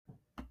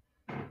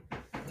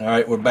All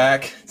right, we're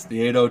back. It's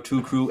the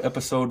 802 Crew,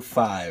 episode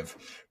 5.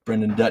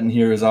 Brendan Dutton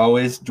here as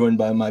always, joined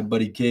by my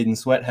buddy Kaden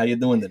Sweat. How you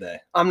doing today?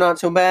 I'm not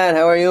so bad.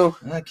 How are you?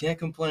 I can't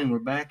complain. We're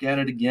back at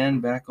it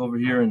again, back over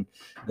here in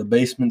the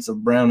basements of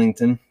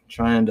Brownington,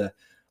 trying to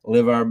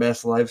live our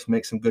best lives,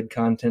 make some good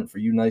content for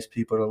you nice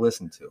people to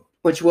listen to.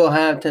 Which we'll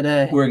have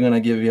today. We're going to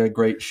give you a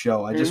great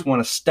show. I just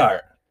want to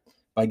start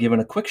by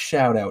giving a quick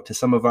shout out to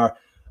some of our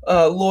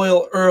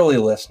loyal early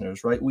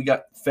listeners, right? We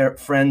got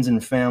friends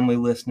and family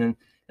listening.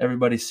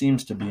 Everybody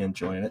seems to be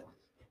enjoying it.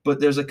 But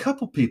there's a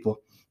couple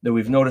people that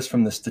we've noticed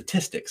from the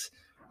statistics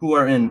who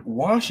are in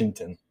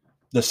Washington,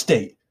 the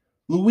state,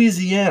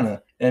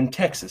 Louisiana, and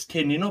Texas.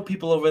 Kaden, you know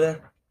people over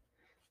there?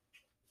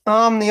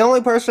 The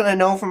only person I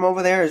know from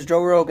over there is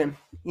Joe Rogan.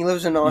 He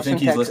lives in Austin,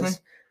 Texas. You think he's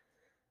Texas.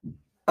 listening?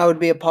 I would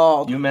be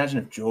appalled. Can you imagine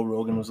if Joe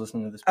Rogan was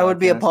listening to this podcast? I would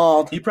be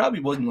appalled. He probably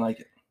wouldn't like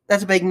it.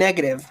 That's a big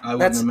negative. I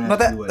wouldn't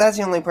imagine he would. That's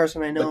the only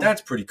person I know. But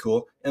that's pretty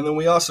cool. And then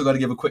we also got to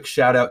give a quick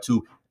shout out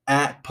to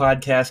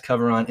 @podcast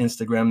cover on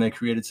Instagram. They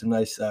created some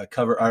nice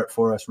cover art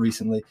for us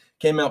recently.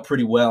 Came out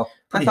pretty well.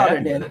 I thought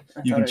it did.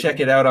 You can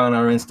check it out on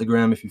our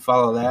Instagram. If you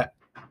follow that,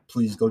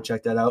 please go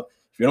check that out.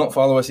 If you don't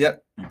follow us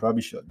yet, you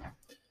probably should.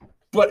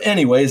 But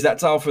anyways,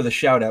 that's all for the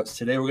shout outs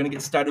today. We're going to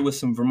get started with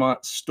some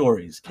Vermont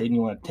stories. Kaden,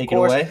 you want to take it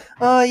away?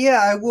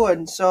 Yeah, I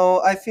would.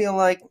 So I feel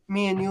like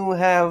me and you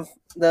have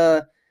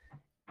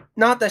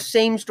not the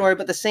same story,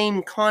 but the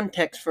same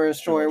context for a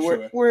story.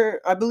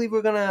 Sure. I believe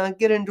we're gonna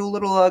get into a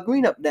little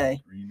green up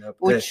day. Green up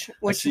day.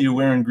 I see you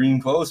wearing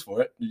green clothes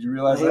for it. Did you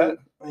realize that?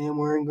 I am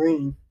wearing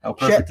green. How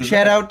perfect is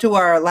Shout that? out to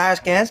our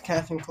last guest,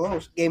 Catherine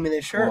Close, gave me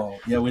this shirt. Oh,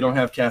 yeah, we don't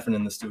have Catherine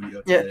in the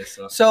studio today,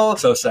 so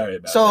sorry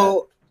about that.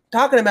 So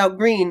talking about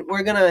green,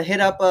 we're gonna hit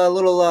up a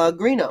little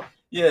green up.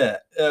 Yeah,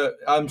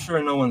 I'm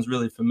sure no one's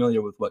really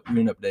familiar with what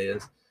Green Up Day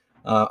is.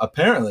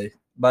 Apparently,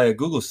 by a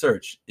Google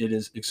search, it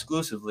is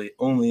exclusively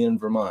only in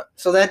Vermont.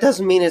 So that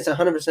doesn't mean it's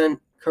 100%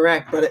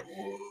 correct, but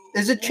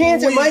there's a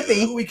chance it might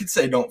be. We could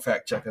say don't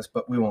fact check us,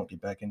 but we won't get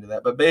back into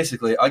that. But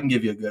basically, I can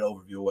give you a good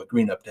overview of what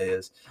Green Up Day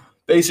is.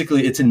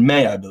 Basically, it's in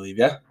May, I believe,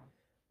 yeah?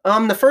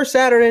 The first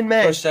Saturday in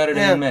May. First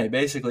Saturday in May.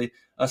 Basically,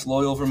 us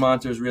loyal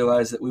Vermonters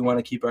realize that we want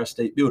to keep our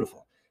state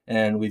beautiful.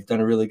 And we've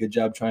done a really good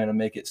job trying to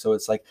make it so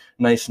it's like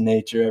nice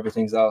nature.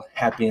 Everything's all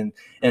happy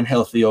and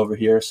healthy over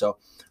here. So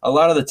a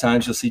lot of the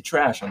times you'll see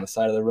trash on the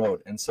side of the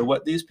road. And so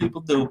what these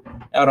people do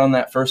out on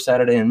that first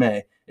Saturday in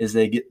May is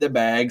they get their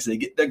bags, they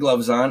get their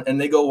gloves on, and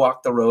they go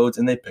walk the roads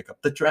and they pick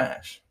up the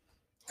trash.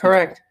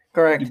 Correct.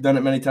 You've done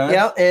it many times?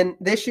 Yeah, and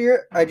this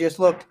year, I just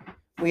looked,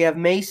 we have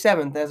May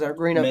 7th as our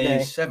Green Up Day.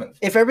 May 7th.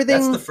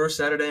 That's the first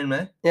Saturday in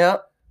May? Yeah.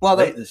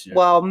 Late this year.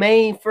 Well,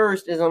 May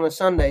 1st is on a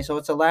Sunday, so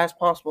it's the last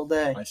possible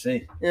day. I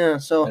see. Yeah,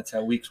 so that's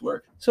how weeks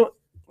work. So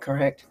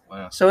correct.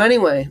 Wow. So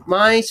anyway,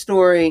 my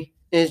story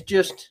is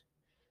just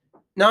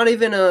not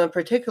even a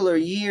particular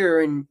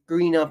year in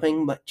green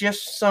upping, but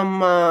just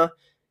some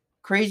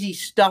crazy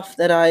stuff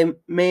that I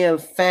may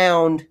have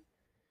found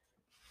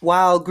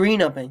while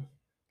green upping.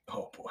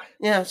 Oh boy.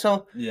 Yeah,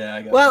 so yeah,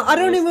 I got I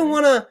don't even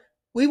want to.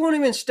 We won't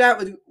even start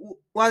with.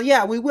 Well,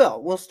 yeah, we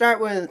will. We'll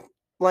start with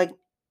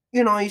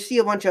you see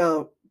a bunch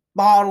of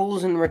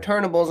bottles and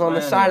returnables on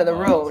the side of the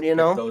road, Pick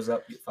those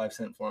up, get 5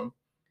 cents for them.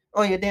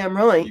 Oh, you're damn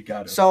right. You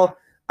got it. So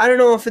I don't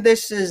know if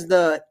this is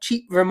the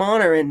cheap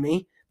Vermonter in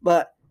me,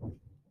 but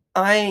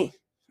I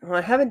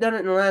haven't done it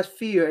in the last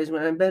few years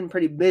when I've been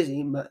pretty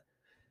busy.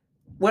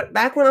 But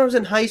back when I was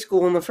in high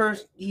school, in the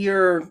first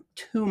year or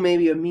two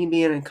maybe of me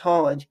being in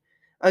college,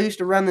 I used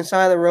to run the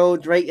side of the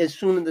roads right as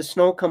soon as the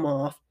snow come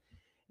off,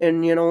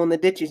 and in the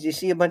ditches you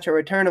see a bunch of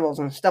returnables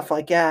and stuff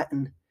like that,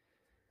 and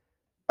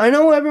I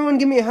know everyone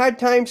give me a hard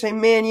time saying,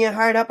 man, you're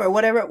hard up or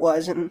whatever it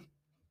was. And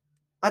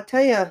I'll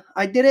tell you,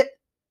 I did it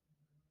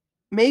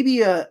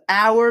maybe an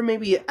hour and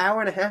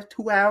a half,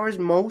 2 hours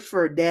most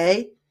for a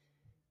day.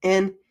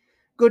 And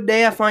good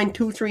day, I find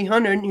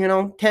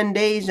 200-300, 10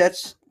 days,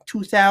 that's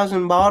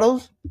 2,000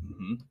 bottles.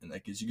 Mm-hmm. And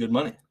that gives you good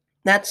money.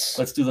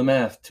 Let's do the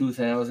math.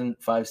 2,000,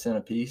 5 cents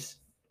a piece.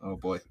 Oh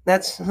boy.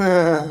 That's,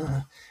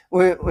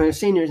 we're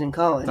seniors in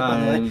college.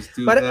 Times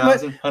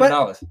 $2,000,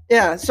 $100.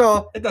 Yeah,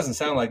 so. It doesn't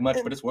sound like much,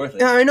 but it's worth it.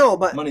 Yeah, I know,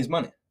 but. Money's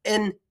money.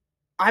 And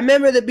I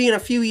remember there being a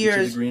few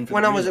years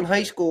when I was in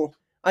high school,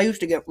 I used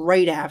to get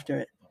right after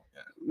it.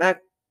 I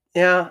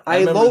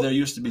remember there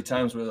used to be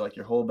times where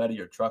your whole bed of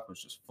your truck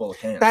was just full of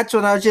cans. That's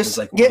what I was just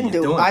getting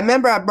to. I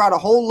remember I brought a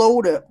whole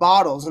load of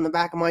bottles in the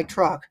back of my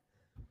truck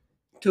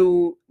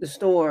to the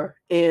store,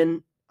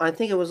 and I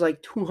think it was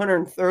like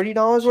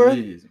 $230 worth.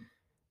 Jeez.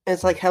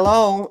 It's like,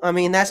 hello. I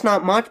mean, that's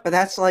not much, but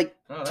that's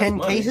 10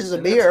 money. cases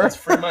of beer. That's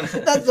free money.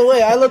 That's the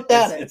way I looked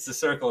at it. It's the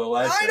circle of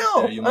life. I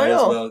know. You might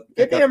as well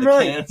pick up the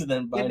cans and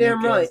then buy new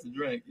cans to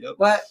drink. Yep.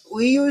 But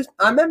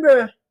I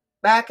remember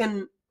back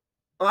in,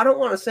 I don't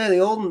want to say the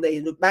olden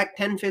days, but back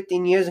 10,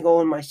 15 years ago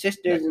when my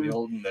sisters and the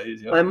olden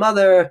days, yep. My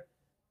mother,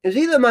 it was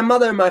either my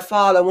mother or my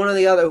father, one or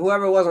the other,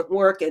 whoever wasn't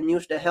working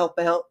used to help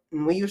out.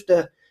 And we used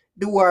to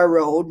do our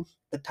road,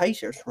 the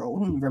Ticehurst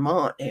Road in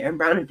Vermont, there in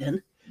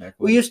Brownington.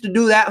 We used to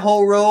do that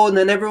whole road, and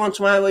then every once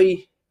in a while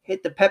we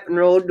hit the Pepin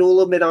Road, do a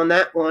little bit on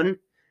that one.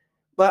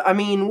 But I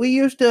mean, we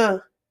used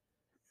to.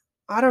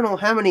 I don't know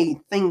how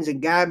many things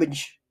of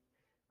garbage.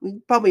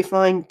 We'd probably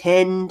find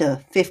 10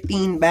 to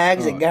 15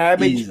 bags of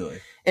garbage. Easily.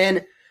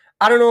 And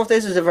I don't know if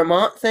this is a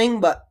Vermont thing,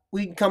 but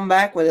we'd come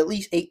back with at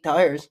least 8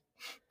 tires.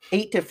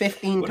 8 to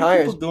 15 What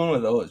tires. What are people doing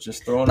with those?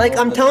 Just throwing like, them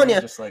over I'm telling you,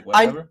 you, just like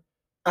whatever?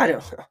 I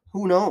don't know.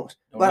 Who knows?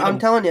 Don't but eat I'm 'em.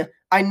 telling you,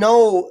 I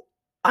know.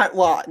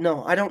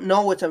 No, I don't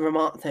know it's a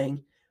Vermont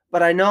thing.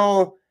 But I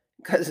know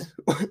because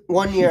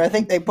one year I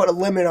think they put a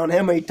limit on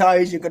how many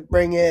tires you could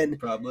bring in.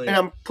 Probably. And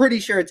I'm pretty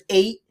sure it's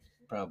 8.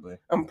 Probably.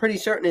 I'm pretty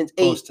certain it's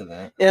 8. Close to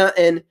that. Yeah,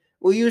 and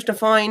we used to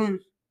find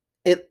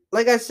it,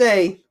 like I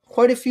say,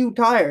 quite a few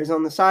tires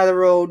on the side of the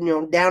road,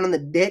 down in the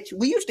ditch.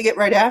 We used to get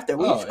right after.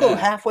 We used to go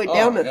halfway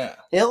down the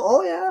hill.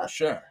 Oh, yeah.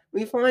 Sure.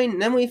 We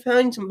find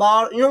some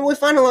bottles. We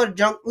find a lot of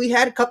junk. We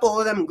had a couple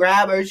of them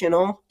grabbers,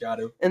 Got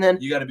to. And then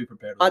you got to be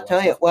prepared. I'll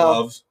tell you,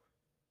 gloves.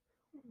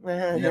 You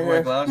never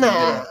wear gloves?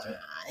 Nah,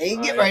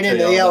 you get right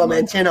into the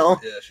elements, Yeah,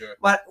 sure.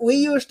 But we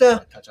used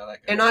to, touch all that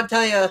and I'll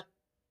tell you,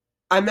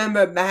 I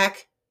remember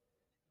back,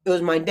 it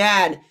was my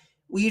dad.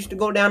 We used to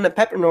go down the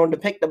Pepper Road to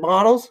pick the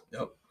bottles.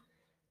 Yep.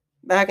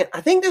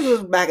 I think this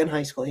was back in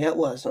high school. Yeah, it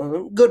was.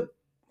 So a good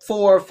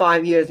 4 or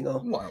 5 years ago. A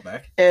while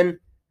back. And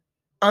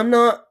I'm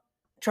not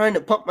trying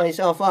to pump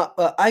myself up,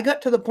 but I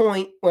got to the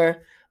point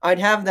where I'd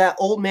have that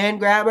old man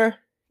grabber.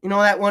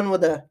 That one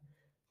with the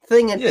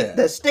thing,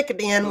 the stick at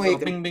the end. Where you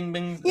could, bing, bing,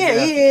 bing.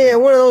 Yeah,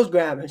 one of those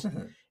grabbers.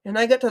 And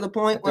I got to the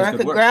point where I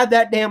could grab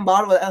that damn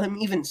bottle without him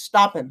even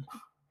stopping.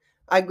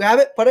 I grab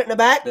it, put it in the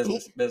back.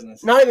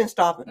 Business. Not even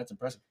stopping. That's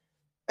impressive.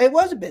 It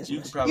was a business.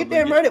 You could probably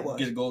damn right it was.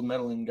 Get a gold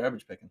medal in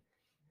garbage picking.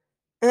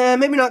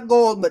 Maybe not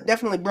gold, but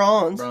definitely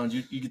bronze. Bronze,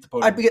 you get the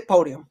podium. I'd get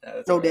podium.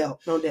 Yeah,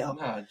 no doubt.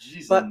 Ah,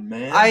 Jesus, but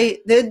man.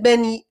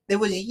 There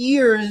was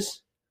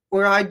years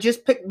where I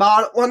just picked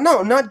bottles. Well,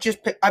 no, not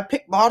just pick. I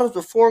picked bottles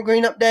before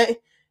Green Up Day,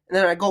 and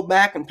then I go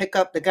back and pick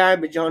up the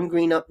garbage on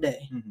Green Up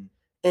Day. Mm-hmm.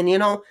 And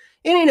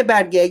it ain't a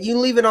bad gig. You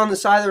leave it on the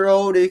side of the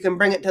road, or you can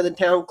bring it to the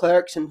town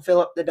clerks and fill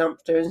up the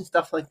dumpsters and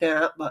stuff like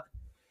that. But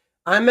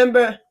I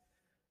remember,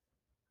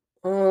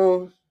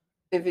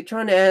 if you're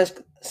trying to ask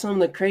some of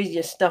the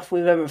craziest stuff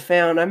we've ever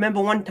found, I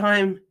remember one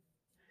time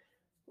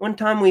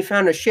we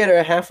found a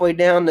shitter halfway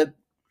down the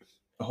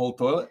whole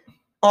toilet.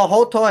 Oh,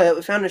 whole toilet.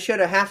 We found a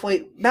shitter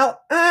halfway. No,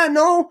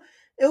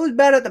 it was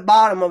about at the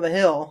bottom of a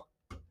hill,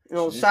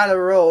 side of the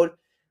road.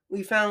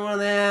 We found one of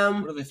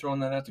them. What are they throwing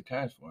that out to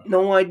cars for?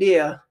 No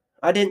idea.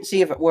 I didn't see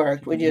if it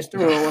worked. We just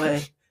threw it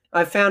away.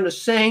 I found a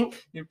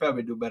sink. You'd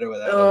probably do better with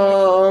that.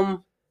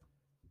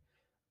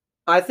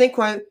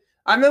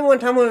 I remember one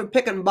time we were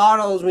picking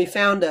bottles, we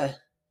found a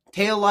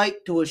tail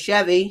light to a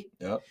Chevy.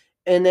 Yep.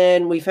 And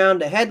then we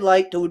found a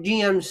headlight to a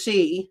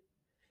GMC.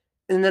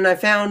 And then I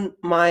found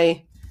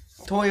my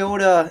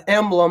Toyota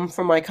emblem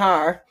for my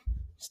car.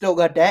 Still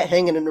got that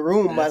hanging in the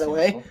room, by the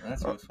way.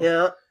 That's useful.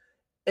 Yeah.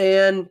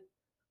 And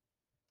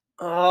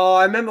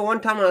I remember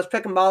one time when I was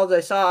picking bottles, I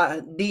saw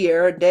a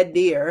dead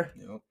deer.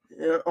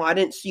 Yep. I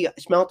didn't see it.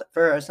 I smelled it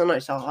first, then I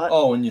saw it.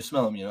 Oh, when you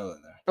smell them, you know they're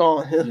there.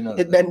 Oh,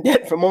 it'd been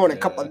dead for more than a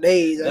couple of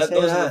days.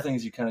 Those are the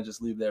things you kind of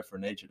just leave there for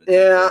nature to do.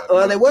 Yeah,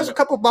 well, there was a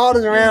couple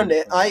bottles around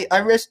it. I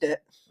risked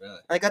it. Really?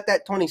 I got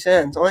that 20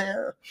 cents. Oh,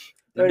 yeah.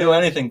 You'd do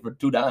anything for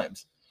 2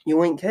 dimes.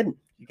 You ain't kidding.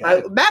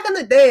 Back in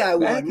the day, I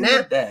would.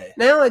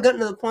 Now I got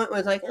to the point where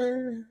it's like,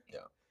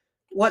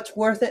 what's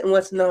worth it and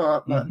what's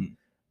not. But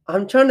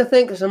I'm trying to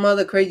think of some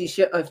other crazy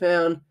shit I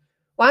found.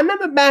 Well, I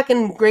remember back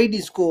in grade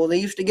school, they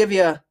used to give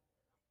you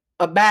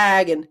a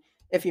bag, and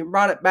if you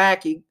brought it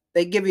back,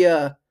 they give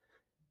you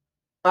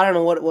I don't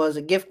know what it was,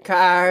 a gift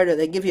card, or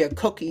they give you a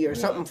cookie or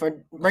something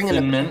for bringing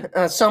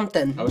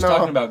something. I was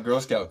talking about Girl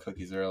Scout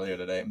cookies earlier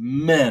today.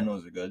 Man,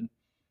 those are good.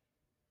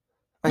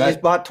 I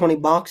just bought 20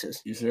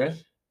 boxes. You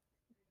serious?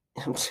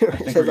 I'm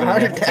serious. I think we're gonna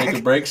have to take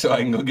a break so I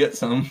can go get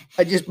some.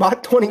 I just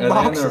bought 20 boxes.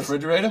 Are they in the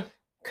refrigerator?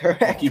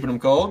 Correct. Keeping them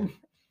cold?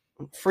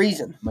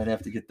 Freezing. Might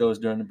have to get those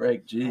during the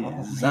break. Jeez.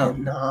 Oh,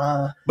 man,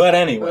 nah. But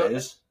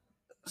anyways.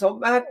 So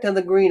back to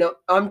the green up.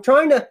 I'm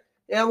trying to...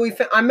 Yeah,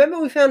 I remember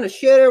we found a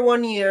shitter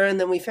one year, and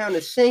then we found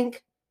a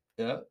sink.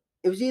 Yeah.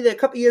 It was either a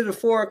couple years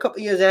before or a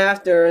couple years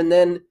after,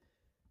 and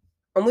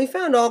we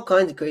found all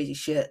kinds of crazy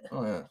shit.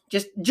 Oh, yeah.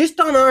 Just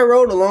on our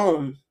road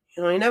alone.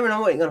 You never know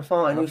what you're going to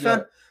find. We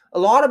found a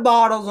lot of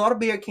bottles, a lot of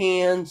beer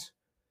cans,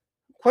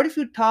 quite a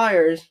few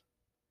tires.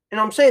 And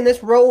I'm saying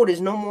this road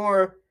is no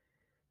more,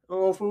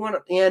 if we went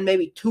up the end,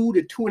 maybe 2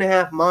 to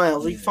 2.5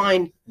 miles, we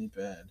find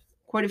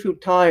quite a few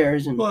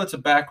tires. Well, it's a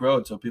back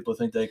road, so people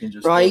think they can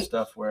just throw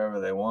stuff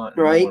wherever they want,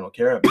 and no one will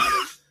care about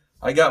it.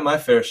 I got my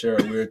fair share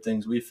of weird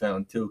things we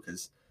found, too,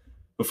 because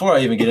before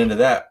I even get into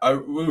that,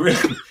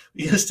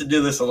 we used to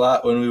do this a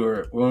lot when we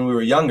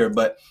were younger,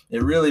 but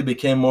it really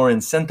became more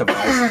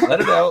incentivized.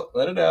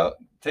 Let it out,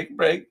 take a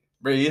break,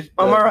 breathe.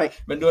 I'm all right.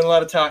 Been doing a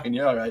lot of talking.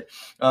 You're all right.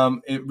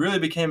 It really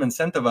became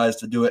incentivized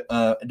to do it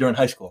during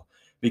high school,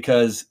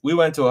 because we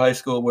went to a high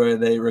school where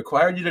they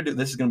required you to do,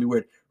 this is going to be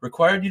weird,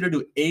 required you to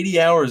do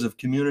 80 hours of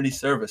community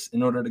service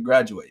in order to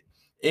graduate.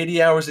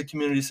 80 hours of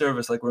community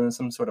service, like we're in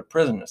some sort of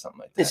prison or something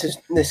like that.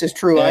 This is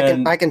true.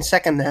 And, I can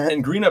second that.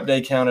 And Green Up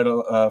Day counted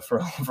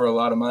for a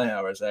lot of my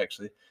hours,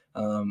 actually.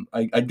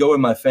 I'd go with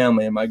my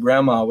family, and my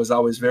grandma was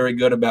always very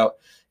good about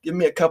giving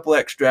me a couple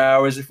extra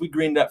hours. If we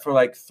greened up for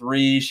like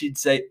 3, she'd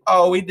say,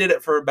 "Oh, we did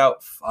it for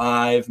about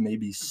 5,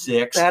 maybe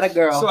 6." That a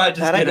girl. So I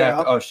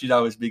just she'd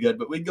always be good.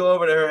 But we'd go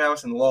over to her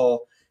house in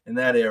Lowell, in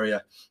that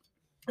area,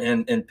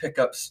 and pick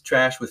up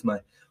trash with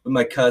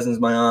my cousins,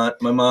 my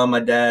aunt, my mom, my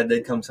dad.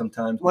 They'd come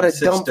sometimes. What a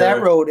dump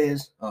that road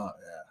is. Oh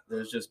yeah,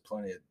 there's just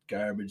plenty of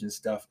garbage and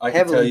stuff. I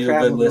can tell you a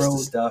good list of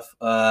stuff.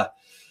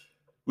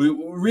 We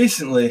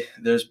recently,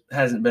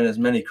 hasn't been as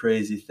many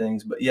crazy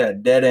things, but yeah,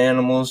 dead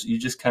animals, you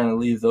just kind of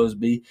leave those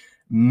be.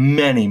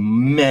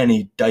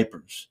 Many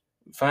diapers.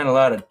 We find a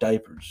lot of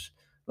diapers,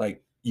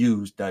 like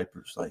used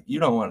diapers. Like,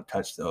 you don't want to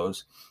touch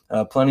those.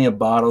 Plenty of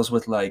bottles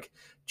with like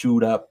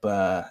chewed up,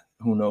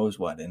 who knows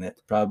what in it,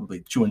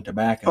 probably chewing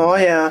tobacco. Oh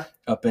yeah,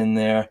 up in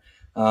there.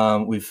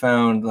 We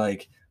found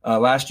like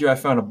last year I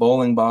found a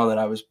bowling ball that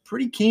I was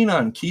pretty keen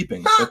on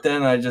keeping, but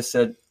then I just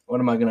said, what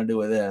am I going to do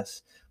with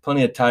this?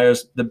 Plenty of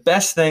tires. The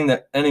best thing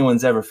that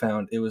anyone's ever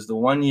found, it was the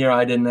one year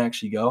I didn't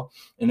actually go,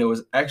 and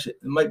it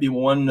might be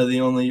one of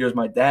the only years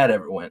my dad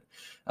ever went.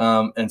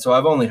 And so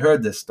I've only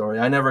heard this story.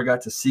 I never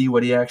got to see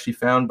what he actually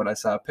found, but I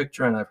saw a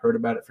picture and I've heard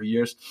about it for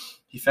years.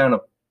 He found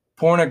a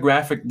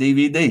pornographic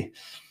DVD.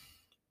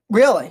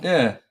 Really?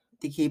 Yeah.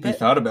 Did he keep it? He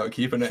thought about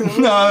keeping it.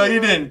 No, he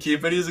didn't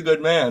keep it. He's a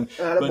good man.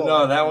 But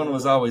no, that one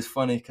was always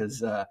funny because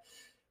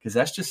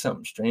that's just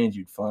something strange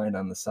you'd find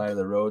on the side of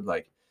the road.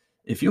 Like,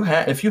 if you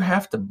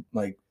have to,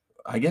 like,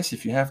 I guess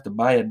if you have to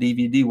buy a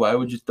DVD, why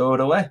would you throw it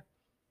away?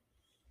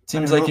 It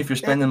seems like if you're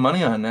spending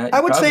money on that,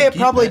 I would say it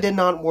probably did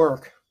not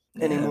work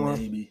anymore.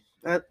 Maybe.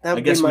 I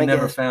guess we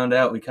never found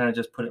out. We kind of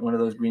just put it in one of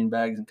those green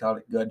bags and called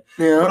it good.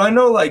 Yeah. But I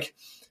know, like,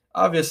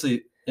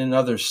 obviously in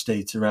other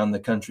states around the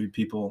country,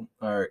 people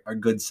are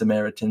good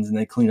Samaritans and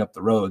they clean up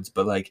the roads.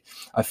 But, like,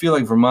 I feel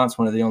like Vermont's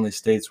one of the only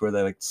states where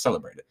they like to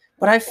celebrate it.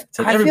 But I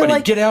everybody feel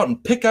like, get out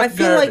and pick up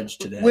garbage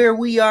today. Where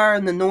we are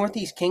in the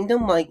Northeast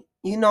Kingdom, like,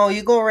 you know,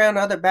 you go around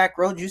other back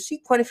roads, you see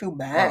quite a few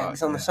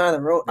bags on the side of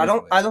the road.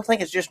 Definitely. I don't think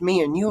it's just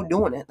me and you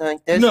doing it.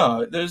 Like,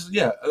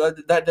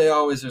 that day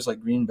always there's like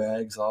green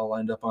bags all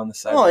lined up on the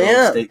side.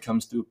 The state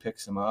comes through,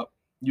 picks them up.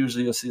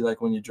 Usually you'll see, like,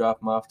 when you drop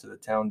them off to the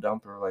town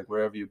dump or like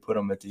wherever you put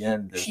them at the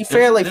end. She's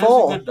fairly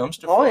full. A good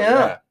dumpster full,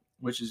 yeah,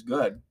 which is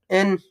good.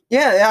 And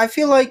yeah, I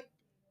feel like,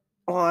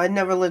 well, I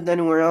never lived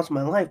anywhere else in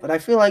my life, but I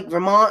feel like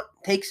Vermont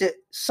takes it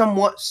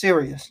somewhat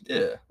serious.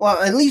 Yeah.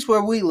 Well, at least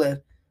where we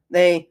live,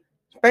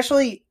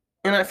 especially.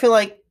 And I feel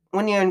like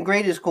when you're in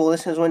grade school,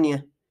 this is when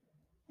you,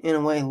 in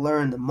a way,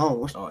 learn the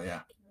most. Oh,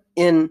 yeah.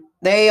 And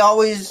they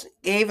always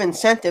gave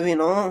incentive, you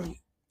know,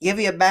 give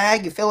you a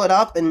bag, you fill it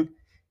up, and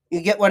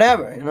you get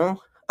whatever, you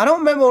know. I don't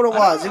remember what it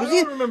was. I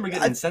don't remember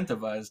getting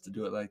incentivized to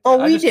do it like that.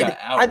 Oh, we did.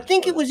 I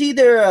think it was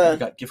either... you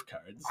got gift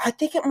cards. I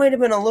think it might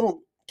have been a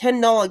little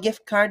 $10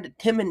 gift card to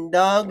Tim and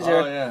Doug's.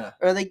 I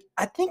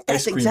think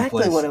that's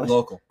exactly what it was.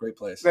 Local. Great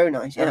place. Very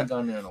nice, yeah. I haven't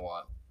gone there in a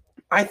while.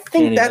 I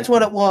think that's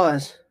what it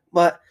was.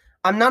 But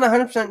I'm not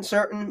 100%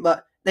 certain,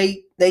 but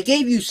they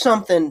gave you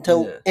something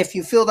to, if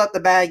you filled up the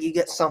bag, you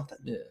get something.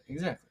 Yeah,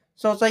 exactly.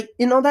 So it's like,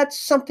 you know, that's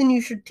something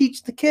you should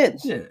teach the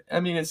kids. Yeah,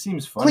 I mean, it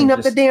seems funny. Clean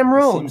up the damn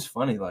road. It seems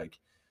funny, like,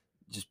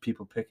 just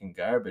people picking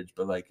garbage,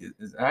 but, like,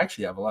 I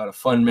actually have a lot of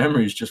fun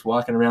memories just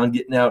walking around,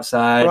 getting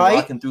outside,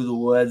 walking through the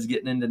woods,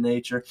 getting into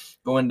nature,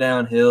 going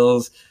down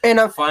hills, and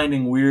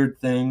finding weird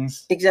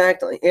things.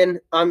 Exactly. And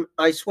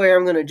I swear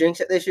I'm going to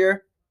jinx it this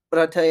year, but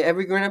I'll tell you,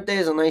 every Green Up Day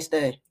is a nice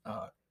day.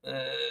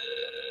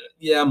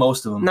 Yeah,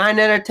 most of them. 9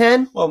 out of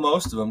 10? Well,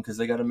 most of them, because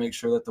they got to make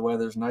sure that the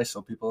weather's nice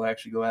so people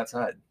actually go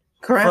outside.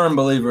 Correct. Firm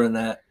believer in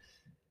that.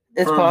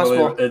 It's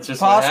possible. It's just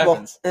possible. What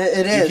happens.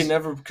 It is. You can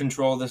never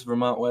control this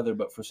Vermont weather,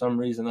 but for some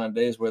reason on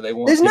days where they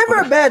want There's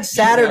never a bad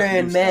Saturday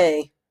in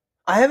May.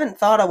 I haven't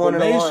thought of one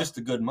in a while. May's just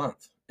a good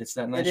month. It's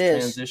that nice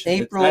transition.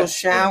 April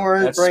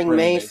showers bring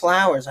May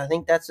flowers. I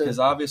think that's because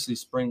obviously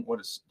spring.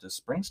 Does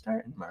spring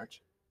start in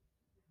March?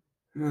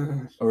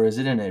 Or is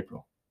it in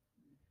April?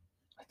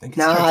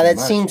 That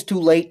seems too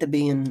late to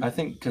be in. I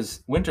think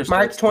because winter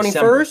starts March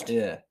 21st.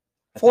 Yeah,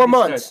 4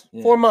 months.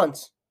 4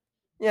 months.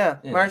 Yeah,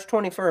 March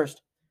 21st.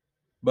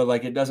 But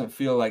like it doesn't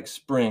feel like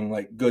spring,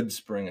 like good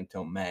spring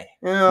until May.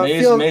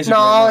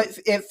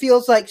 It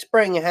feels like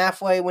spring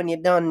halfway when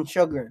you're done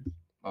sugaring.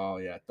 Oh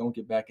yeah, don't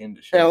get back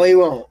into sugar. No, we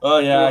won't. Oh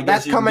yeah, I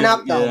guess that's coming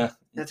up though. Yeah,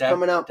 that's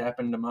coming up.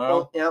 Tapping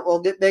tomorrow.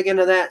 We'll get big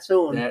into that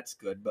soon. That's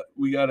good, but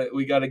we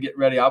gotta get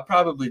ready. I'll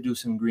probably do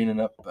some greening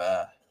up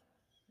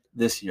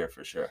this year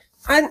for sure.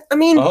 I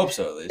mean, I hope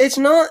so at least. It's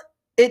not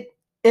it,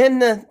 and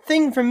the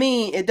thing for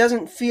me, it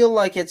doesn't feel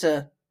like it's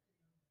a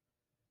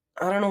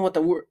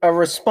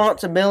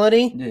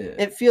responsibility. Yeah.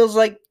 It feels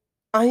like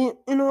I'm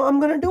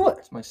gonna do it.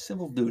 It's my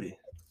civil duty.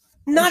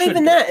 Not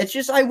even that. It's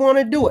just I want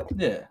to do it.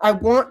 Yeah. I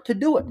want to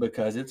do it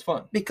because it's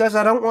fun. Because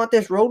I don't want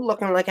this road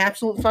looking like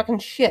absolute fucking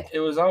shit. It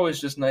was always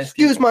just nice.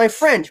 Excuse my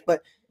French,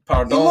 but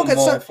Pardon, you look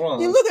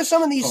at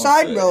some of these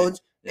side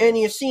roads. and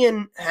you're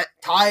seeing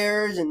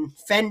tires and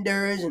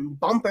fenders and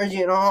bumpers,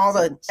 all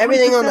the Somebody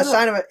everything pick on the that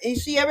side of it. You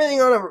see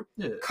everything on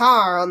a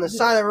car on the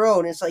side of the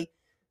road. It's like,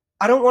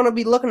 I don't want to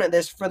be looking at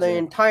this for the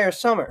entire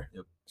summer.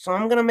 Yep. So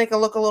I'm gonna make it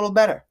look a little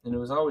better. And it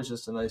was always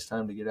just a nice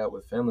time to get out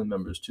with family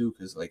members too,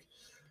 because like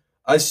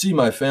I see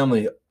my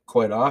family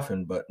quite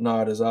often, but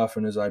not as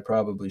often as I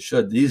probably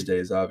should these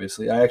days.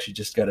 Obviously, I actually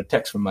just got a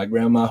text from my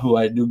grandma, who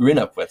I do green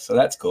up with, so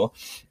that's cool.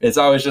 It's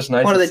always just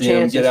nice to see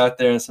them get out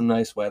there in some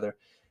nice weather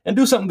and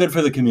do something good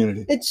for the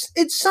community.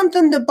 It's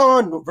something to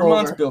bond over.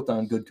 Vermont's built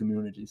on good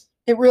communities.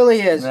 It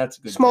really is. And that's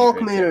a good small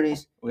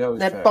communities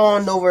that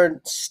bond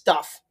over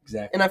stuff.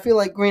 Exactly. And I feel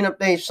like Green Up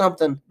Day is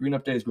something. Green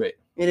Up Day is great.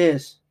 It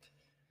is.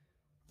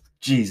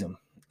 Jeez,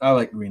 I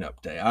like Green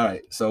Up Day. All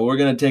right, so we're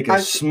going to take a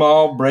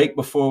small break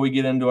before we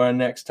get into our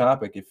next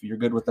topic, if you're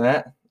good with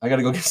that. I got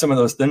to go get some of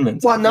those Thin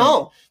Mints. Well,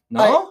 no.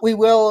 No? We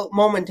will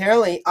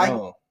momentarily.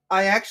 Oh.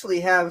 I actually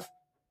have,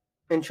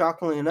 and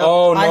shockingly enough,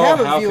 oh, no,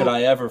 how could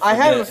I ever forget?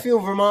 I have a few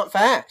Vermont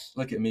facts.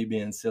 Look at me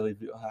being silly.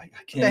 I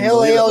can't the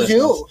hell ails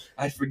you?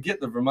 I forget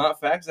the Vermont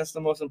facts. That's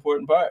the most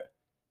important part.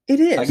 It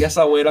is. I guess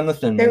I'll wait on the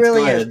Thin Mints. It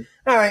really Go is. ahead.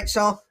 All right,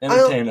 so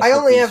I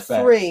only have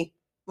three,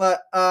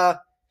 but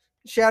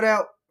shout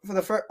out for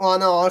the first. Well,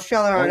 no, I'll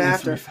shout out only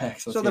after.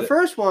 So the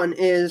first one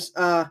is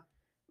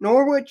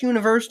Norwich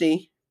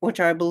University, which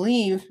I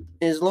believe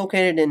is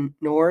located in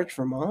Norwich,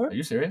 Vermont. Are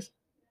you serious?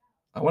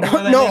 I wonder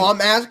why they No,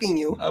 I'm asking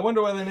you. I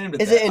wonder why they named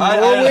it. Is it in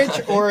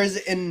Norwich or is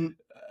it in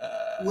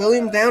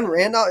Williamstown,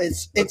 Randolph?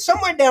 It's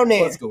somewhere down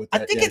there. Let's go with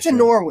that. I think it's in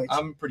Norwich.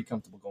 I'm pretty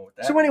comfortable going with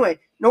that. So anyway,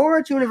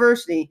 Norwich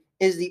University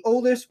is the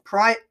oldest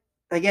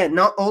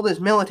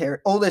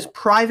oldest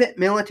private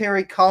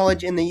military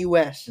college in the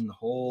U.S. In the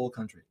whole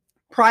country.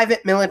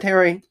 Private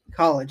military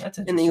college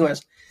in the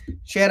U.S.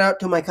 Shout out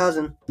to my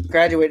cousin.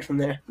 Graduated from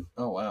there.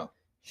 Oh, wow.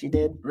 She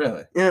did.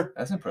 Really? Yeah.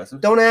 That's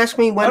impressive. Don't ask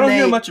me when I don't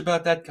hear much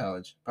about that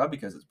college. Probably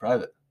because it's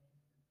private.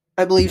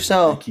 I believe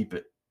so. They keep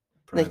it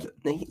private.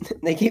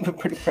 They keep it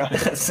pretty private.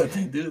 That's what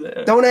they do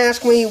there. Don't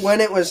ask me when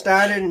it was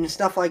started and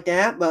stuff like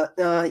that, but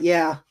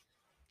yeah.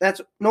 That's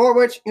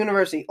Norwich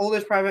University,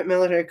 oldest private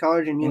military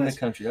college in the U.S. In the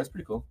country. That's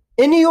pretty cool.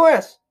 In the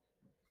U.S.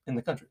 In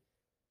the country.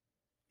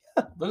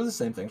 Yeah. Those are the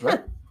same things,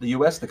 right? The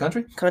U.S., the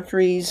country?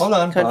 Countries. Hold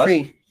on.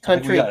 Country.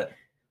 We got it.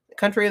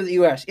 Country of the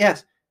U.S.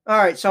 Yes. All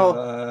right. So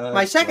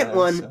my second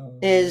one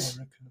is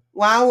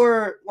while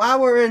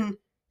we're in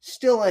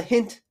still a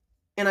hint,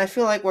 and I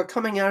feel like we're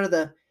coming out of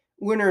the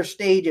winter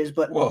stages,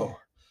 but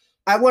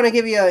I want to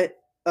give you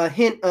a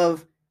hint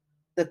of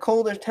the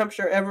coldest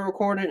temperature ever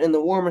recorded and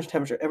the warmest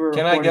temperature ever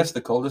recorded. Can I guess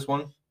the coldest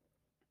one?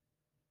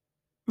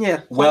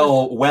 Yeah.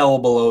 Well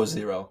below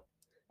zero.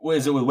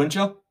 Is it with wind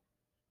chill?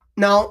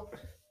 No.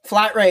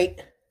 Flat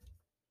rate.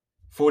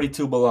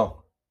 42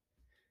 below.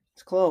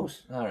 It's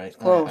close. All right. It's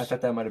close. I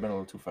thought that might have been a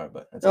little too far,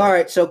 but that's all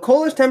right. So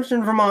coldest temperature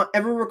in Vermont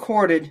ever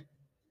recorded,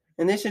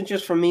 and this is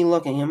just from me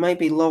looking. It might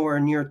be lower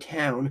in your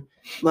town,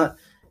 but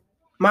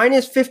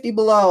minus 50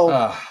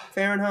 below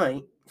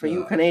Fahrenheit for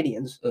you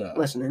Canadians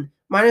listening.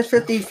 Minus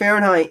 50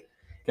 Fahrenheit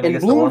in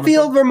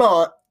Bloomfield,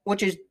 Vermont,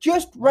 which is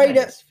just right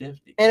at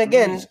 50. And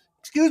again,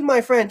 excuse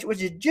my French,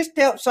 which is just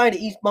outside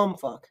of East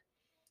Bumfuck.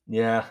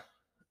 Yeah.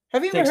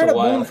 Have you ever heard of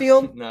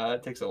Bloomfield? No,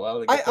 it takes a while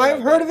to get I've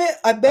heard of it.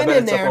 I've been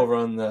in there. Over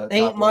on the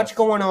ain't much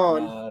going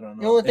on. I don't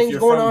know. The only thing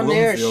going on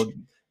there is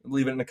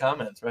leave it in the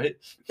comments, right?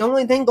 The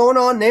only thing going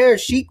on there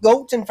is sheep,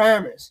 goats, and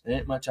farmers. There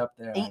ain't much up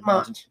there. Ain't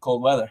much.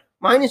 Cold weather.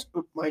 Minus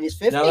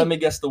 50. Now let me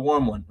guess the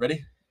warm one.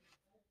 Ready?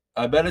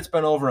 I bet it's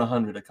been over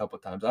 100 a couple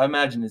times. I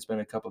imagine it's been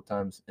a couple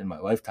times in my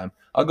lifetime.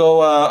 I'll go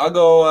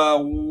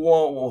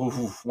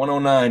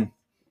 109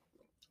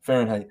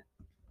 Fahrenheit.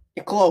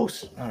 You're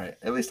close. All right.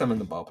 At least I'm in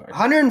the ballpark.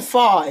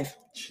 105.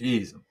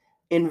 Jeez.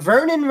 In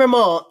Vernon,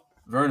 Vermont.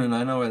 Vernon,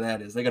 I know where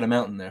that is. They got a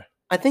mountain there.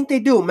 I think they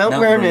do. Mount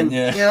Vernon.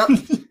 Yeah.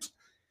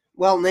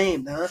 Well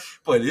named, huh?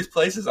 Boy, these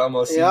places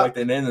almost seem like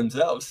they name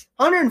themselves.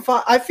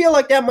 105. I feel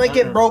like that might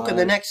get broke in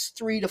the next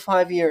 3 to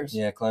 5 years.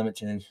 Yeah, climate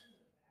change.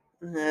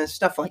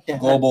 Stuff like that.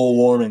 Global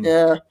warming.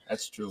 Yeah.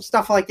 That's true.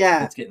 Stuff like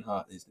that. It's getting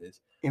hot these days.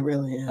 It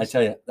really is. I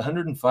tell you,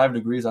 105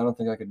 degrees, I don't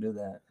think I could do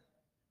that.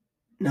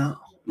 No.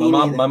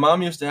 My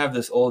mom used to have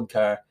this old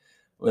car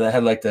where they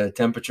had like the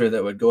temperature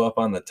that would go up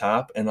on the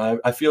top. And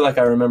I feel like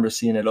I remember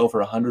seeing it over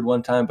 100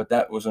 one time, but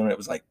that was when it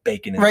was like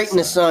baking in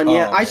the sun.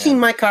 Yeah. I seen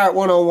my car at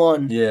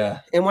 101.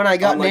 Yeah. And when I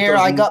got in there,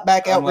 I got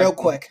back out real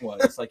quick.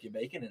 What? It's like you're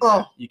baking in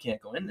there. You can't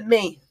go in there.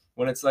 Me.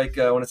 When it's like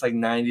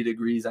 90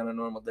 degrees on a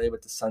normal day,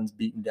 but the sun's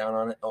beating down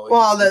on it.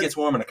 It gets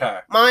warm in a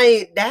car.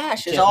 My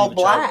dash is all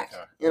black,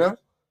 you know?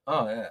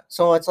 Oh, yeah.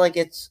 So it's like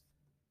it's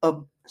a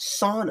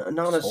sauna.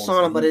 Not a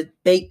sauna, but it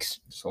bakes.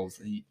 Holds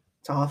the heat.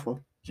 It's awful.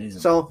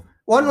 Jesus. So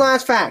one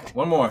last fact.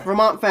 One more.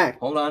 Vermont fact.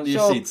 Hold on to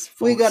your seats,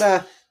 folks. We got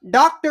a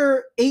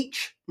Dr.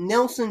 H.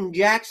 Nelson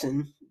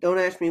Jackson. Don't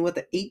ask me what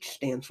the H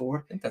stands for.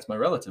 I think that's my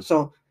relative.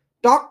 So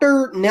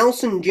Dr.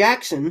 Nelson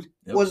Jackson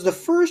was the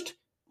first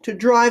to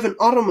drive an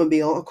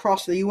automobile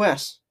across the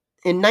U.S.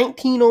 in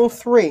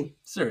 1903.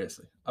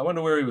 Seriously. I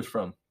wonder where he was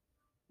from.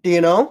 Do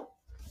you know?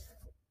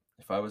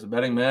 If I was a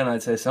betting man,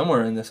 I'd say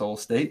somewhere in this old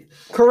state.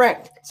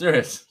 Correct.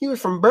 Serious. He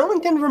was from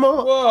Burlington,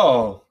 Vermont.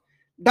 Whoa.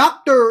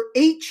 Dr.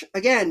 H,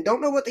 again,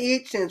 don't know what the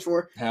H stands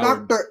for.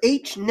 Howard. Dr.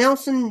 H.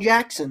 Nelson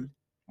Jackson.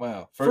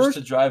 Wow. First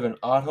to drive an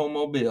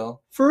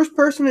automobile. First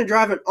person to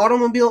drive an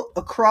automobile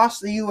across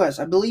the U.S.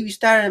 I believe he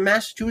started in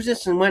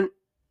Massachusetts and went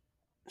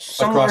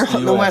somewhere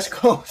on the West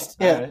Coast.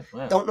 Yeah. Right.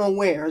 Wow. Don't know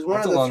where. It's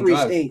one of the 3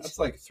 states. That's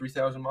like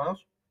 3,000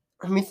 miles?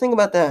 I mean, think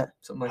about that.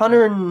 Something like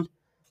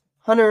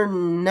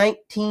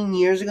 119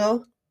 years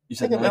ago. You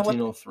said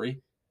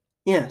 1903?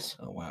 Yes.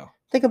 Oh, wow.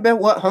 Think about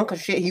what hunk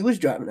of shit he was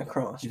driving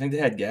across. Do you think they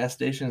had gas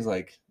stations,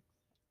 like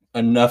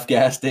enough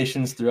gas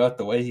stations throughout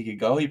the way he could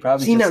go? He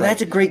probably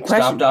that's a great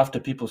question. Stopped off to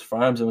people's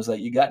farms and was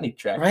like, "You got any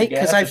tractor right? gas?"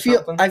 Because I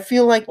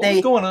feel like what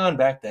was going on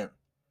back then?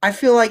 I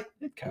feel like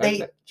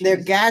their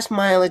gas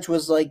mileage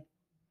was like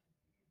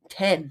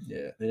 10.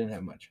 Yeah, they didn't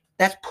have much.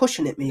 That's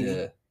pushing it, maybe.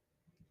 Yeah.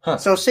 Huh.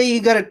 So say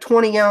you got a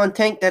 20-gallon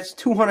tank that's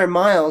 200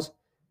 miles,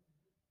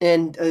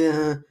 and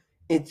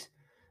it's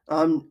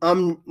I'm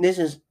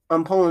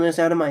pulling this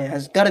out of my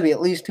ass. It's got to be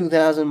at least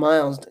 2,000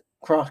 miles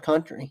cross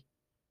country.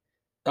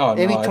 Oh,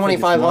 maybe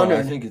 2,500.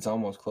 I think it's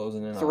almost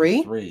closing in. Three?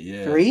 On 3,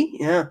 yeah. 3?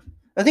 Yeah.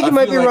 I think you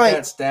might be right.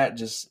 That stat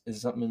just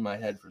is something in my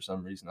head for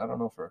some reason. I don't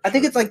know for. I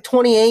think it's like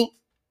 28.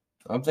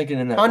 I'm thinking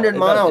in that 100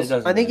 miles.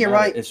 I think you're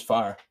right. It's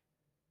far.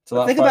 It's a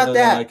lot think farther about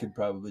that. than I could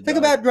probably. Think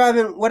about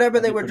driving whatever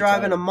they were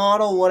driving, a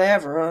model,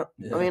 whatever.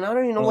 Yeah. I mean, I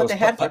don't even know what they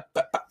had.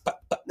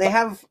 They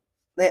have.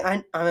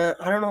 I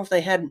don't know if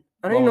they had.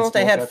 I don't even know if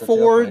they had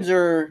Fords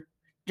or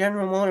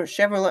General Motors,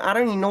 Chevrolet. I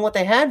don't even know what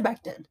they had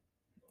back then.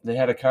 They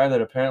had a car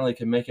that apparently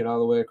could make it all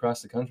the way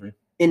across the country.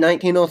 In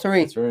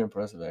 1903. It's very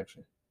impressive,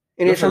 actually.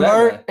 And he's from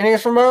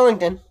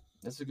Arlington.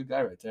 That's a good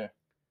guy right there.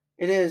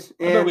 It is.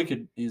 I bet we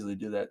could easily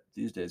do that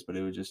these days, but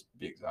it would just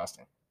be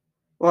exhausting.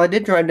 Well, I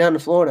did drive down to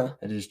Florida.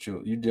 That is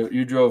true. You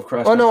drove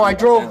across. Oh no, I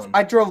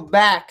drove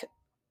back.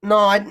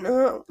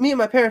 No, me and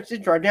my parents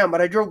did drive down, but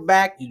I drove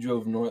back. You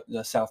drove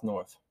south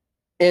north.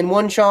 In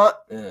one shot.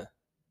 Yeah.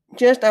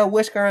 Just a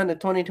whisk around the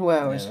 22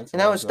 hours,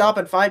 and I was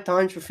stopping 5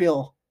 times for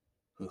fuel.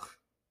 Ugh.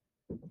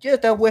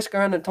 Just a whisk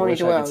around the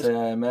 22 hours. I could say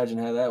I imagine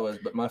how that was,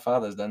 but my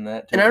father's done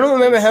that too. And I don't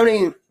remember how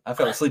many. I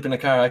fell asleep in the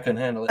car. I couldn't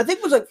handle it. I think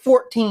it was like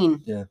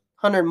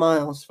 1,400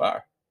 miles. It's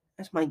far.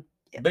 That's my.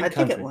 Big I country.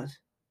 think it was.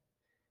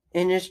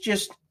 And it's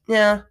just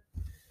By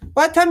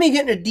the time you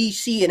get into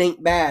D.C., it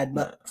ain't bad,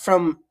 but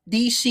from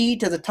D.C.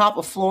 to the top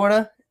of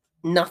Florida,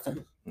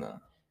 nothing. No,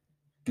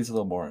 gets a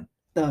little boring.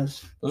 It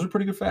does. Those are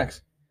pretty good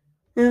facts.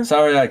 Yeah.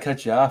 Sorry I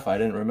cut you off. I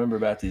didn't remember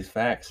about these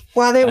facts.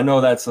 Well, I know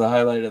that's the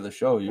highlight of the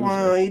show. Usually.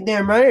 Well, you're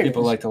damn right.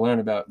 People like to learn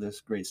about this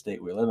great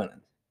state we're living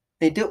in.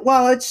 They do.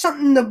 Well, it's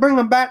something to bring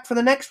them back for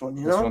the next one,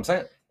 you know? That's what I'm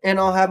saying. And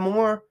I'll have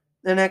more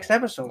the next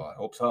episode. Well, I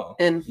hope so.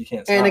 And you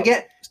can't stop. And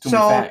again, it's too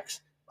many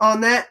facts. On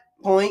that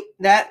point,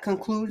 that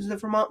concludes the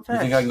Vermont facts.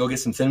 You think I can go get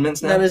some Thin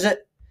Mints now? That is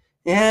it.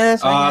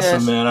 Yes.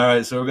 Awesome, man. All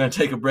right, so we're going to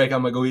take a break.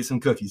 I'm going to go eat some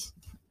cookies.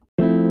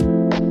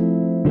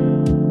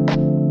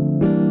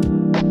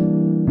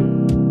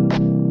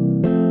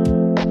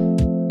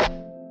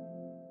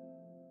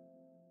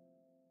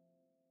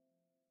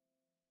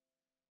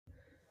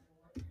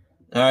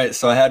 All right,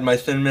 so I had my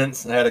Thin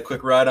Mints. I had a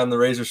quick ride on the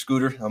Razor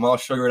scooter. I'm all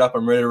sugared up.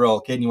 I'm ready to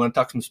roll. Kaden, you want to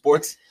talk some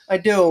sports? I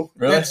do.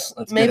 Really? Let's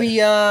maybe,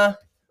 I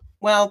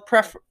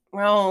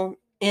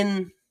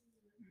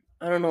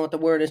don't know what the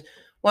word is.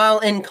 While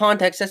in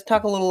context, let's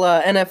talk a little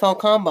NFL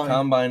Combine.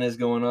 Combine is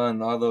going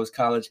on. All those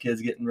college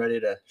kids getting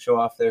ready to show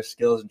off their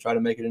skills and try to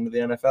make it into the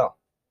NFL.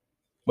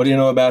 What do you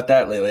know about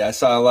that lately? I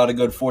saw a lot of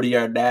good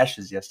 40-yard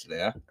dashes yesterday,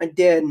 huh? I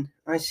did.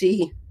 I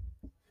see.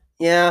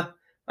 Yeah,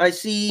 I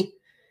see.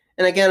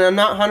 And again, I'm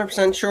not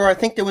 100% sure. I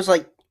think there was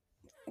like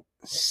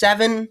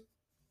 7,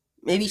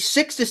 maybe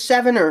 6 to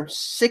 7 or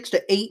 6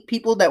 to 8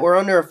 people that were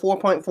under a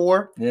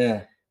 4.4.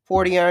 Yeah.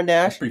 40-yard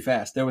dash. That's pretty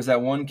fast. There was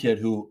that one kid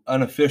who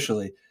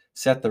unofficially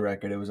set the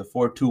record. It was a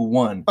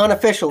 4.21.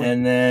 Unofficially.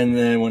 And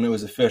then when it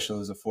was official, it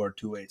was a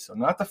 4.28. So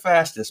not the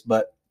fastest,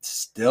 but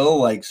still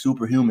like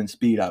superhuman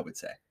speed, I would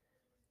say.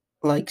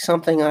 Like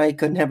something I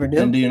could never do.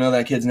 And do you know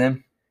that kid's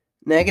name?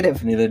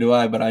 Negative. Neither do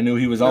I, but I knew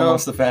he was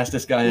almost the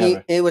fastest guy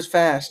ever. It was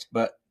fast.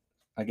 But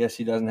I guess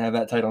he doesn't have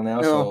that title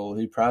now, so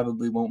he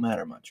probably won't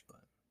matter much. But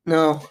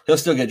no. He'll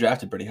still get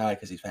drafted pretty high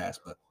because he's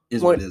fast, but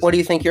what it is. What do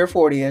you think your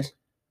 40 is?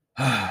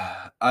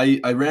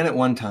 I ran it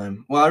one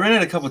time. Well, I ran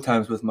it a couple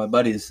times with my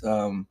buddies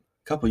a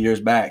couple years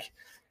back,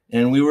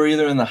 and we were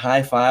either in the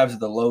high 5s or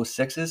the low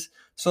 6s,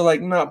 so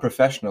like not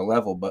professional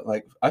level, but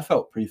like I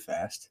felt pretty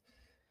fast.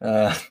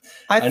 I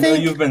know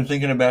you've been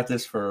thinking about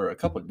this for a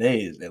couple of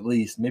days at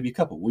least, maybe a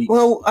couple of weeks.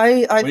 Well,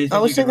 I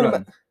was thinking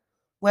about.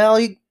 Well,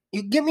 you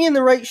get me in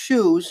the right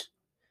shoes.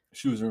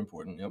 Shoes are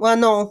important. Yep. Well,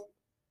 no,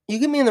 you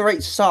get me in the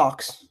right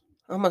socks.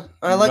 You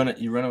run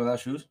it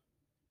without shoes?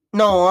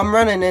 No, I'm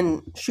running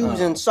in shoes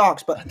and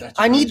socks, but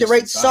I need the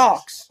right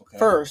socks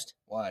first.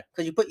 Why?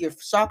 Because you put your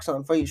socks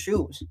on for your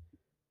shoes.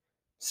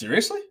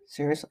 Seriously?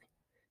 Seriously.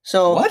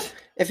 So what?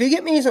 If you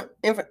get me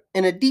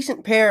in a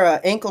decent pair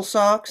of ankle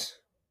socks,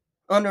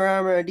 Under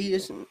Armour,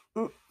 Adidas.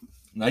 No,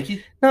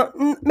 Nike?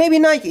 No, maybe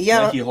Nike.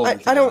 Yeah, Nike holds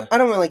it I don't. together. I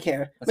don't really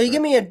care. That's But you fair.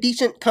 give me a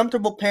decent,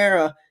 comfortable pair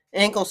of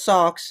ankle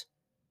socks,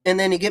 and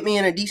then you get me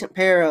in a decent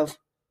pair of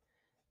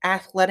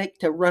athletic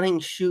to running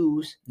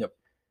shoes. Yep.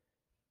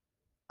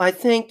 I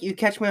think you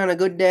catch me on a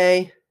good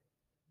day,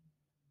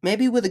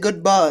 maybe with a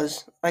good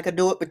buzz. I could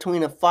do it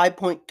between a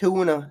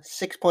 5.2 and a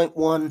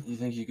 6.1. You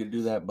think you could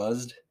do that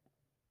buzzed?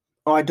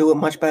 Oh, I do it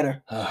much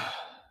better.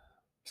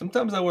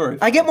 Sometimes I worry.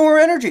 I get more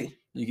energy.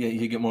 You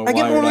get more. I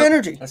get more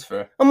energy. That's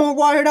fair. I'm more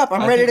wired up.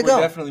 I'm ready to go.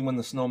 Definitely, when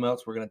the snow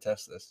melts, we're gonna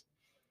test this.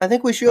 I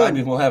think we should.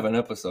 Maybe we'll have an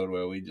episode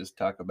where we just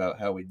talk about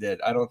how we did.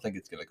 I don't think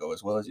it's gonna go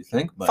as well as you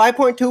think, but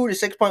 5.2 to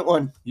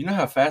 6.1. you know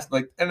how fast,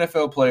 like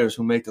NFL players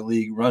who make the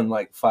league run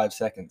like 5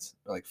 seconds,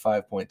 like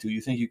 5.2. You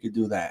think you could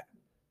do that?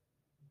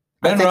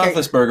 Ben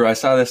Roethlisberger, I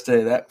saw this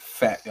today. That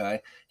fat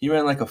guy, he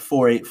ran like a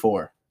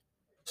 4.84.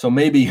 So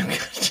maybe you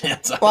got a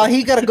chance. Well,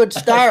 he got a good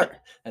start.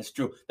 That's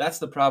true. That's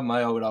the problem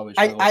I would always.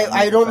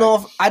 I don't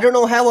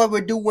know how I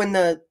would do when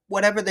the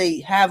whatever they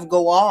have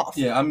go off.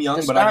 Yeah, I'm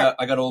young, but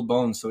I got old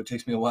bones, so it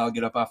takes me a while to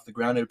get up off the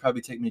ground. It would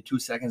probably take me 2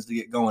 seconds to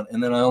get going,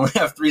 and then I only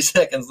have 3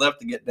 seconds left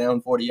to get down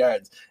 40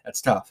 yards.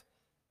 That's tough.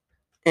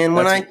 And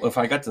if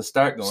I got to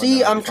start going,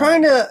 see, I'm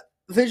trying to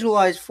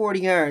visualize 40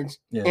 yards,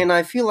 and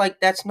I feel like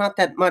that's not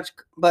that much.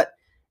 But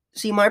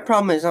see, my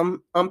problem is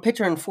I'm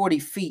picturing 40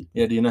 feet.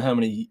 Yeah. Do you know how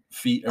many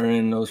feet are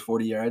in those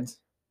 40 yards?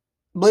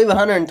 I believe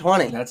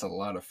 120. That's a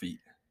lot of feet.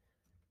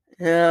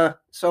 Yeah.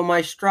 So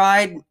my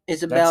stride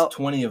is about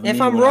 20 of.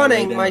 If I'm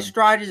running, my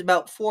stride is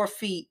about 4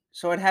 feet.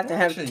 So I'd have to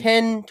have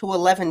 10 to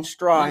 11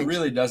 strides. It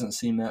really doesn't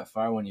seem that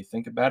far when you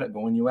think about it, but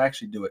when you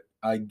actually do it,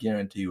 I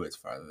guarantee you it's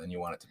farther than you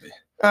want it to be.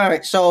 All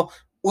right. So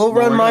we'll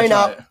run mine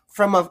up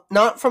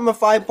not from a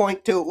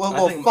 5.2. We'll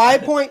go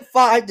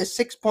 5.5 to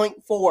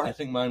 6.4. I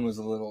think mine was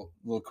a little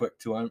quick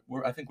too.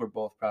 I think we're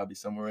both probably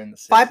somewhere in the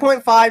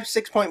 5.5,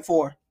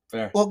 6.4.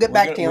 Fair. We'll get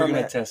back to you on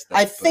that. Test that.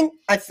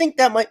 I think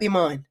that might be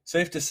mine.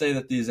 Safe to say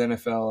that these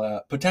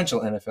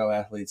potential NFL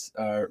athletes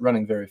are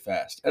running very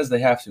fast, as they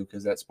have to,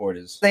 because that sport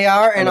is. They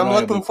are, and I'm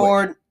looking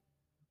forward.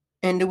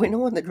 And do we know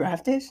when the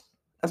draft is?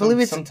 I believe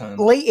it's sometime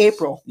late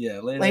April.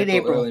 Yeah, late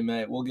April, early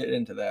May. We'll get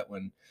into that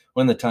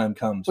when the time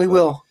comes. We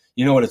will.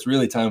 You know what it's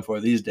really time for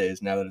these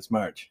days, now that it's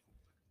March?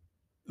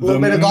 A little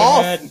bit of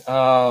golf.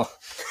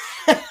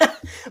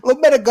 A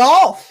little bit of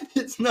golf.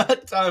 It's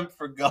not time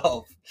for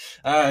golf.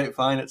 All right,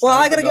 fine.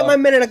 I got to get my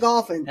minute of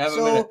golfing. Have a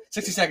minute.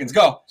 60 seconds.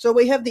 Go. So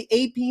we have the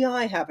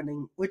API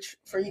happening, which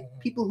for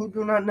people who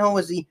do not know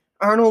is the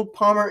Arnold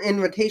Palmer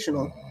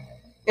Invitational.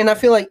 And I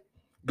feel like.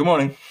 Good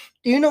morning.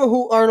 Do you know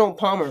who Arnold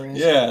Palmer is?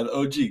 Yeah, the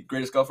OG,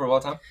 greatest golfer of all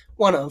time.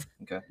 One of.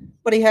 Okay.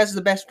 But he has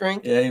the best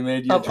drink. Yeah, he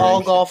made you of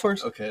all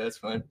golfers. Okay, that's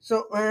fine.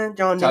 So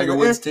John Tiger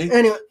Woods tea.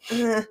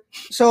 Anyway,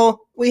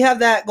 so we have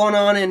that going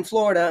on in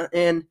Florida,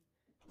 and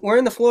we're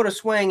in the Florida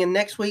swing. And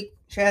next week,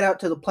 shout out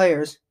to the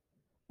players.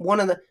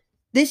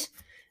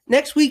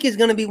 Next week is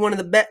going to be one of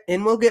the best,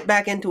 and we'll get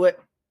back into it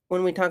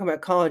when we talk about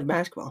college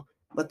basketball.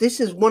 But this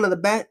is one of the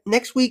best.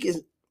 Next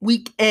weekend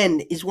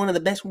is one of the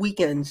best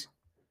weekends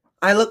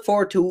I look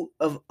forward to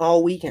of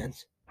all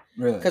weekends.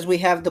 Really? Because we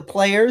have the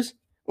players,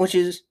 which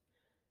is,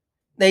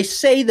 they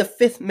say, the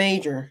fifth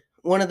major,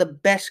 one of the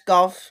best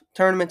golf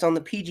tournaments on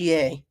the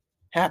PGA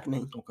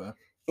happening. Okay.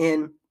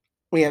 And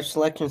we have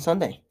Selection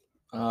Sunday.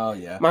 Oh,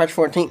 yeah. March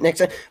 14th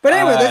next. But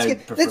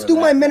anyway, let's do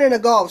my minute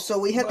of golf. So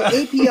we have the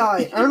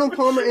API, Arnold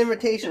Palmer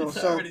Invitational.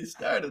 It's already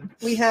started.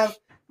 We have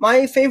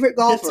my favorite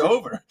golfer. It's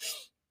over.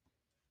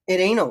 It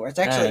ain't over. It's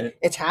actually,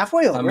 it's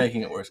halfway over. I'm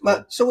making it worse.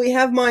 But so we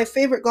have my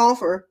favorite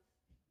golfer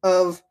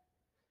of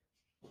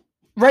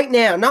right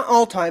now, not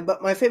all time,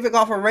 but my favorite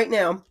golfer right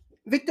now,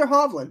 Victor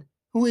Hovland,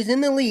 who is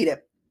in the lead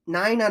at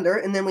 9 under,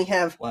 and then we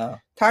have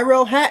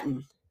Tyrell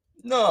Hatton.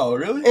 No,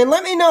 really? And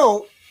let me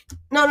know.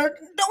 No,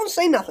 don't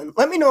say nothing.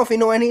 Let me know if you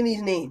know any of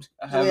these names.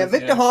 So we have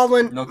Victor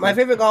Hovland, my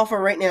favorite golfer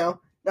right now,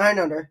 9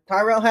 under.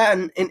 Tyrell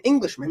Hatton, an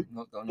Englishman,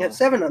 at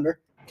 7 under.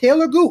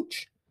 Taylor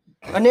Gooch,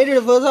 a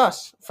native of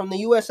us from the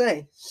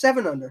USA,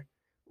 7 under.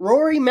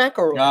 Rory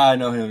McIlroy. I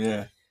know him,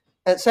 yeah.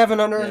 At 7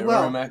 under as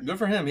well. Good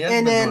for him. He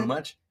hasn't been doing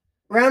much.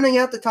 Rounding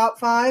out the top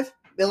 5,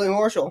 Billy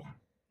Horschel.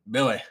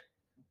 Billy.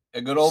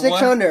 A good old 6 boy?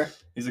 6 under.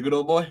 He's a good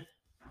old boy?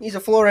 He's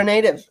a Florida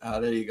native. Oh,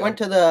 there you go. Went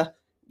to the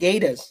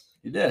Gators.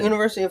 You did?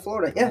 University of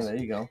Florida, yes. Oh, there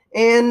you go.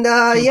 And,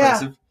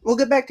 we'll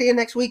get back to you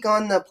next week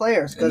on the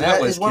players, because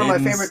that is one of my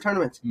favorite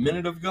tournaments.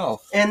 Minute of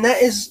golf. And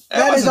that is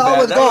all with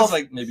golf. That was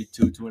like maybe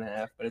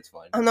 2.5, but it's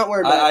fine. I'm not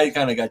worried about it. I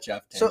kind of got you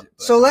off tangent.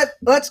 So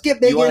let's get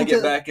big into... You want to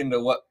get back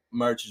into what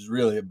March is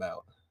really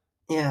about.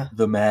 Yeah.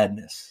 The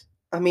madness.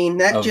 I mean,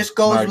 that just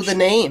goes March with the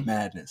name.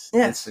 Madness.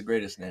 Yeah. It's the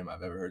greatest name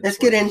I've ever heard. Let's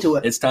get into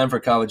it. It's time for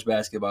college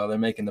basketball. They're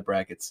making the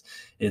brackets.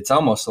 It's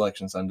almost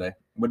Selection Sunday.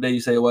 What day you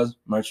say it was?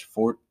 March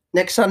 4th?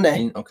 Next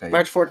Sunday. Okay.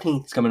 March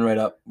 14th. It's coming right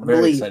up.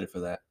 Very excited for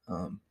that.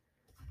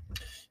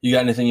 You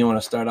got anything you want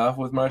to start off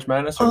with March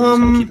Madness, or are we just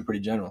going to keep it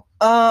pretty general?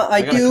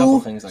 I got do. A couple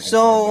things I can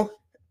say.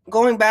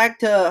 Going back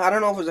to, I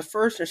don't know if it was the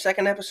first or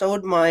second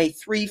episode, my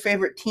 3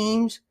 favorite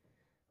teams.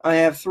 I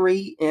have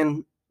 3,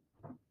 and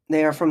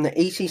They are from the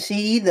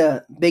ACC,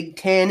 the Big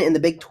 10, and the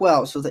Big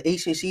 12. So the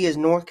ACC is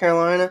North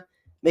Carolina,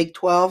 Big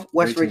 12,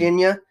 West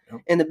Virginia,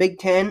 and the Big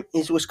 10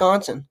 is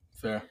Wisconsin.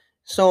 Fair.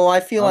 So I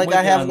feel like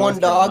I have one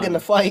dog in the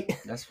fight.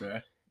 That's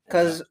fair.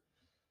 Because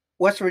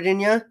West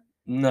Virginia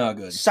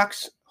good.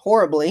 Sucks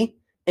horribly,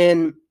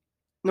 and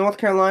North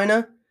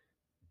Carolina,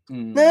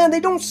 they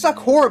don't suck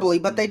horribly,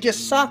 but they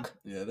just suck.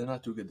 Yeah, they're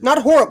not too good. Not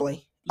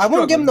horribly. I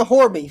wouldn't give them the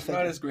horrible figure.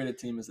 Not as great a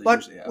team as they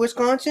usually have. But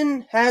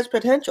Wisconsin has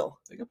potential.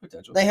 They got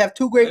potential. They have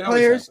two great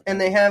players, and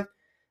they have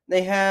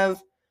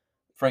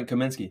Frank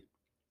Kaminsky.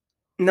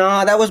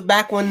 No, that was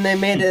back when they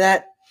made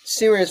that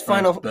serious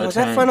Final. Was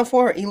that Final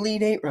Four,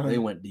 Elite Eight run? They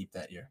went deep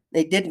that year.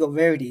 They did go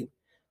very deep,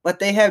 but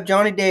they have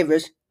Johnny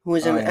Davis, who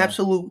is an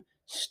absolute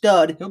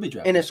stud. He'll be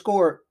drafted in a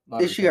score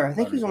this year. I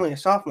think he's only a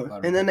sophomore,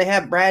 and then they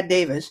have Brad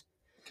Davis,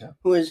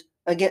 who is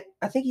again.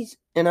 I think he's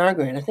in our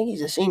grade. I think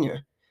he's a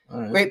senior.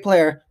 Right. Great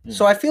player. Yeah.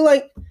 So I feel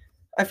like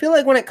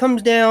when it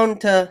comes down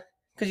to,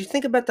 because you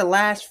think about the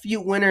last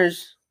few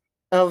winners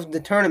of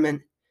the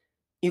tournament,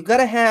 you've got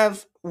to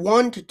have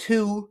 1 to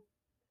 2,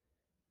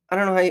 I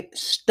don't know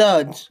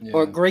studs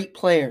or great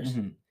players.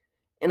 Mm-hmm.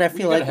 And I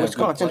feel like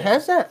Wisconsin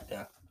has that.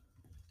 Yeah.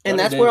 And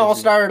that's where it all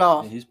started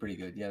off. Yeah, he's pretty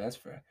good. Yeah, that's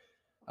fair.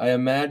 I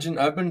imagine,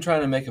 I've been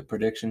trying to make a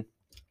prediction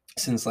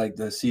since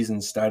the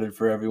season started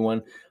for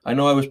everyone. I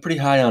know I was pretty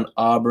high on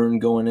Auburn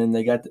going in.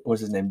 They got,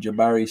 what's his name?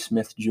 Jabari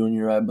Smith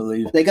Jr., I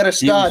believe. They got a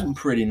stud. He was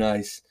pretty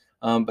nice.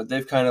 But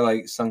they've kind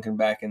of sunken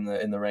back in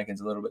the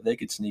rankings a little bit. They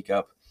could sneak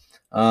up.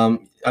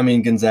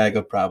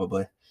 Gonzaga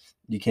probably.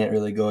 You can't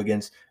really go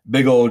against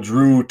big old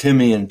Drew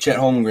Timme and Chet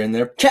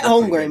Holmgren. Chet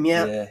Holmgren,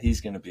 yeah. Yeah,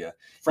 he's going to be a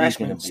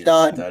freshman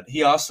stud.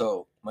 He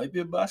also might be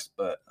a bust,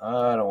 but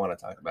I don't want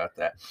to talk about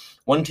that.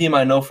 One team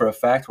I know for a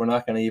fact we're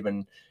not going to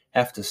even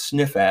have to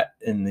sniff at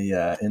in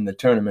the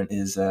tournament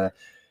is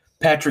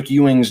Patrick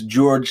Ewing's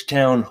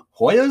Georgetown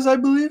Hoyas, I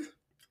believe.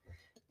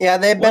 Yeah,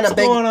 they've been What's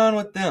going on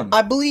with them?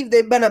 I believe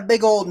they've been a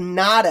big old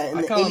nada in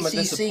the ACC. I call them a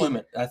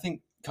disappointment. I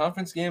think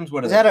conference games,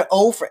 what is that, an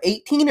 0 for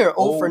 18 or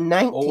 0 for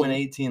 19? 0 and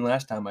 18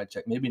 last time I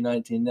checked, maybe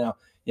 19 now.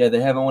 Yeah, they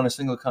haven't won a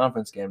single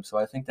conference game, so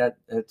I think that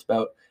it's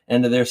about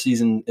end of their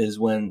season is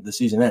when the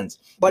season ends.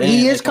 But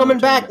he is coming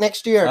back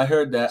next year. I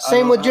heard that.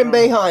 Same with Jim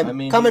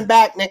Boeheim, coming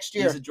back next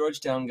year. He's a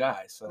Georgetown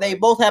guy. So they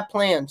both have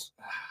plans.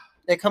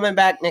 They're coming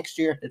back next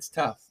year. It's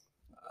tough.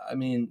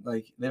 They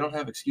don't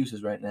have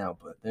excuses right now.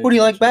 But who do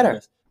you like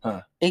better?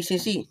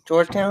 ACC,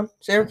 Georgetown,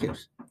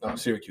 Syracuse. Oh,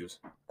 Syracuse.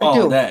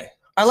 All day.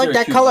 I like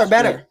that color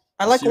better. Great.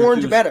 I like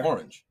orange better.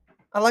 Orange.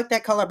 I like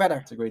that color better.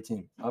 It's a great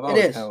team. I've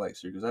always kind of liked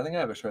Syracuse. I think I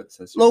have a shirt that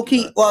says Syracuse. Low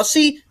key. Well,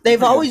 see, they're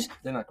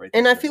not great.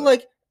 And I feel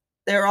like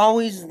they're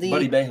always the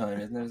Buddy Boeheim,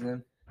 isn't that his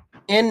name?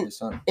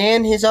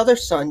 And his other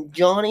son,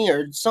 Johnny,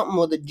 or something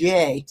with a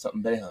J.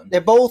 Something Boeheim.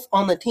 They're both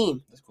on the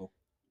team. That's cool.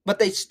 But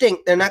they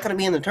stink. They're not going to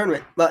be in the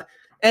tournament. But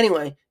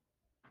anyway,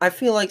 I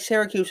feel like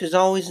Syracuse is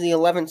always the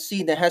 11th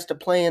seed that has to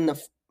play in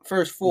the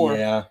first 4.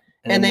 Yeah.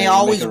 And they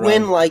always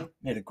win,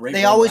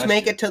 they always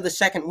make it to the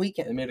second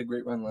weekend. They made a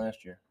great run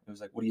last year. It was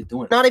like, what are you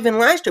doing? Not even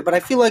last year, but I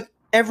feel like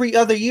every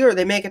other year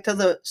they make it to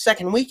the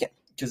second weekend.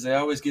 Because they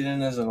always get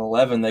in as an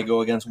 11. They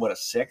go against, a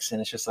 6? And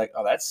it's just like,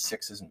 oh, that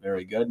 6 isn't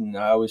very good. And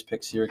I always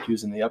pick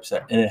Syracuse in the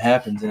upset. And it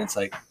happens, and it's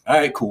like, all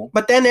right, cool.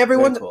 But then every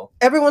once in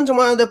a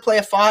while they play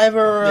a 5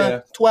 or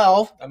a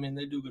 12.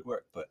 They do good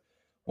work. But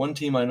one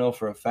team I know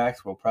for a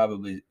fact we'll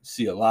probably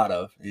see a lot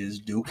of is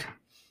Duke.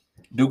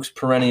 Duke's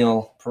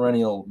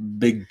perennial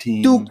big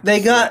team. Duke, they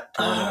got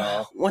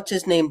what's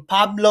his name?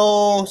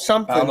 Pablo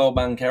something. Pablo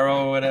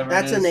Banchero, whatever.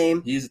 That's a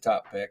name. He's a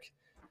top pick.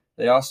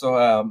 They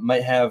also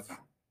might have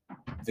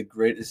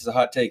this is a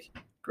hot take,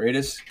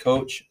 greatest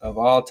coach of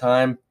all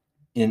time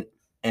in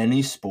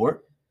any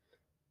sport.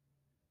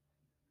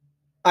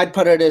 I'd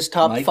put it as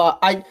top 5.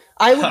 I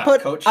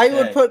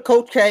would put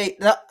Coach K,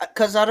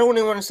 because I don't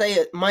even want to say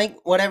it. Mike,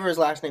 whatever his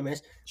last name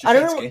is. I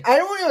don't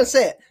want to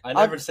say it. I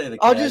never say the K.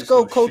 I'll just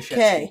go Coach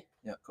K.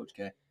 Yeah, Coach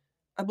K.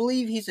 I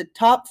believe he's a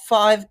top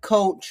 5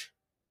 coach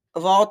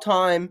of all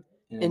time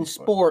in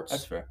sports.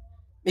 That's fair.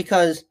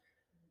 Because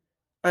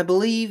I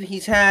believe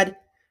he's had.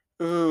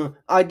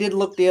 I did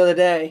look the other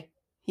day.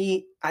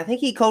 I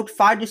think he coached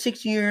 5 to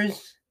 6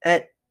 years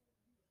at.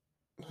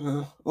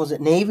 Was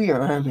it Navy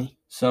or Army?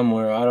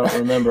 Somewhere, I don't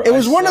remember. It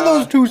was one of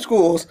those 2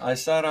 schools. I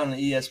saw it on the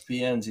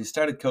ESPNs. He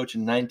started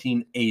coaching in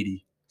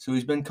 1980. So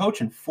he's been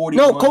coaching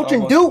 41. No,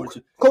 coaching Duke.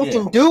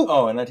 Coaching Duke.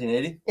 Oh, in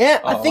 1980? Yeah,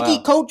 I think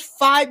he coached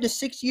 5 to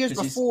 6 years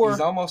before. He's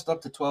almost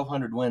up to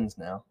 1,200 wins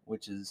now,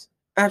 which is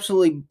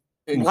absolutely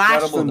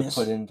incredible blasphemous.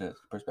 To put into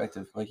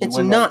perspective. It's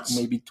nuts.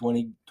 Maybe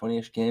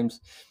 20-ish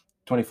games,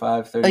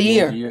 25, 30 a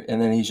year,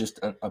 and then he's just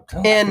up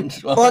to. And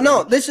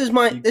no, this is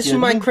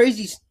my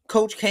crazy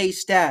Coach K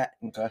stat.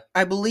 Okay.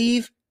 I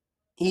believe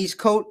he's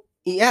coached.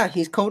 Yeah,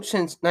 he's coached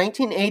since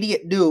 1980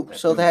 at Duke.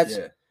 So that's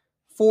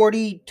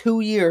 42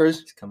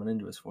 years. He's coming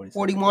into his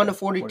 41 to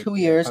 42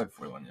 years.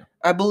 41, yeah.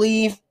 I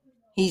believe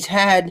he's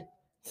had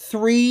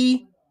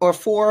 3 or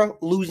 4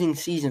 losing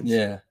seasons.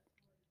 Yeah.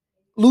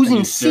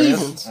 Losing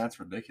seasons. That's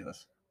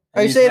ridiculous.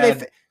 Are you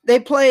saying they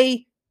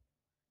play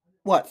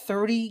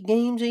 30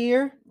 games a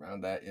year?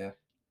 Around that, yeah.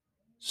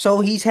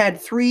 So he's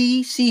had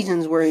 3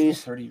 seasons where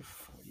he's 30,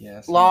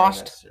 yeah,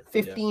 lost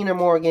 15 or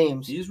more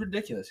games. He's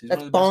ridiculous. He's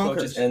That's one of the best bonkers.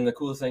 coaches. And the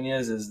cool thing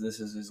is this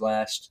is his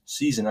last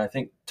season. I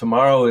think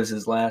tomorrow is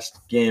his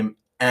last game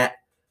at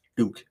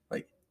Duke,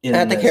 like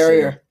at the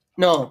Carrier.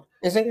 No,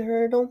 is it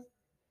Carrier Dome?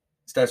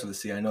 Starts with a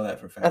C. I know that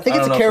for a fact. I think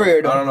it's a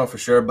Carrier Dome. I don't know for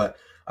sure, but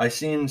I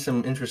seen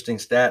some interesting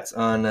stats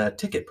on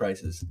ticket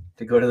prices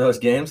to go to those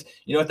games.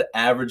 You know what the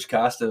average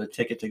cost of a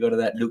ticket to go to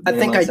that Duke game? I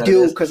think I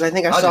do because I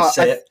think I saw.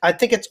 I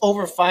think it's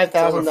over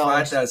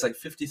 $5,000. It's like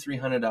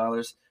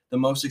 $5,300. The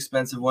most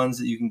expensive ones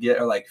that you can get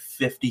are like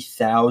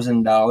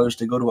 $50,000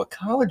 to go to a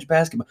college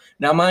basketball.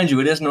 Now, mind you,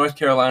 it is North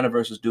Carolina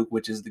versus Duke,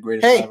 which is the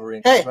greatest rivalry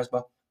in college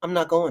basketball. I'm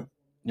not going.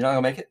 You're not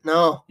gonna make it?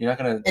 No. You're not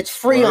gonna. It's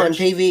free on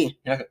JV.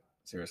 You're not gonna,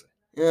 seriously?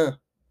 Yeah.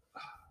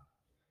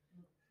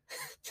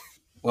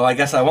 Well, I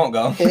guess I won't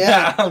go.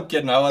 Yeah. I'm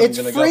kidding. I wasn't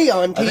going to go. It's free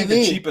on TV. I think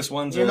the cheapest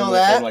ones are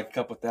like a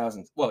couple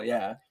thousands. Well,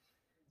 yeah.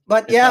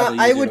 But it's yeah,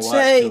 I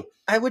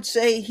would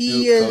say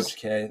he Duke, is Coach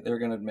K. They're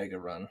going to make a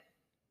run.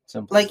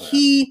 Simple like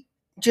he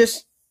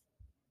just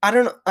I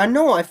don't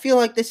know. I feel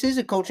like this is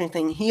a coaching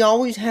thing. He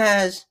always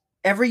has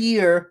every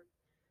year.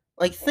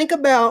 Like think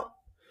about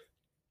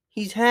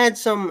he's had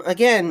some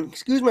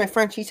excuse my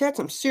French, he's had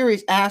some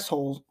serious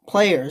assholes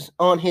players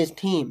on his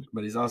team.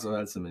 But he's also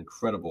had some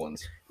incredible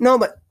ones. No,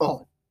 but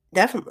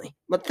definitely.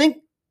 But think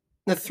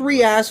the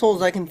 3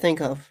 assholes I can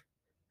think of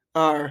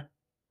are,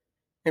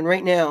 and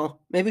right now,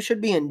 maybe should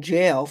be in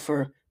jail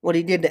for what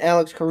he did to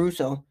Alex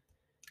Caruso.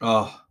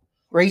 Oh.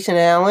 Grayson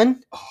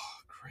Allen. Oh,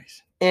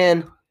 Grayson.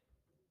 And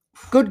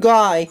good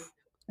guy.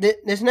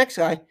 This next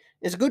guy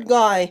is a good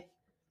guy.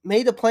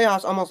 Made the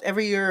playoffs almost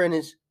every year in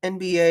his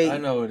NBA. I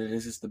know what it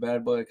is. It's the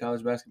bad boy of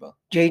college basketball.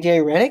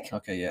 JJ Redick.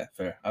 Okay, yeah,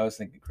 fair. I was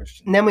thinking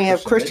Christian. And then we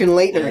have Christian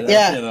Laettner.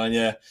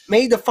 Yeah.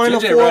 Made the final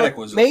JJ four. Redick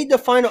was made the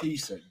final.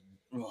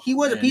 He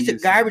was a piece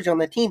of garbage on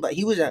the team, but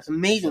he was an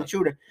amazing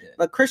shooter. Yeah.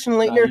 But Christian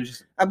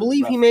Laettner, I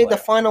believe he made the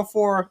final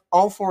four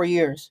all 4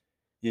 years.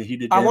 Yeah, he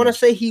did. I want to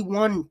say he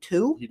won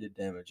 2. He did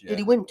damage. Yeah. Did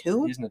he win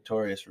 2? He's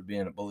notorious for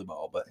being a bully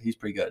ball, but he's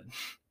pretty good.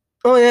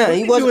 Oh yeah,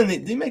 he was.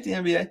 Did he make the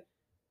NBA?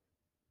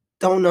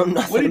 Don't know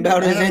nothing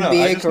about his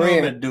NBA career. Know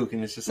him at Duke,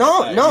 and it's just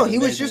no, he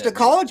was just a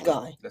college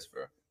guy. That's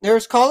fair.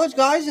 There's college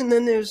guys, and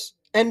then there's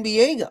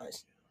NBA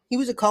guys. He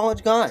was a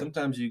college guy.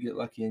 Sometimes you get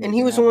lucky, and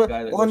he was one.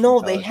 Well,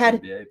 no, they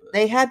had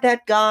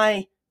that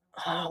guy.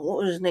 What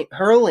was his name?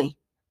 Hurley,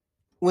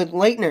 with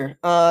Laettner.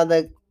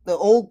 The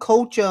old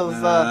coach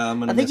of.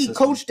 I think he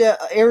coached at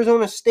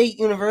Arizona State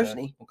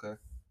University. Yeah,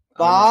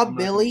 okay.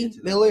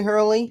 Billy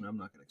Hurley. I'm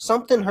not gonna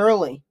something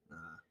Hurley.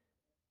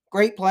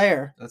 Great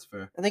player. That's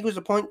fair. I think it was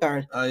a point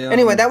guard.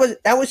 Anyway,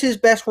 that was his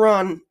best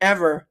run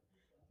ever.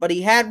 But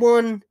he had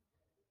one.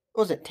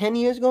 What was it 10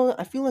 years ago?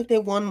 I feel like they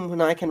won when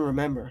I can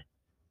remember.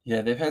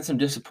 Yeah, they've had some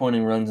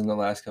disappointing runs in the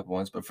last couple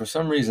ones, but for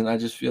some reason, I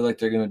just feel like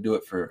they're going to do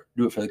it for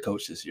the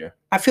coach this year.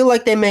 I feel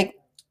like they make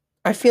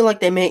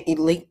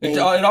elite. It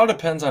all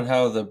depends on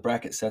how the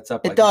bracket sets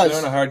up. It does. If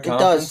they're in a hard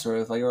conference, or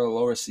if they're a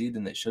lower seed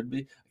than they should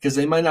be, because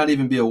they might not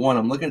even be a 1.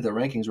 I'm looking at the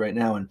rankings right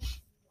now, and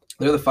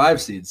they're the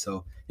 5 seed.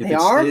 So if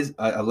it stays,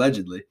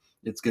 allegedly,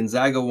 it's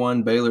Gonzaga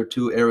 1, Baylor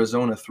 2,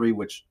 Arizona 3,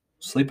 which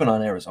sleeping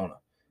on Arizona,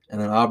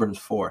 and then Auburn's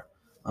 4.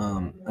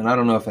 And I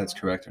don't know if that's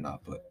correct or not,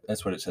 but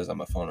that's what it says on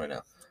my phone right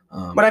now.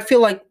 But I feel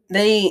like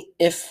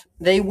if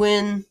they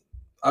win,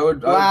 I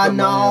would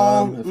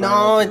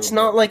no, it's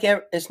not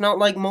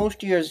like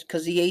most years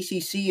because the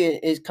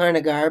ACC is kind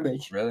of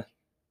garbage. Really?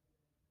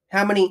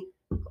 How many?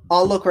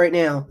 I'll look right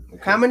now.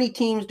 Okay. How many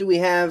teams do we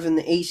have in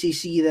the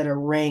ACC that are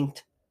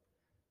ranked?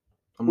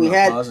 We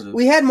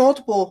had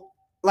multiple.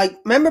 Like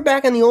remember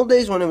back in the old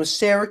days when it was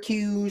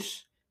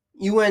Syracuse,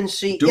 UNC.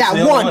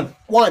 Duke's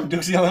one.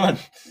 Duke's the only one.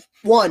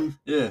 1.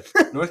 Yeah,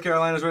 North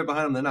Carolina's right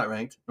behind them. They're not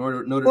ranked.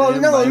 Notre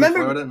Dame,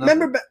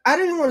 remember. I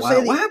don't even want to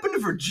say. What happened to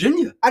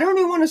Virginia? I don't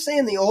even want to say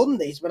in the olden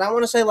days, but I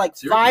want to say like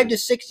Seriously? 5 to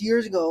 6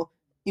 years ago.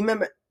 You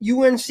remember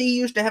UNC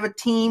used to have a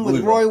team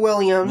with Roy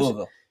Williams.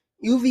 Louisville.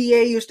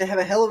 UVA used to have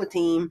a hell of a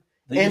team,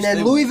 and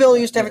then Louisville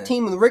used to have a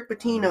team with Rick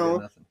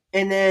Pitino.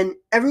 And then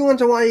every once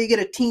in a while you get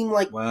a team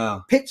like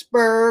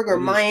Pittsburgh or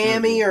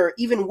Miami or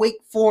even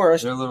Wake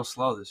Forest. They're a little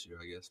slow this year,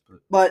 I guess.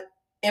 But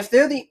if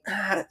they're the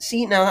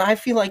now I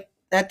feel like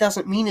that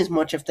doesn't mean as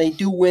much if they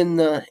do win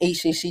the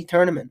ACC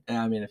tournament.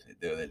 Yeah, I mean, if they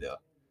do, they do.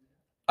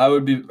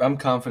 I'm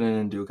confident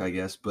in Duke, I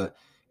guess. But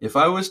if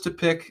I was to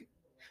pick,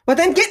 but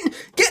then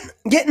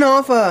getting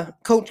off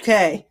Coach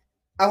K,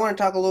 I want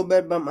to talk a little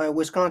bit about my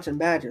Wisconsin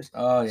Badgers.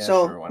 Oh yeah,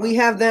 so sure, we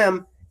have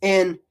them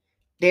in,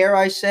 dare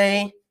I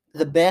say,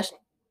 the best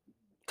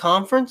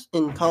conference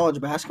in college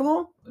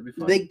basketball,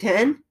 the Big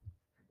Ten.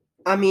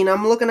 I mean,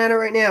 I'm looking at it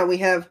right now. We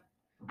have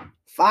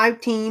 5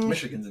 teams.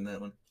 Michigan's in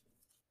that one.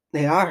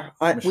 They are.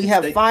 We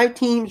have State. 5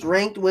 teams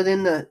ranked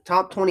within the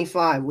top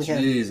 25. We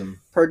have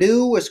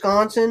Purdue,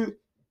 Wisconsin,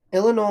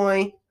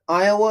 Illinois,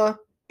 Iowa,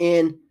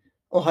 and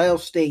Ohio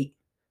State.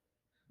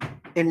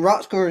 And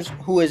Rutgers,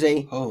 who is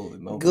a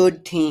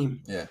good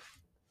team. Yeah.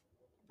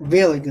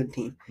 Really good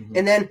team. Mm-hmm.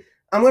 And then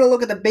I'm going to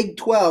look at the Big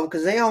 12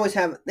 because they always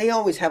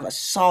have a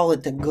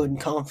solid to good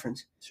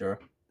conference. Sure.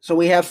 So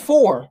we have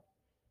 4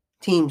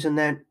 teams in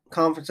that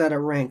conference that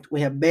are ranked.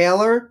 We have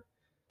Baylor,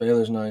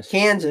 Baylor's nice.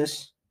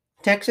 Kansas,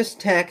 Texas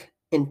Tech,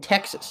 and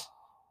Texas.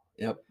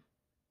 Yep.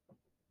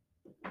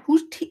 Who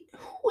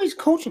is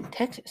coaching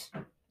Texas?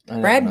 I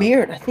never Brad know.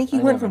 Beard. I think he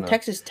I went never from know.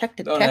 Texas Tech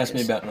to Don't Texas. ask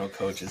me about no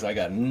coaches. I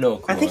got no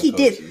clue. I think he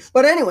coaches. did.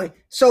 But anyway,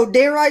 so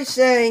dare I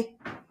say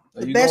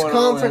the best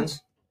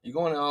conference. You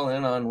going all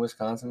in on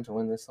Wisconsin to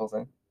win this whole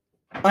thing?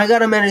 I got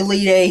them at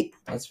Elite 8.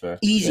 That's fair.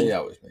 Easy. They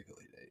always make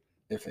Elite 8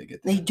 if they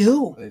get there. They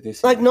do.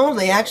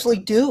 They actually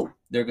do.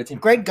 They're a good team.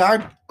 Greg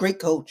Gard, great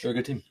coach. They're a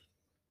good team.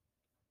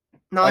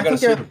 No, I got a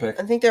sleeper pick.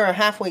 I think they're a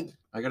halfway.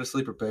 I got a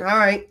sleeper pick. All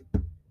right.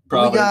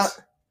 Providence.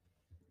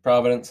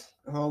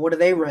 Oh, what are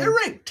they ranked? They're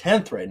ranked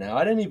 10th right now.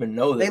 I didn't even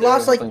know that. They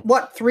lost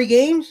 3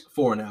 games?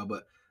 4 now,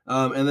 but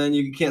and then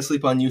you can't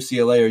sleep on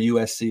UCLA or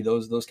USC.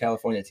 Those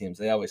California teams,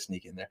 they always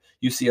sneak in there.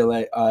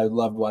 UCLA, I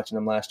loved watching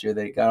them last year.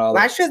 They got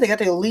last year they got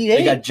the Elite 8.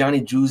 They got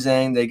Johnny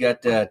Juzang. They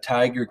got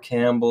Tiger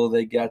Campbell.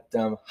 They got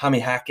Jaime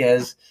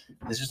Jaquez.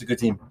 It's just a good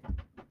team.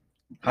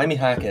 Jaime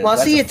Jaquez. Well,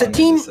 see, it's a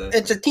team.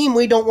 It's a team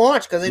we don't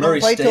watch because they don't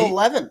play till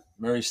 11.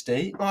 Murray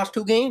State lost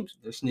 2 games.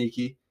 They're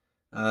sneaky.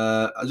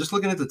 Just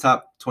looking at the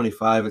top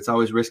 25, it's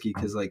always risky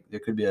because there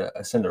could be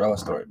a Cinderella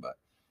story, but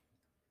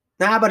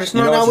but it's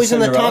not always in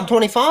the top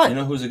 25. You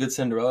know who's a good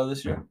Cinderella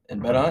this year?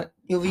 And bet on it?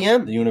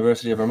 UVM. The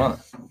University of Vermont.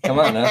 Come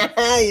on now.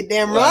 You're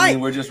damn right. I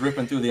mean, we're just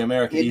ripping through the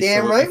American East.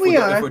 You're damn right we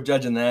are. If we're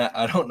judging that,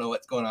 I don't know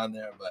what's going on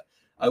there, but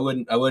I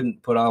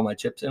wouldn't put all my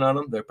chips in on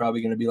them. They're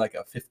probably going to be like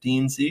a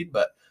 15 seed,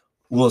 but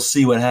we'll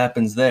see what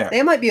happens there.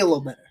 They might be a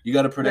little better. You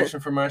got a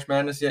prediction for March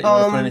Madness yet? You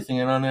want to put anything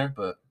in on there?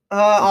 But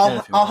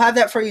I'll have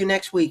that for you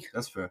next week.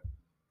 That's fair.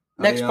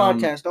 Next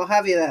podcast, I'll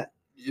have you that.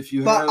 If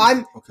you, but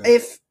have,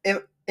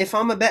 if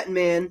I'm a betting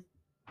man,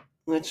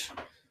 which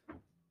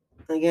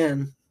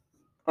again,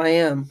 I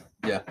am.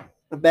 Yeah.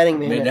 A betting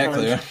man. Made that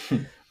clear.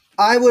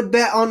 I would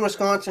bet on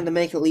Wisconsin to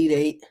make Elite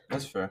 8.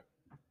 That's fair.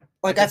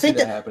 I think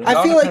that happening.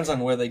 I feel depends on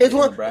where they get in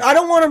the bracket. I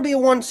don't want them to be a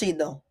 1 seed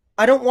though.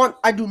 I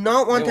do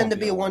not want them to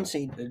be a 1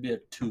 seed. They'd be a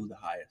 2, the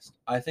highest.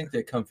 I think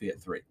they're comfy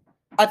at 3.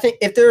 I think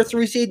if they're a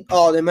 3 seed,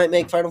 they might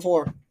make Final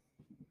 4.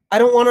 I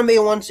don't want them to be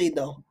a 1 seed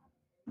though.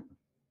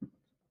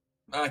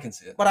 I can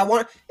see it. But I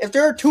want if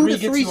they're a 2 to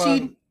 3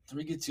 seed.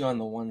 3 gets you on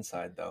the 1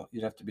 side though.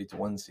 You'd have to beat the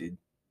 1 seed,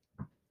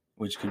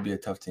 which could be a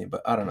tough team.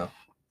 But I don't know.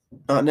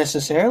 Not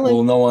necessarily.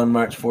 We'll know on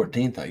March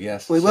 14th, I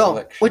guess. We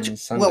will. Which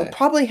Sunday. We'll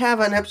probably have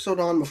an episode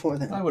on before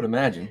then. I would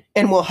imagine.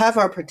 And we'll have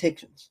our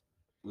predictions.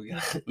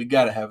 We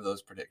got to have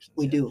those predictions.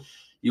 We do.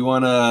 You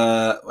want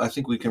to – I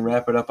think we can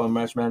wrap it up on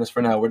March Madness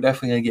for now. We're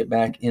definitely going to get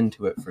back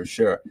into it for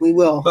sure. We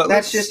will. But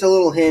that's just a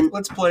little hint.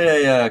 Let's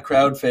play a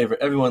crowd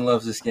favorite. Everyone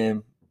loves this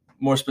game.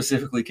 More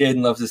specifically,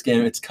 Kaden loves this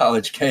game. It's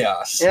College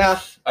Chaos. Yeah.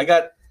 I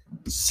got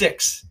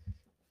 6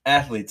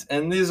 athletes,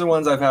 and these are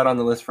ones I've had on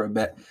the list for a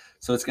bit.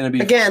 So it's going to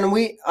be again.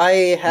 I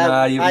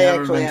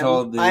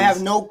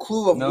have no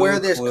clue of where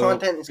this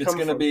content is coming from. It's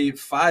going to be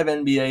 5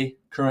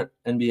 current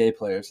NBA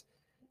players,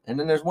 and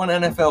then there's 1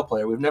 NFL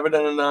player. We've never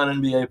done a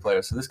non-NBA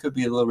player, so this could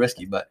be a little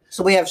risky. But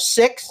so we have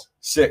 6.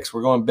 6.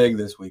 We're going big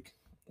this week.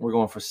 We're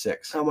going for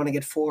 6. I want to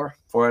get 4.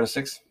 4 out of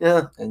 6.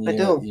 Yeah, and I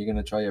do. You're going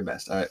to try your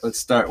best. All right, let's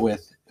start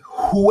with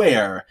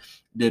where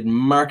did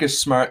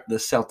Marcus Smart, the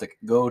Celtic,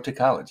 go to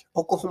college?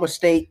 Oklahoma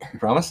State. You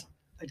promise?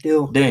 I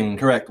do. Ding,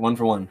 correct. 1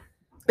 for 1.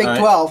 Big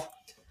 12.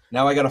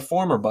 Now I got a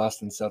former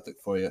Boston Celtic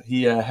for you.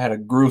 He had a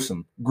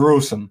gruesome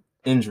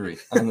injury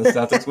on the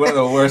Celtics. One of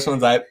the worst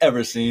ones I've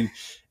ever seen,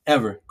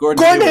 ever.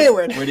 Gordon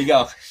Hayward. Where'd he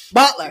go?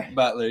 Butler.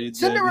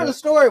 Cinderella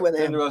story with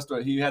him. Cinderella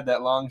story. He had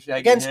that long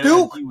shaggy against hair.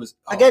 Duke. He was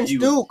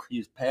Duke. He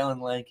was pale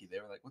and lanky. They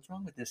were like, "What's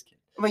wrong with this kid?"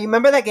 Well, you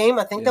remember that game?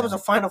 I think that was a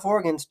Final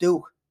Four against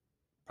Duke.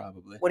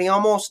 Probably. When he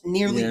almost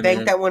nearly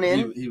banked that one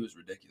in. He was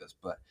ridiculous,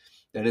 but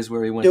that is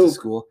where he went to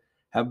school.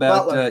 How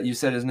about you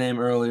said his name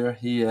earlier?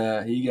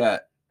 He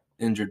got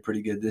injured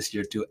pretty good this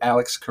year too.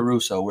 Alex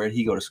Caruso, where'd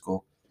he go to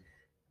school?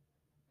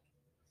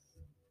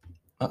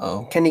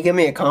 Uh-oh. Can you give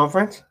me a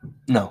conference?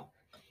 No.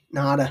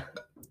 Nada.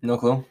 No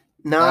clue?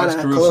 Nada.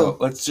 Alex Caruso.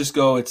 Let's just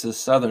go. It's a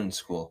southern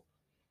school.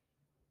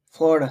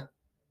 Florida.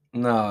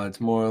 No,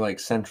 it's more like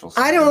central.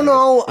 I don't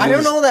know. I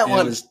don't know that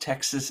one. It was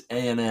Texas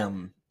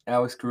A&M.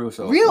 Alex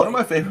Caruso. Really? One of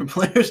my favorite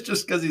players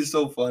just because he's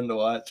so fun to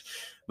watch.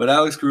 But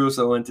Alex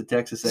Caruso went to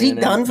Texas A&M. Is he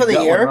done for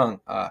the year? Wrong,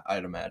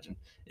 I'd imagine.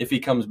 If he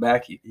comes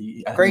back,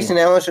 Grayson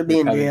Allen should be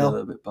in jail. A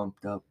little bit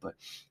bumped up. But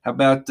how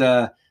about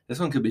this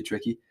one could be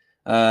tricky.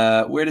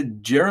 Where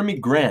did Jeremy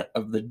Grant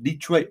of the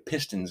Detroit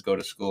Pistons go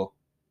to school?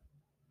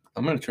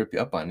 I'm going to trip you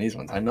up on these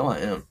ones. I know I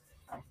am.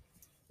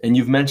 And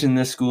you've mentioned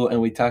this school,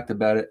 and we talked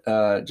about it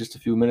just a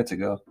few minutes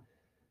ago.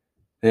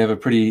 They have a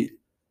pretty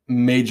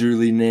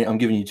majorly name. I'm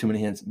giving you too many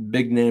hints.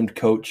 Big named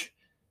coach.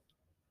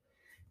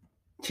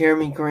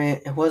 Jeremy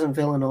Grant. It wasn't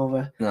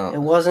Villanova. No. It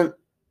wasn't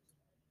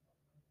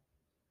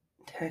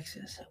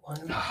Texas. It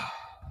wasn't.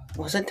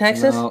 Was it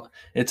Texas? No,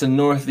 it's a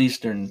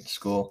northeastern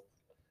school.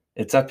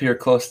 It's up here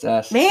close to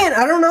us. Man,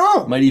 I don't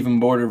know. Might even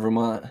border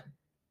Vermont.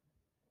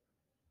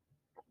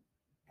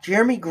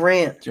 Jeremy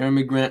Grant.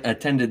 Jeremy Grant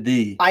attended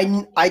the.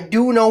 I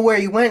do know where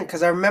he went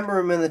because I remember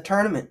him in the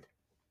tournament.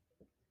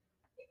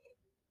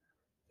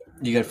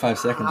 You got 5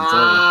 seconds. It's over.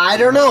 I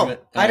don't know.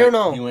 I don't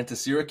know. He went to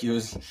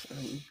Syracuse.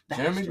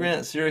 Jeremy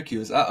Grant,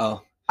 Syracuse.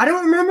 Uh-oh. I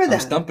don't remember that. I'm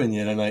stumping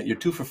you tonight. You're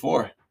 2 for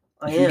 4.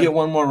 I If you get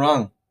one more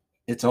wrong,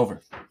 it's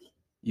over.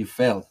 You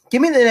failed.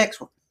 Give me the next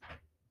one.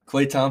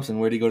 Klay Thompson,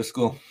 where'd he go to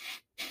school?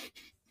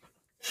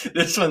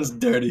 This one's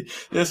dirty.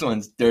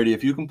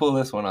 If you can pull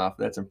this one off,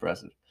 that's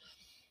impressive.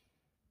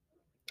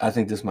 I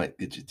think this might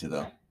get you to,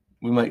 though.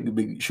 We might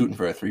be shooting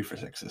for a 3 for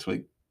 6 this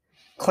week.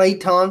 Klay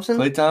Thompson?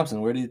 Klay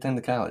Thompson, where did he attend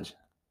the college?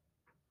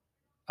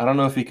 I don't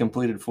know if he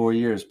completed 4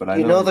 years, but I know.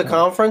 You know the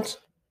conference?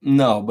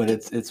 No, but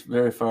it's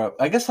very far up.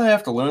 I guess I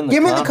have to learn the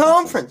Give me the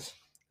conference.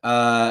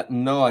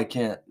 No, I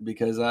can't,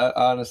 because I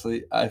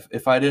honestly,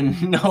 if I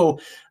didn't know,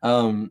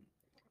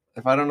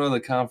 if I don't know the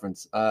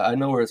conference, I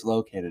know where it's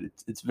located.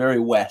 It's very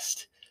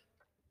west.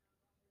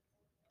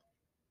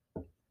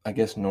 I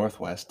guess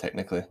northwest,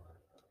 technically.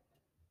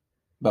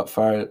 About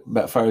far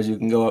as you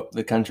can go up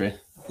the country.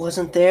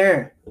 Wasn't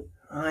there.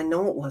 I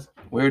know it wasn't.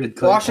 Where did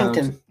Klay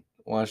Thompson?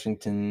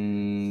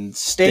 Washington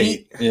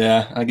State.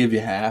 Yeah, I'll give you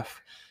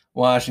half.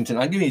 Washington.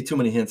 I'll give you too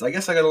many hints. I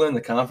guess I got to learn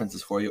the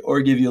conferences for you, or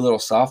give you a little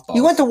softball.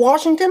 You went to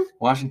Washington?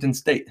 Washington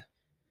State.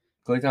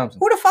 Klay Thompson.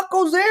 Who the fuck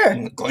goes there?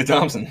 Klay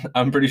Thompson.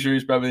 I'm pretty sure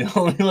he's probably the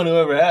only one who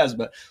ever has.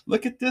 But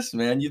look at this,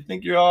 man. You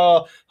think you're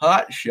all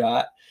hot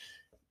shot,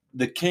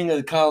 the king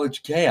of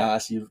college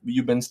chaos.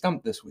 You've been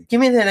stumped this week.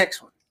 Give me the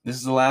next one. This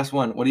is the last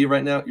one. What are you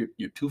right now?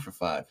 You're 2 for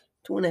 5.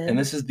 2.5. And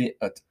this is the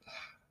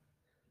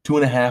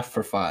 2.5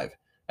 for 5.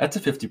 That's a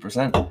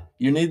 50%.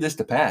 You need this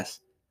to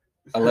pass,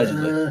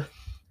 allegedly.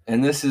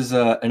 And this is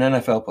an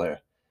NFL player,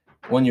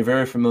 one you're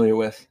very familiar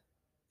with.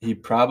 He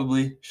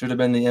probably should have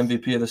been the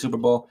MVP of the Super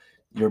Bowl.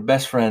 Your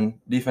best friend,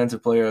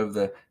 defensive player of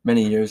the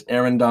many years,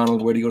 Aaron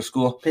Donald. Where'd he go to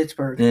school?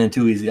 Pittsburgh. Man,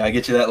 too easy. I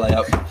get you that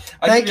layup.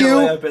 Thank you.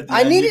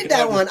 I needed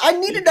that one. I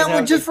needed that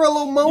one just for a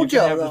little mojo. You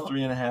can have the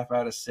 3.5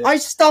 out of 6. I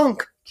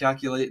stunk.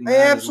 Calculating I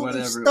that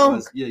absolutely whatever stunk. it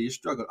was. Yeah, you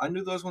struggled. I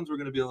knew those ones were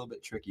going to be a little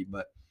bit tricky,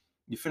 but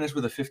you finished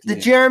with a 50. The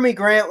Jeremy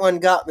Grant one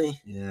got me.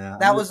 Yeah,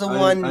 that was the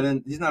one. I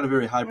didn't. He's not a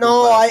very high.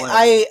 No,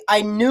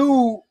 I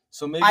knew.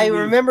 So maybe I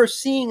remember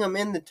seeing him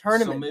in the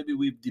tournament. So maybe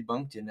we've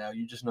debunked you now.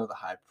 You just know the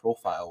high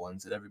profile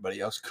ones that everybody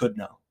else could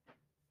know.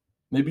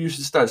 Maybe you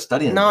should start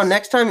studying. No, this.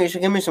 Next time you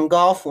should give me some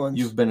golf ones.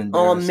 You've been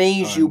embarrassed. I'll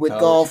amaze you with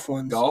golf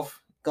ones. Golf?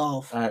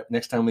 Golf. All right,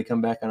 next time we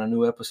come back on a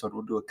new episode,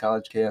 we'll do a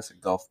college chaos of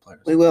golf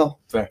players. We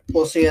will. Fair.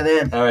 We'll see you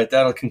then. All right,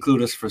 that'll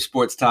conclude us for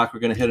sports talk. We're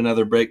going to hit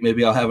another break.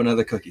 Maybe I'll have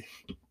another cookie.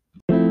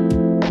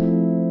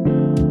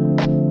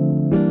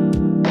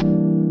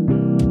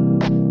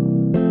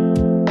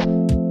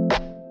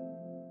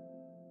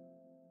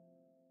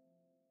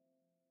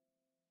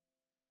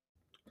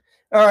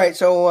 All right,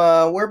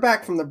 so we're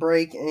back from the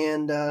break,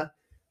 and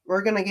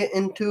we're going to get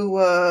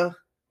into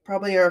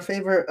probably our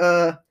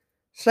favorite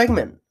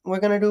segment. We're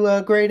going to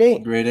do grade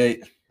 8. Grade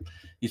 8.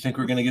 You think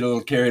we're going to get a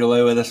little carried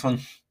away with this one?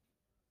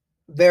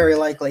 Very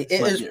likely.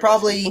 It is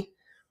probably,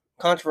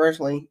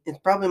 controversially, it's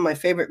probably my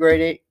favorite grade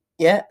 8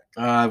 yet.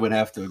 I would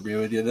have to agree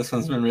with you. This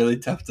one's been really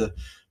tough to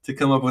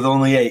come up with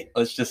only 8.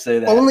 Let's just say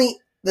that. Only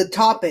the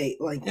top 8.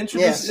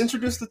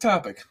 Introduce the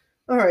topic.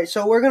 All right,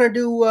 so we're going to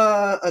do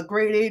a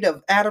grade 8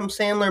 of Adam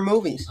Sandler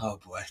movies. Oh,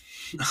 boy.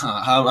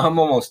 I'm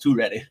almost too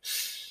ready.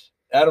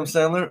 Adam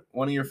Sandler,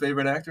 one of your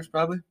favorite actors,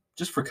 probably?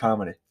 Just for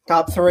comedy.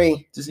 Top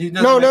 3.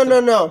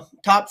 No.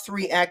 Top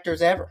 3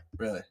 actors ever.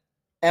 Really?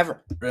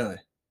 Ever. Really?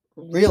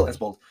 Really? That's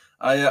bold.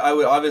 I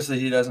would obviously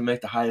he doesn't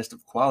make the highest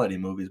of quality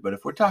movies, but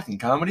if we're talking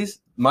comedies,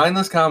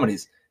 mindless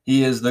comedies,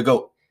 he is the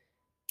GOAT.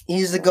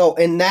 He's the GOAT,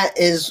 and that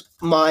is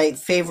my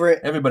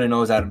favorite. Everybody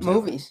knows Adam Sandler.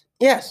 Movies.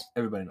 Yes.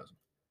 Everybody knows him.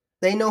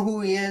 They know who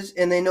he is,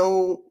 and they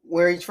know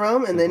where he's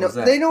from, and they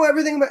know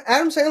everything about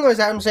Adam Sandler. Is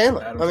Adam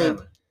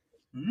Sandler?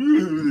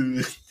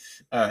 Sandler.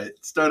 All right.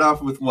 Start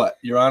off with what?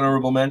 Your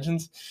honorable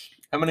mentions.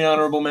 How many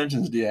honorable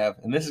mentions do you have?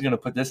 And this is going to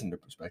put this into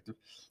perspective.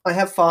 I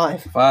have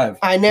 5. 5.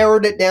 I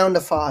narrowed it down to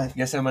 5.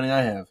 Guess how many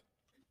I have?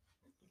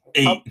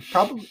 8.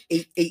 Probably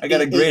 8. I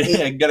got a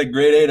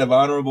grade 8 of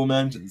honorable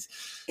mentions.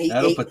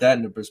 That'll put that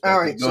into perspective.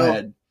 All right. Go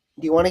ahead.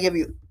 Do you want to give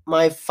you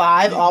my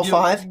 5? All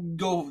 5?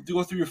 Go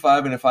through your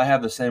 5, and if I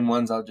have the same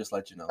ones, I'll just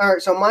let you know. All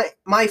right. So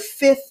my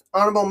 5th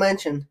honorable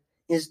mention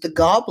is The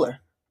Gobbler.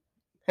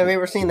 Have you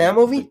ever seen that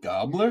movie? The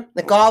Gobbler?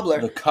 The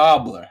Gobbler. The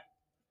Cobbler.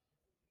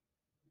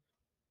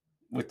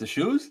 With the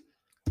shoes?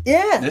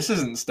 Yeah. This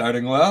isn't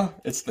starting well.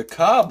 It's The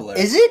Cobbler.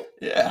 Is it?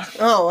 Yeah.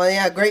 Oh, well,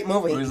 yeah, great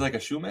movie. He's like a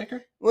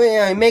shoemaker? Well,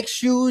 yeah, he makes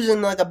shoes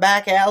in like a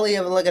back alley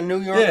of like a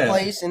New York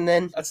place, and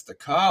then... That's The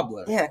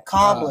Cobbler. Yeah,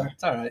 Cobbler.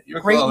 It's all right.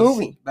 You're great close.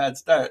 Movie. Bad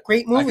start.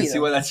 Great movie, I can see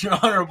why that's your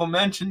honorable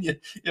mention. You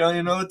don't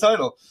even know the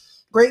title.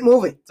 Great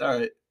movie. It's all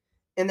right.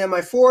 And then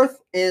my 4th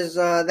is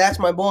That's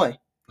My Boy.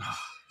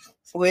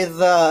 With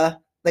the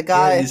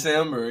guy... Andy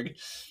Samberg.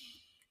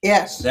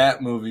 Yes.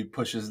 That movie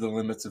pushes the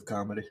limits of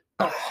comedy.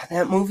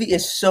 That movie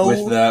is so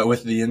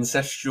with the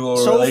incestual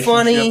so relationship.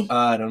 funny.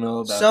 I don't know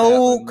about that.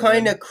 So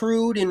kind of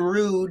crude and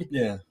rude.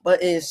 Yeah.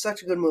 But it is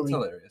such a good movie.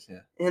 It's hilarious,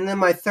 yeah. And then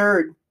my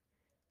third,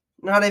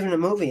 not even a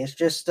movie, it's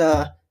just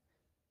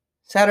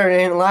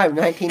Saturday Night Live,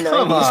 1990s.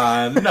 Come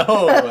on,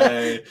 no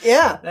way.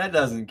 Yeah. That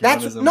doesn't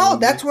count as a movie. No,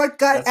 that's what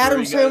got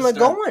Adam Sandler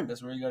going.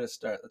 That's where you got to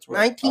start. That's where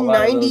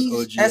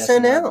 1990s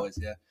SNL. Boys,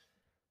 yeah.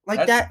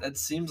 Like that. That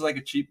seems like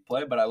a cheap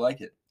play, but I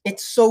like it.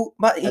 It's so,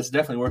 but that's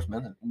definitely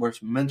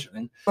worth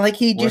mentioning. Like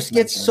he just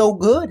gets so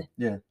good.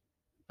 Yeah.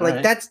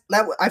 Like that.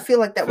 I feel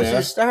like that was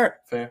his start.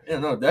 Fair. Yeah,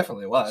 no,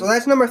 definitely was. So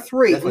that's number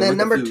 3, and then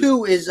number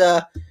 2 is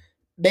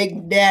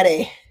Big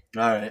Daddy.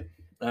 All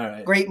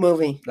right. Great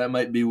movie. That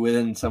might be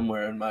within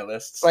somewhere in my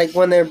list. Like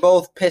when they're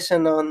both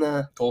pissing on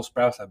the Cole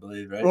Sprouse, I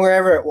believe, right?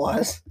 Wherever it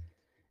was,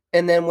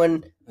 and then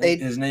when they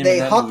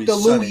huck the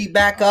loogie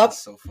back up. That's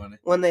so funny.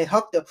 When they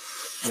huck the,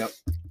 yep,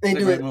 they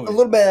do a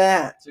little bit of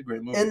that. It's a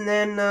great movie. And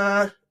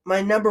then my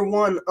number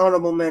 1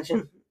 honorable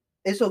mention.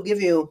 This will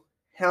give you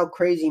how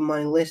crazy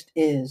my list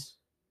is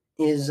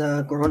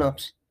Grown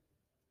Ups.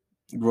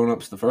 Grown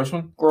Ups, the first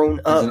one?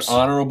 Grown Ups. It's an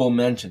honorable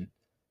mention.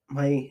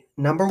 My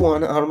number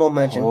 1 honorable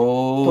mention.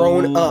 Holy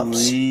Grown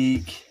Ups.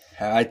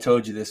 I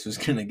told you this was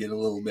going to get a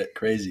little bit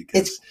crazy.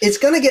 It's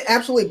going to get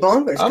absolutely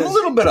bonkers. I'm a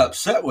little bit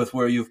upset with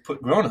where you've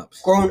put Grown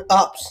Ups. Grown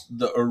Ups.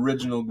 The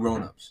original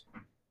Grown Ups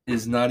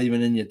is not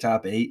even in your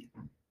top 8.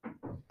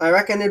 I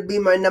reckon it'd be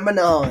my number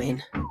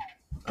 9. All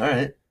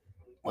right.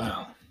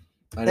 Wow.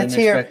 I didn't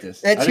expect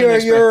this. Let's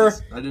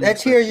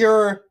hear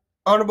your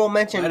honorable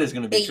mention. That is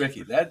going to be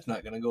tricky. That's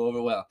not going to go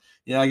over well.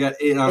 Yeah, I got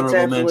 8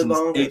 honorable mentions.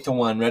 Bonkers.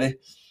 8-1. Ready?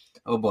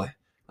 Oh, boy.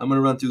 I'm going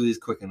to run through these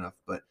quick enough.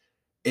 But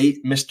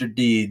 8, Mr.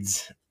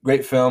 Deeds.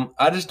 Great film.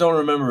 I just don't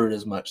remember it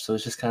as much. So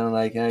it's just kind of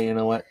like, hey, you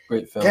know what?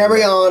 Great film.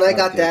 Carry on. I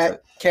got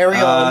that. Carry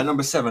on.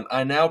 Number 7.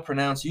 I Now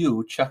Pronounce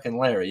You, Chuck and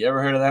Larry. You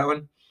ever heard of that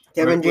one?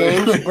 Kevin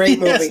James,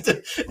 great movie.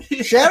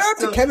 Shout out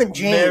to Kevin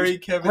James. Marry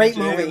Kevin great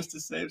James movie. To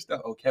save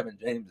stuff. Oh, Kevin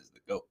James is the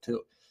GOAT,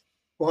 too.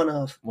 One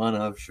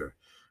of, sure.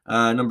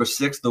 Number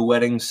 6, The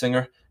Wedding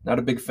Singer. Not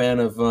a big fan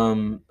of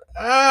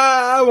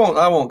I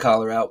won't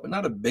call her out, but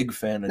not a big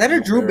fan of that.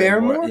 A Drew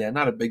Barrymore? Yeah,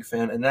 not a big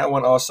fan. And that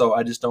one also,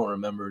 I just don't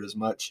remember it as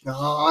much. No,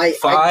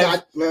 5,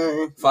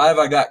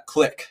 I got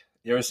Click.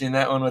 You ever seen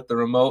that one with the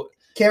remote?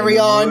 Carry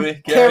on.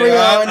 Carry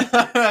on.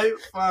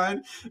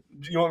 Fine.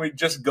 Do you want me to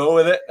just go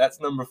with it? That's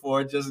number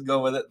 4. Just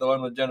go with it. The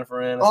one with Jennifer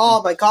Aniston.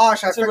 Oh my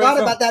gosh, I forgot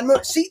about that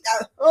movie. See,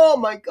 oh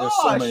my gosh.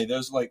 There's so many.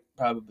 There's like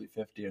probably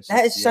 50 or 60.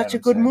 That is such a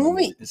good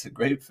movie. It's a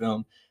great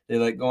film. They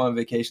like go on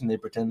vacation. They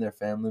pretend they're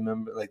family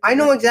members. Like I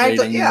know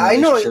exactly. Yeah, I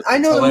know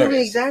the movie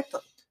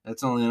exactly.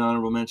 That's only an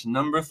honorable mention.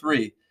 Number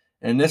 3,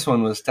 and this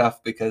one was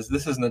tough because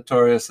this is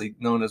notoriously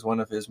known as one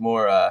of his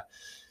more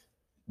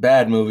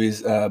bad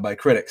movies by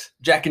critics.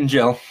 Jack and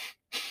Jill.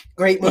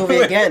 Great movie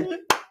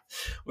again.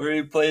 Where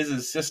he plays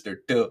his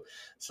sister too.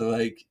 So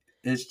like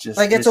it's just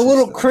like it's a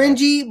little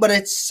cringy, but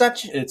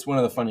it's one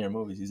of the funnier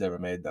movies he's ever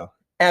made though.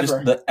 Ever.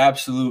 Just the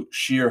absolute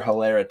sheer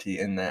hilarity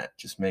in that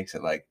just makes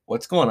it like,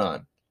 what's going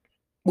on?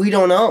 We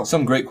don't know.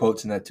 Some great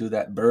quotes in that too.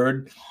 That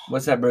bird,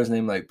 what's that bird's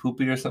name? Like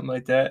Poopy or something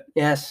like that?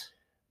 Yes.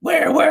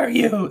 Where were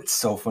you? It's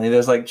so funny.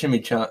 There's like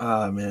chimichanga.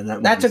 Oh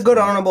man, that's a good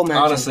honorable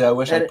mention. Honestly, I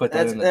wish I put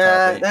that in the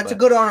top 8. That's a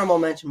good honorable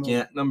mention.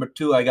 Yeah. Number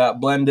 2, I got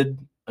Blended.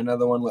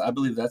 Another one, I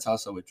believe that's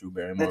also with Drew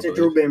Barrymore. That's a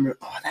Drew Barrymore.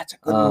 Oh, that's a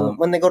good movie.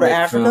 When they go to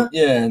Africa? Film.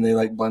 Yeah, and they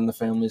like blend the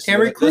families.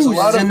 Terry Crews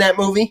is in that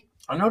movie.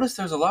 I noticed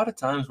there's a lot of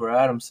times where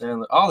Adam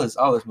Sandler, all his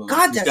movies,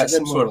 he's got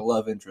some sort of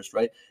love interest,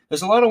 right?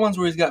 There's a lot of ones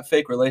where he's got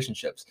fake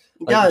relationships.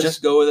 He does.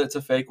 Just Go With It's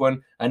a fake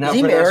one. I now is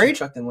he married?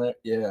 Chuck and Larry.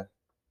 Yeah.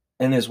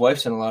 And his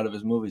wife's in a lot of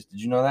his movies.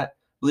 Did you know that? I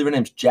believe her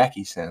name's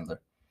Jackie Sandler.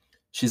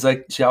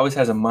 She always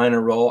has a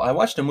minor role. I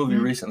watched a movie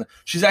recently.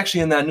 She's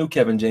actually in that new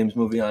Kevin James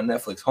movie on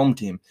Netflix, Home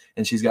Team,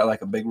 and she's got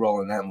like a big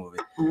role in that movie.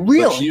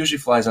 Really? But she usually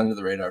flies under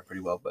the radar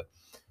pretty well. But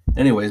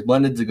anyways,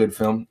 Blended's a good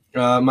film.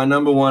 My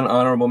number 1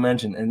 honorable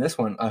mention, and this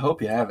one, I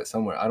hope you have it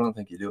somewhere. I don't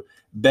think you do.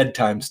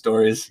 Bedtime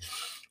Stories.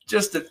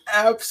 Just an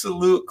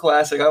absolute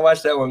classic. I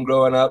watched that one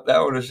growing up. That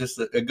one was just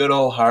a good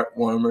old heart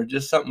warmer,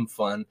 just something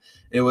fun.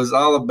 It was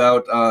all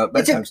about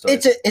bedtime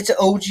stories. It's an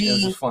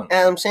OG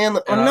Adam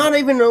Sandler. Or not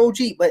even an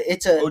OG, but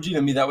it's a OG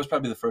to me. That was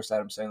probably the first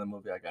Adam Sandler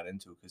movie I got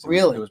into because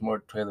it was more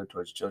tailored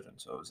towards children.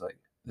 So it was like,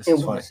 this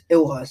is funny. It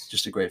was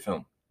just a great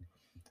film.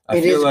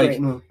 It is a great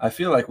movie. I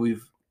feel like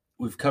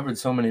we've covered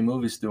so many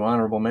movies through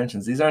honorable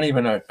mentions. These aren't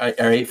even our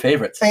 8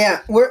 favorites.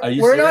 Yeah,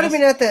 we're not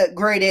even at the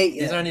grade 8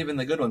 yet. These aren't even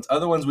the good ones.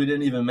 Other ones we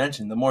didn't even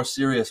mention. The more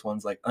serious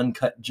ones like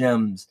Uncut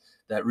Gems,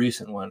 that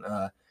recent one.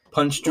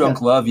 Punch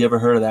Drunk Love. You ever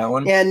heard of that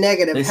one? Yeah,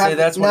 negative. They say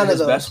that's one of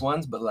his best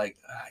ones, but like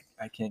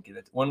I can't get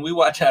it. When we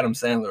watch Adam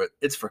Sandler,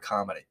 it's for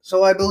comedy.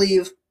 So I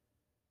believe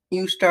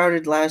you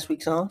started last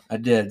week's off. I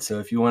did. So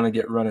if you want to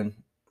get running.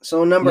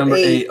 So number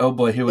 8. Oh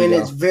boy, here we go.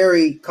 And it's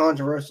very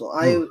controversial.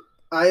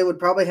 I would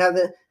probably have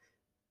the.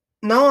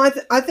 No,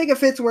 I think it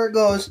fits where it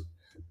goes.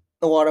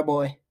 The Water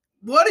Boy.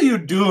 What are you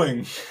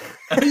doing?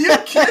 Are you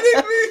kidding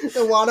me?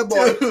 The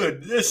Waterboy.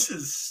 Dude, this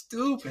is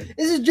stupid.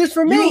 This is just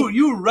for me.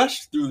 You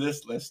rushed through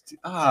this list.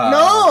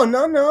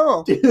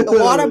 No. The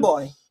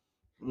Waterboy.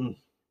 Mm.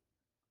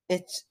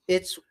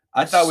 It's.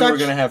 I thought we were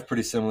gonna have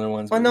pretty similar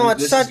ones. Well, no,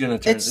 it's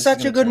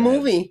such a good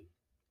movie,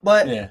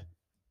 but yeah.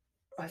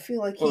 I feel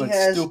like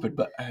it's stupid,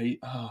 but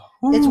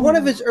it's one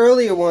of his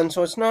earlier ones,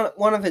 so it's not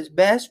one of his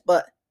best,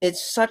 but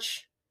it's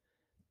such.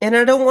 And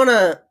I don't want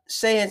to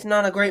say it's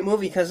not a great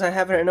movie because I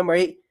have it at number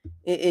 8.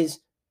 It is.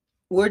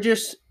 We're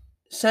just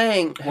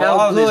saying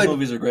how good these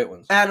movies are great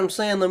ones. Adam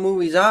Sandler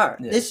movies are.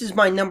 Yeah. This is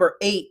my number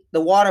 8,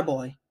 The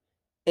Waterboy,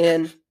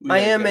 and I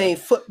am a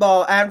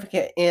football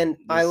advocate, and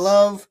I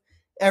love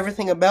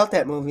everything about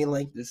that movie.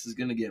 Like, this is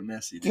gonna get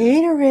messy. Dude.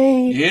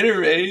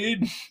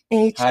 Gatorade,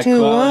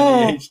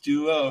 H2O,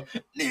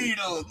 H2O,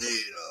 needle.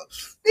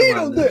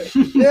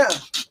 Yeah.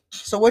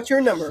 So what's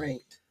your number 8?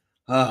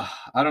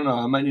 I don't know.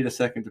 I might need a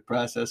second to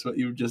process what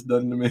you've just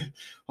done to me.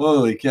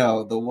 Holy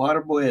cow. The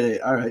Waterboy at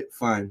 8. All right,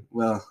 fine.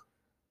 Well,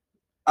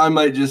 I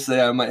might just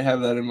say I might have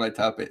that in my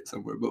top 8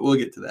 somewhere, but we'll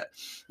get to that.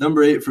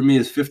 Number 8 for me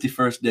is 50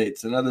 First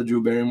Dates, another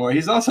Drew Barrymore.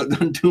 He's also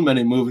done too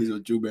many movies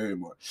with Drew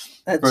Barrymore.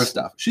 First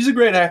off, she's a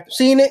great actor.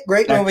 Seen it.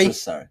 Great movie.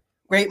 Sorry.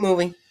 Great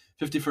movie.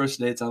 50 First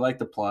Dates. I like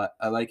the plot.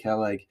 I like how,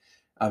 like,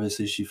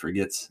 obviously she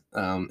forgets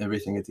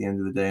everything at the end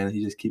of the day, and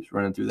he just keeps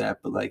running through that.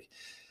 But, like,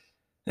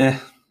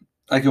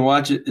 I can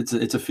watch it.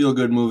 It's a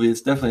feel-good movie.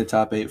 It's definitely a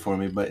top 8 for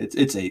me, but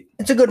it's 8.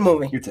 It's a good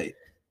movie. It's 8.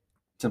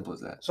 Simple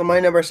as that. So my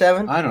number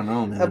 7? I don't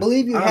know, man. I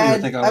believe you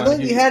had it in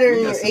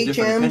your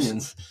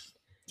HMs.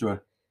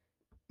 Sure.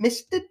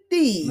 Mr.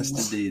 Deeds.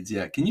 Mr. Deeds,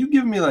 yeah. Can you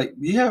give me, like,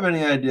 do you have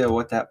any idea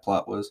what that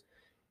plot was?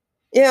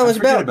 Yeah, it was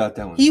about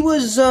that one. He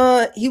was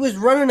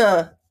running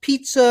a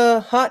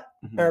Pizza Hut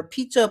or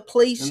pizza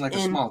place in a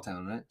small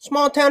town, right?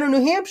 Small town in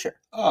New Hampshire.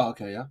 Oh,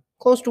 okay, yeah.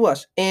 Close to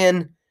us.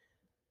 And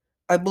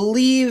I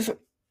believe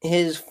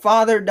his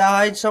father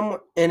died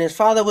somewhere, and his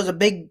father was a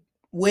big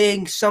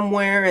wig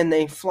somewhere, and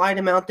they flied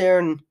him out there,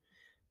 and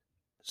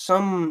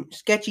some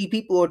sketchy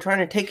people were trying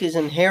to take his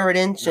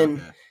inheritance and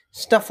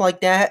stuff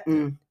like that,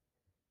 and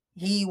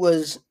he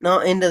was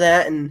not into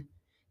that, and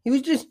he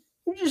was just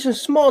a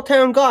small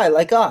town guy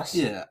like us.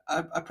 Yeah,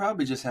 I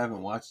probably just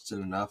haven't watched it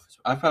enough.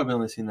 I've probably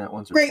only seen that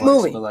once or twice. Great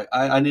movie. But, like,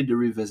 I need to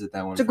revisit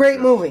that one. It's a great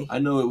movie. I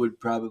know it would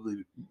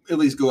probably at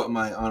least go up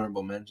my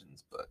honorable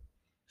mentions, but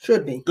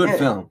should be. Good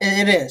film.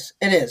 It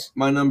is.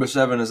 My number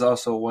 7 is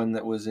also one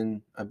that was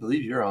in, I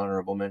believe, your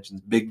honorable mentions,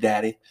 Big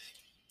Daddy.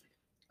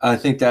 I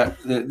think that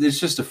it's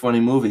just a funny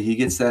movie. He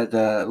gets that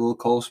little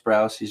Cole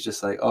Sprouse. He's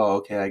just like, oh,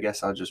 okay, I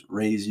guess I'll just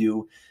raise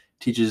you.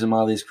 Teaches him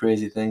all these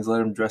crazy things. Let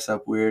him dress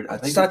up weird. I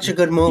think such a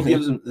good movie.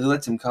 He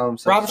lets him call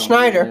himself Rob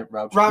Schneider.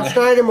 Rob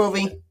Schneider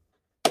movie.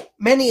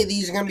 Many of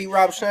these are going to be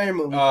Rob Schneider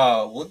movies.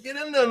 Oh, we'll get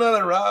into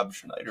another Rob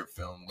Schneider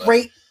film.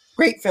 Great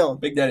film.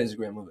 Big Daddy is a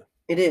great movie.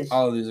 It is.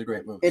 All of these are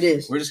great movies. It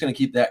is. We're just going to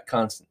keep that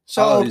constant.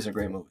 So, all of these are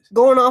great movies.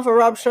 Going off of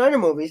Rob Schneider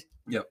movies.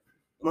 Yep.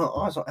 Well,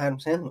 also Adam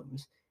Sandler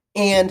movies.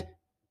 And,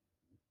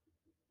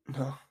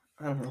 no,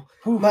 I don't know.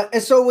 Whew. But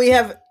so we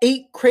have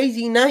 8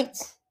 Crazy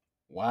Nights.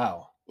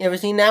 Wow. You ever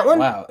seen that one?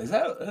 Wow. Is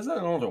that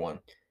an older one?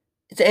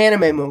 It's an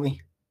anime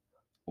movie.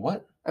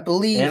 What? I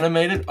believe.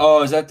 Animated?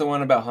 Oh, is that the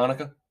one about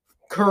Hanukkah?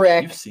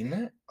 Correct. You've seen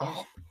that?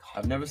 Oh, my God.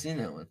 I've never seen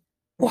that one.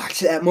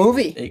 Watch that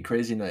movie. 8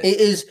 Crazy Nights. It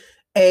is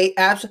a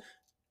absolute.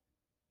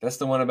 That's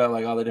the one about,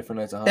 like, all the different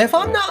nights of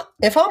Hanukkah.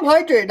 If I'm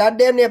hydrated, I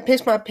damn near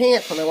piss my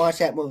pants when I watch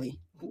that movie.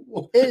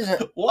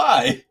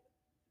 Why?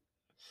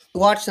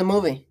 Watch the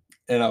movie.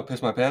 And I'll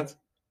piss my pants?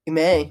 You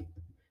may.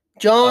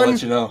 John. I'll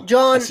let you know.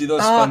 John. I see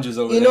those sponges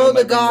over there. You know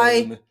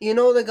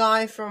the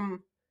guy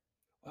from.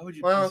 Why would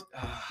you? Well,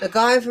 the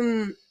guy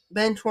from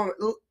Ben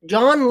Schwartz,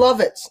 John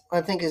Lovitz,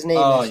 I think his name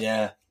is. Oh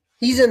yeah.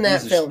 He's in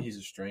that film. He's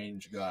a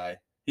strange guy.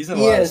 He's in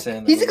a lot of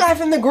Sandler. He's the guy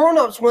from the Grown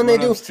Ups when they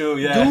do too,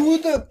 yeah. Do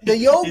the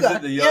yoga. He's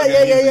the yoga.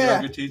 Yeah.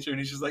 The yoga teacher, and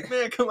he's just like,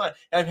 man, come on,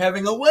 I'm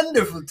having a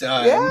wonderful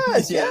time.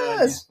 Yes.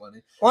 He's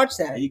funny. Watch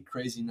that. 8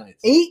 Crazy Nights.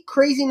 8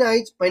 Crazy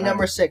Nights by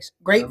number 6.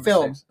 Great number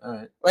film. 6. All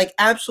right. Like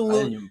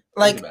absolute.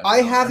 Like I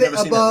have it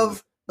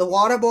above The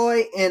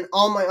Waterboy and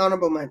all my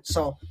honorable mentions.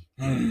 So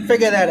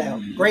figure that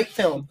out. Great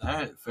film. All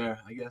right, fair.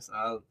 I guess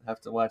I'll have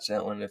to watch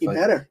that one if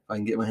I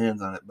can get my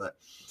hands on it. But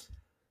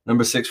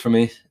number 6 for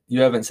me. You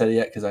haven't said it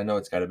yet because I know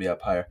it's got to be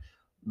up higher.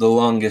 The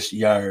Longest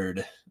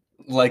Yard.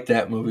 Like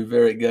that movie.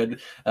 Very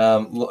good.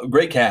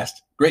 Great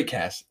cast.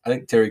 I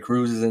think Terry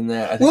Crews is in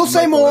that. We'll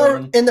say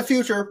more in the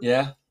future.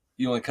 Yeah?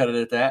 You want to cut it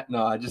at that?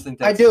 No, I just think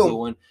that's a cool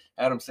one.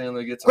 Adam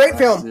Sandler gets great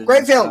film.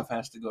 Great film.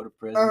 Has to go to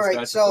prison. All right,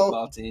 starts a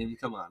football team.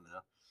 Come on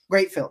now.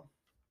 Great film.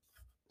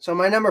 So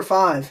my number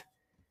 5,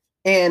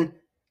 and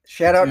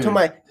shout out to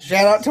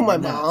my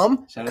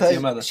mom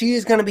because she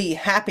is going to be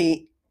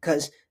happy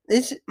because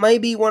this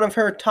might be one of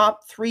her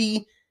top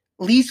 3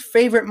 least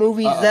favorite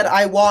movies that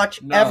I watch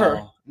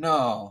ever.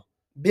 No.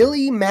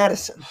 Billy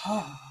Madison.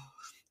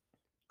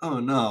 Oh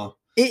no.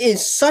 It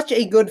is such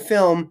a good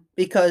film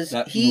because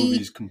that movie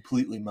is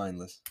completely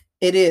mindless.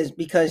 It is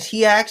because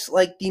he acts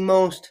like the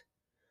most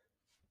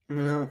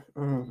No,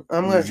 I'm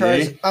gonna try.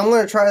 Gay? I'm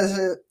gonna try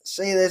to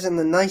say this in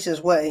the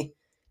nicest way.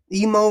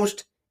 The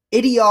most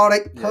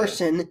idiotic Yeah.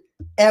 person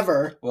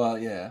ever, Well,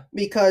 yeah.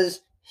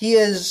 because he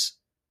is.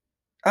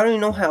 I don't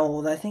even know how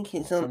old. I think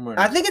he's. Somewhere in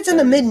I his think it's in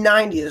the 30s. mid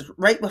 '90s,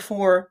 right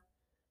before.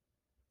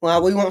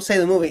 Well, we won't say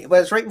the movie,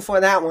 but it's right before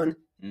that one.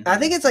 I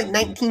think it's like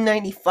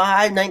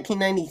 1995,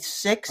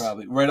 1996.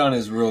 Probably right on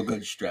his real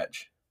good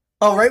stretch.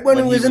 Oh, right when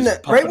When he he was in was the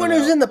right pumping when it he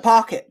was out. in the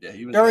pocket Yeah,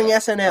 he was during yeah.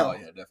 SNL. Oh, yeah,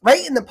 definitely.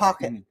 Right in the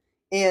pocket. Mhm.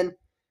 And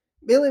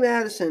Billy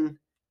Madison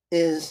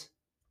is.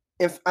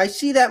 If I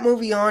see that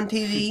movie on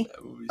TV,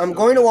 That movie's I'm so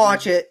going to good,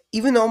 watch dude. it,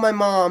 even though my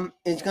mom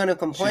is going to She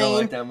complain. don't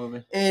like that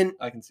movie. And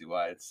I can see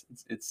why. It's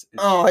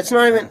oh, it's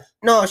not even.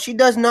 No, she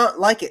does not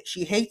like it.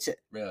 She hates it,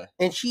 really.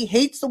 and she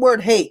hates the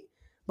word hate.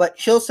 But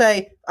she'll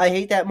say, "I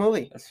hate that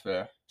movie." That's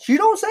fair. She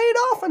don't say it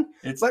often,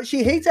 It's but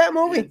she hates that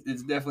movie.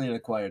 it's definitely an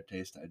acquired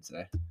taste, I'd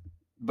say.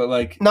 But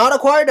like, Not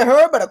acquired to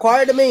her, but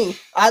acquired to me.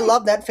 I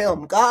love that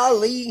film.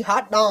 Golly,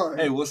 hot darn!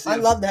 hey, we'll see. I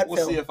love that We'll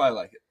film. see if I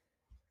like it.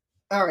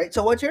 All right,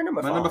 so what's your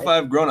number My five? number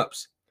 5, Grown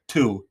Ups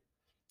 2.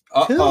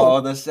 Two?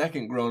 The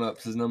second Grown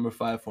Ups is number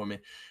 5 for me.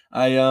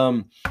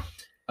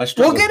 I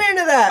struggle. We'll get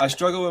into that. I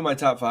struggle with my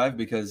top 5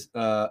 because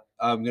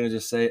I'm gonna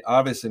just say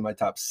obviously my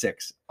top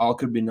 6 all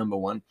could be number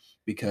 1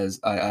 because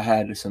I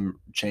had some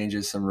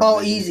changes, some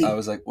revisions. Easy. I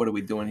was like, what are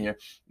we doing here?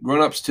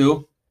 Grown Ups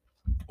 2,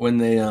 when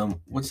they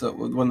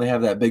when they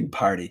have that big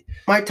party.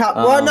 My top.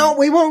 Well, no,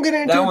 we won't get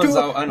into That one's too.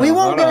 I know, We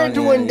won't hold get on,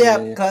 into yeah, in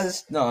depth yeah.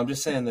 because No, I'm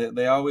just saying that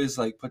they always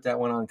like put that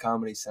one on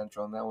Comedy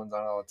Central, and that one's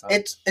on all the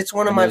time. it's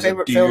one of And my there's a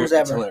favorite deer. films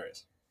It's ever.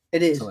 hilarious.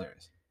 It It's is.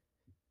 hilarious.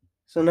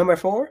 So number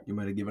 4. You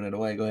might have given it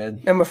away. Go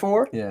ahead. Number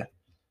 4. Yeah,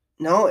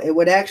 No, it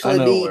would I actually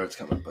know be where it's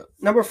coming, but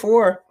number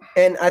 4,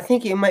 and I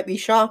think you might be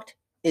shocked.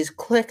 Is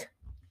Click.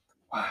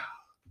 wow,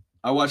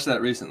 I watched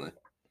that recently.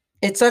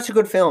 It's such a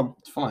good film,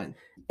 It's fine.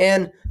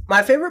 and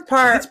my favorite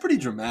part. It's pretty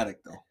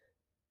dramatic though.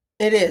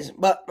 It is,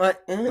 but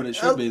It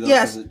should be though.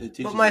 Yes, 'cause it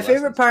teaches but my you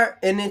favorite lessons. part,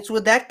 and it's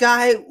with that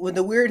guy with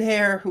the weird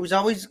hair who's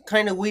always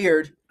kind of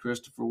weird.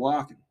 Christopher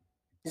Walken,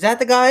 Is that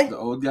the guy? the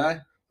old guy.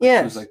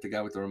 Yes. Who's like the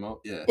guy with the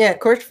remote. Yeah. Yeah,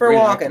 Christopher Great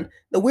Walken. actor.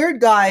 The weird One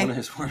guy. of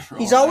his worst roles,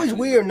 He's always actually,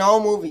 weird but- in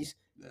all movies.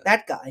 Yeah.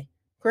 That guy,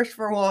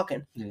 Christopher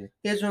Walken. Yeah.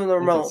 He's with the I think that's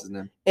remote, his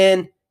name.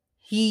 and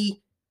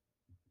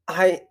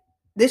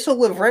this will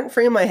live rent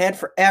free in my head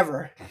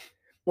forever.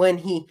 When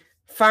he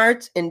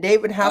farts in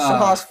David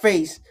Hasselhoff's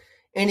face,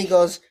 and he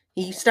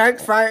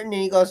starts farting, and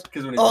he goes,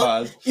 Because when he "Oh,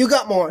 paused, you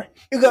got more.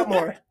 You got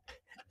more."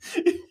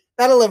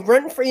 That'll live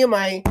rent free in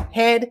my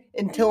head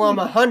until I'm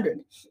 100.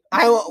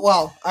 I won't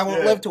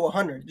Yeah. live to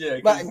 100, yeah,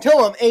 but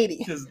until I'm 80.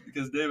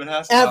 because David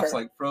Hasselhoff's Ever.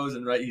 like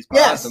frozen, right? He's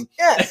paused him.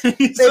 Yes.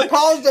 He's They like,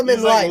 paused him he's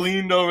in like life.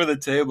 leaned over the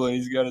table and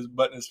he's got his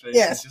butt in his face.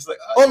 Yes. He's just like,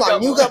 Hold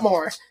on, you got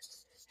more.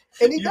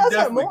 And he You've does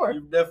have definitely- more.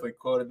 You've definitely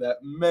quoted that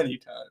many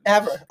times.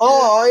 Ever.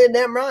 Oh, you're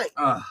damn right.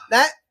 Ah,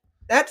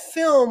 That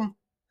film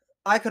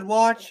I could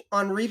watch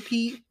on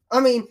repeat. I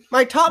mean,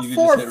 my top you could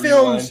 4 just hit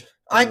films rewind,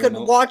 I could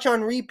remote. watch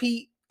on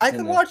repeat. I It's in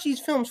could there. watch these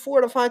films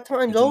 4 to 5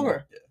 times It's in over.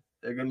 there. Yeah.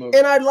 They're good movies.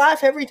 And I'd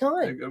laugh every They're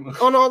time good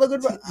movies. on all the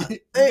good.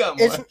 you got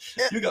more.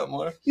 It's- You got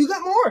more. You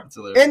got more. It's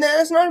hilarious. And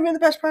that's not even the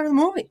best part of the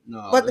movie.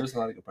 No, but- there's a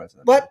lot of good parts of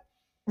that. But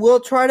we'll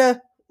try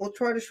to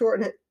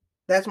shorten it.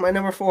 That's my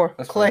number 4.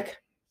 That's Click.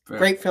 Fair.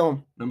 Great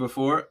film. Number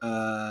 4,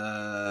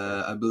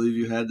 I believe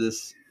you had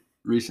this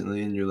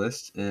recently in your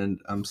list, and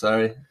I'm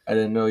sorry, I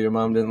didn't know your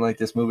mom didn't like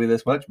this movie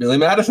this much. Billy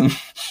Madison.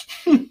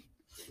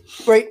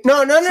 Great. No.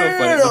 So funny.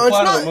 The It's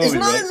plot of not. the It's movie,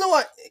 not right? as though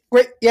I.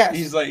 Great. Yes.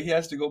 He's like, he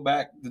has to go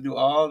back to do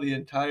all the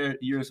entire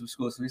years of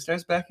school. So he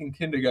starts back in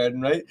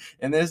kindergarten, right?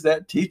 And there's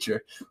that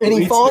teacher. And who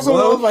he eats falls the in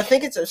glove. love. I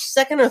think it's a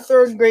 2nd or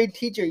 3rd grade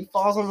teacher he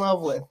falls in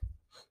love with.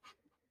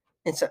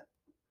 It's a.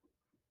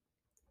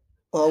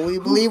 Well, we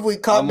believe we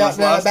caught Almost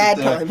that a lost it bad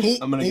there. time.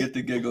 I'm gonna he- get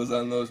the giggles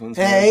on those ones.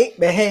 man. Hey,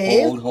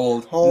 behave.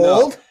 Hold.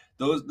 Hold.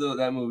 No,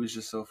 that movie's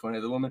just so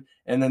funny. The woman,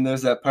 and then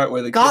there's that part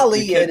where the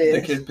Golly, kid, it the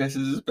is. kid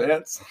pisses his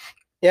pants,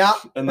 Yeah.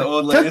 and the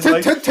old lady's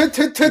like,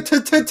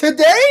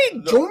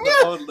 Today,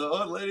 Junior. the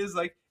old lady's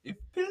like, if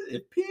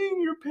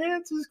peeing your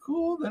pants is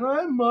cool, then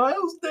I'm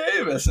Miles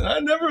Davis, and I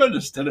never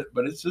understood it,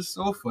 but it's just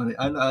so funny.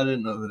 I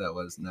didn't know who that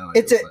was. Now I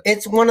do, but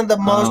It's one of the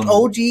most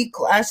OG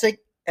classic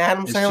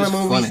Adam it's Sandler just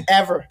movies funny.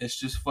 ever. it's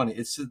just funny.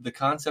 It's just the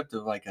concept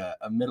of like a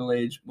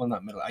middle-aged, well,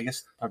 not middle, I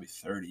guess probably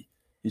 30.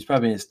 He's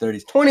probably in his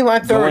 30s.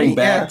 25, 30. Going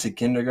back Yeah. to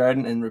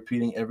kindergarten and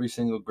repeating every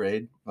single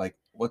grade, like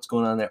what's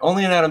going on there?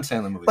 Only an Adam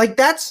Sandler movie. Like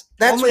that's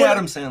only what,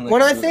 Adam Sandler.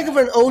 when can I do think that. of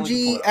an Only can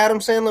pull OG it off. Adam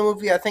Sandler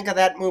movie, I think of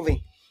that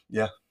movie.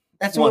 Yeah.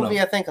 That's the One movie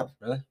of I think of.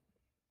 Really?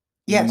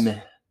 Yes. Meh.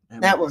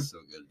 That movie's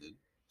one. So good, dude.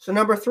 So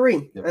number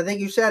 3, Yep. I think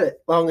you said it.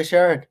 Longest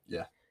Yard.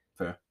 Yeah,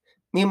 fair.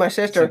 Me and my It's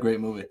a sister, great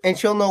movie. and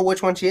she'll know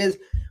which one she is.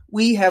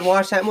 We have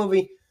watched that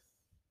movie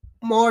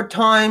more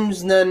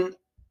times than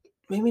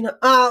maybe not.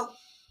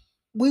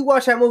 We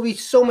watched that movie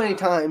so many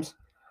times.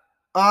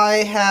 I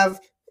have.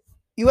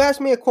 You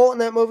asked me a quote in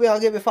that movie, I'll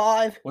give you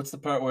 5. What's the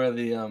part where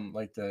the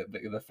like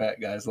the fat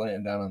guy's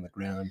laying down on the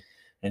ground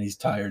and he's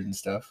tired and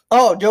stuff?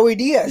 Oh, Joey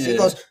Diaz. He Yeah.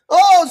 goes,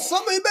 "Oh,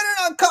 somebody better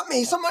not cut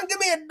me. Someone give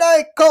me a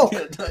Diet Coke."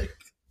 Yeah, like,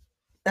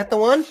 That the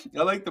one?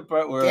 I like the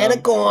part where Get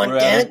it going,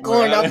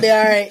 I'll be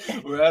all right.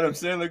 Where Adam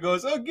Sandler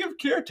goes, "Oh, give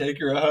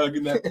caretaker a hug,"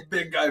 and that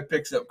big guy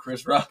picks up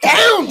Chris Rock.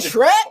 Down,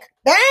 Shrek,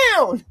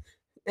 down.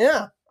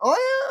 Yeah.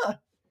 Oh yeah.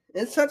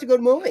 It's such a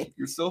good movie.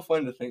 It's so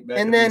fun to think back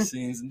at these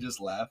scenes and just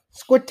laugh.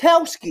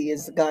 Squatowski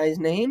is the guy's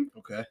name.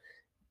 Okay.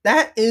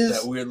 That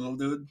is that weird little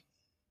dude.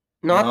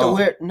 Not the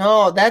weird.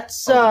 No,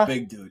 that's the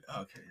big dude.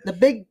 Okay.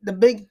 The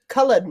big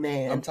colored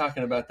man. I'm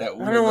talking about that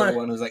weird little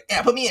one who's like,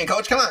 "Yeah, put me in,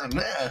 coach. Come on."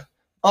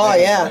 Oh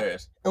yeah.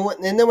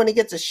 And then when he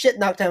gets his shit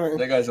knocked out,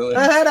 that guy's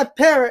hilarious. I had a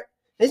parrot.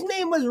 His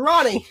name was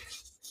Ronnie.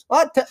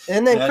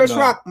 And then Chris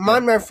Rock,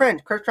 my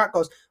friend, Chris Rock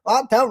goes,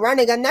 "I'll tell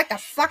Ronnie to knock the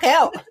fuck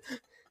out."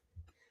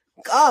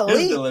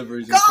 Golly. His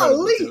delivery's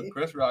incredible too.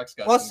 Chris Rock's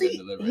got some good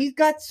delivery. He's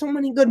got so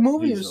many good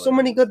movies, so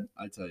many good.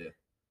 I tell you.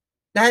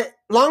 That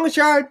Longest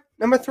Yard,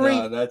 number 3.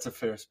 No, that's a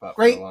fair spot.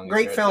 Great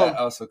film. That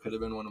also could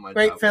have been one of my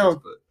great top film.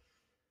 ones, but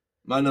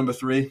my number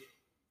 3.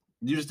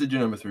 You just did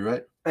your number 3,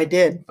 right? I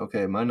did.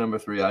 Okay, my number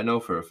 3. I know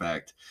for a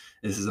fact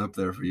this is up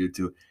there for you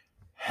too.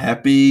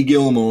 Happy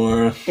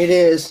Gilmore. It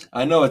is.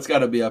 I know it's got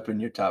to be up in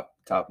your top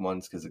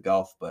ones because of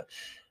golf, but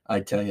I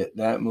tell you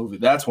that movie.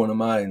 That's one of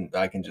mine.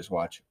 I can just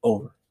watch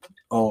over.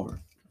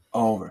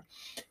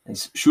 And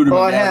Shooter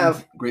McGavin,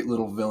 have great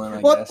little villain.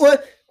 I guess.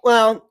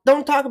 Well,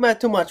 don't talk about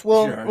it too much.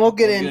 We'll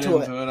get into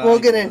it. We'll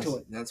get into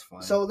it. That's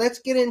fine. So let's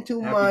get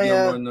into Happy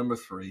Gilmore, number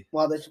 3.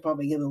 Well, they should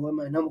probably give away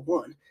my number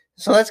 1.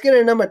 So let's get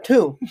into number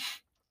 2.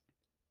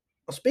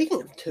 Well,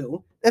 speaking of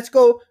 2, let's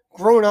go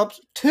Grown Ups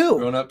 2.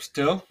 Grown Ups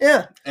 2?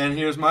 Yeah. And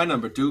here's my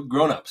number 2,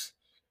 Grown Ups.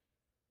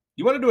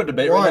 You want to do a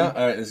debate right now?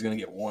 All right, it's going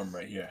to get warm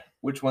right here.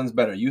 Which one's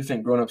better? You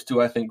think Grown Ups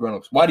 2, I think Grown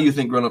Ups. Why do you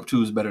think Grown Up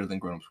 2 is better than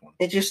Grown Ups 1?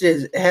 It just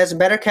is. It has a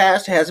better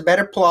cast. It has a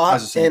better plot. It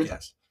has the same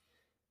cast.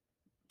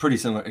 Pretty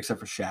similar, except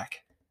for Shaq.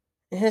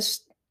 It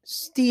has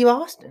Steve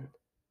Austin.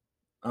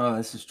 Oh,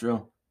 this is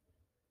true.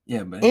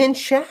 Yeah, but and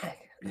Shaq.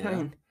 Yeah. I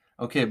mean,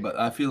 okay, but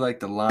I feel like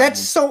the line. That's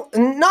so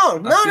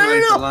no.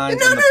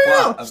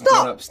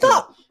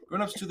 Stop.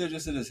 Grown Ups 2, they're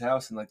just at his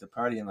house and like the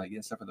party and like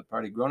getting stuff for the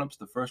party. Grown Ups,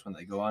 the first one,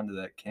 they go on to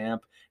that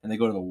camp and they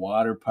go to the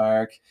water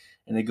park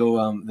and they go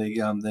they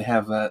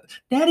have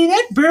Daddy,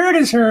 that bird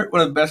is hurt.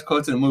 One of the best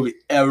quotes in a movie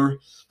ever.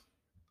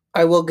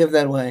 I will give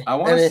that away.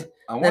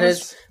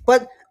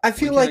 But I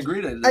feel like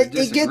agree to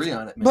disagree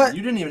on it, man. But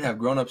you didn't even have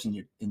Grown Ups in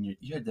your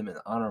you had them in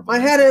the honorable. I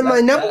had it in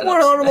my number 1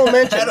 honorable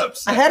mention.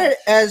 I had it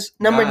as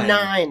number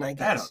 9, I guess.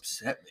 That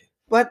upset me.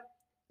 But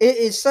it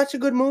is such a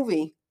good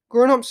movie.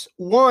 Grown Ups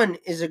 1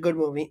 is a good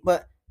movie,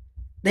 but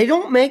they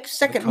don't make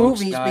second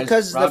movies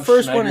because the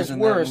first one is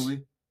worse.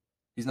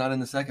 He's not in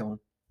the second one.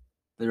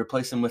 They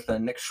replace him with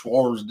Nick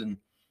Swarsden.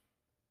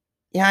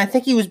 Yeah, I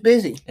think he was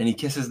busy. And he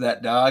kisses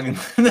that dog, and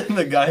then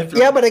the guy.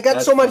 Yeah, but it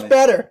got so much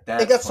better.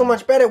 It got so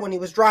much better when he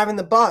was driving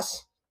the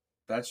bus.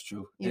 That's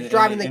true. He was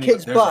driving the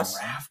kid's bus.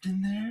 There's a raft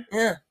in there.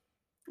 Yeah,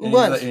 it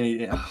was.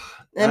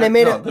 And they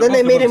made it. Then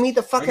they made him eat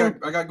the fucking.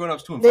 I got Grown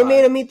Ups 2 and 5. They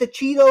made him eat the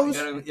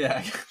Cheetos.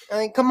 Yeah. I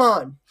mean, come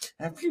on.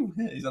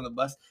 He's on the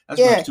bus.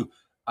 That's Grown Ups 2.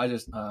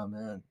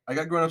 Man. I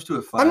got Grown Ups 2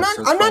 at 5.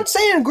 I'm not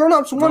saying Grown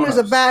Ups 1 is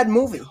a bad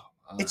movie.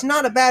 It's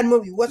not a bad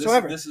movie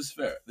whatsoever. This is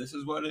fair. This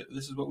is what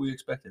we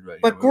expected, right?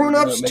 But Grown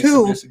Ups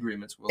 2,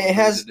 it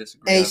has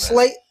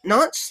a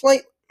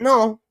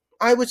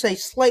I would say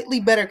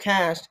slightly better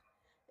cast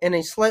and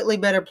a slightly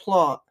better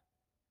plot.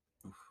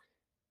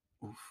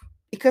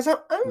 Because I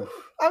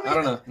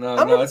don't know.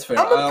 No, it's fair.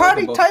 I'm a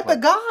party type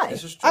of guy.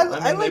 This is true.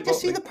 I like to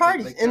see the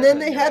parties. And then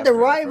they had the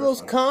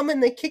rivals come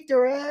and they kicked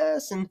their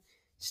ass and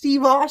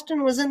Steve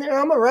Austin was in there.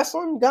 I'm a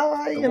wrestling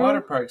guy. The water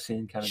park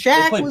scene kind of.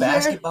 Shaq they played was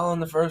basketball there. In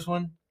the first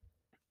one.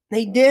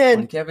 They did.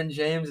 When Kevin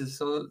James is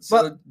so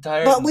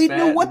tired. But we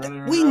knew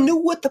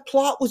what the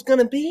plot was going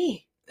to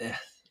be. Yeah,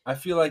 I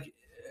feel like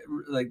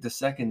the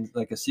second,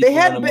 like a sequel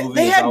in a movie.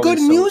 They had good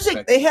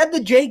music. They had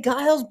the Jay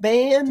Giles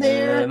band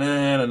there.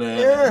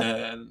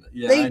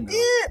 Yeah, they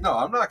did. No,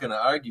 I'm not going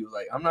to argue.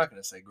 Like, I'm not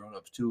going to say Grown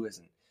Ups 2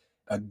 isn't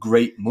a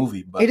great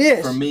movie, but it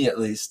is. For me at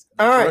least.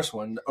 The first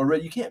one,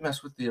 you can't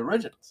mess with the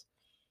originals.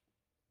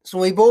 So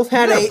we both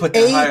had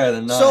higher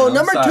than 9. So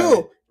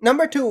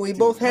number two, we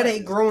both had a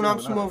Grown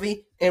Ups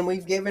movie, and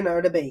we've given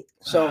our debate.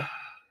 So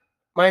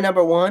my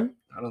number 1.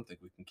 I don't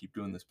think we can keep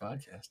doing this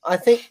podcast. I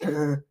think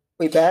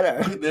we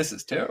better. This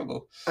is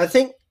terrible. I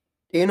think.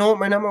 Do you know what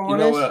my number 1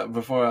 is? You know what?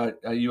 Before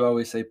you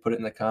always say, put it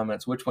in the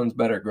comments. Which one's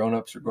better, Grown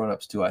Ups or Grown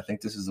Ups 2? I think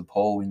this is a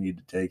poll we need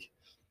to take.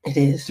 It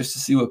is just to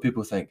see what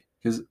people think,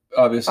 because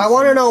obviously I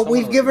want to know.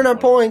 We've given our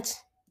points.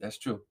 That's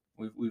true.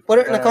 We've put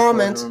it in the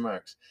comments.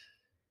 Remarks.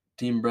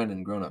 Team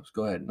Brendan, Grown Ups.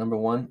 Go ahead. Number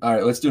 1. All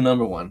right, let's do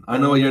number 1. I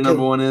know what your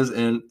number 1 is,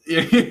 and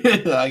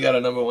I got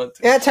a number 1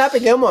 too. Yeah, it's Happy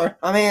Gilmore.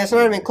 I mean, it's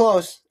not even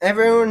close.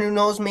 Everyone who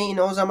knows me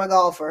knows I'm a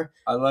golfer.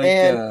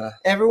 And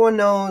everyone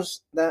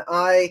knows that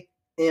I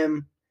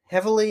am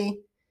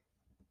heavily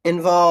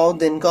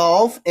involved in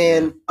golf,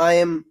 and I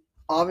am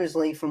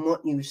obviously, from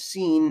what you've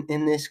seen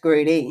in this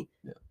grade 8,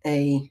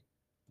 a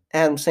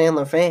Adam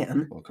Sandler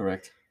fan. Well,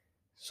 correct.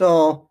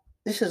 So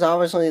this is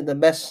obviously the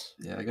best.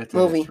 Yeah, I got to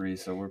movie. 3,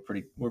 so we're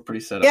pretty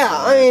set up. Yeah,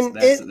 I mean,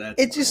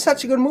 it's just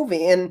such a good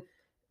movie, and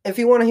if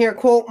you want to hear a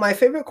quote, my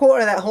favorite quote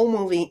of that whole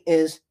movie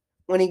is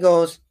when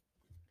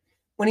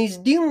he's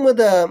dealing with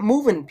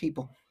moving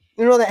people.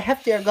 You know, that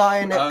heftier guy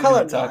and that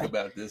colored guy. Talk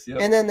about this, yep.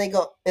 And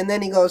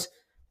then he goes,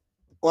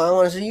 well, I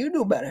want to see you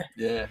do better.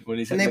 Yeah, when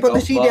he's and they put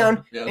the sheet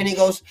down, and he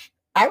goes,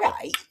 all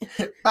right.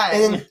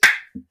 And then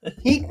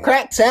he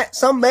cracks that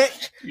some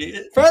bitch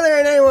further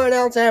than anyone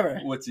else ever.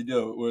 What's he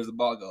do? Where's the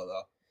ball go,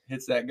 though?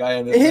 Hits that guy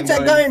in the head.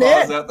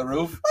 Falls out the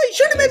roof. Oh, he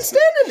should have been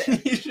standing there.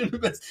 He should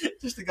have been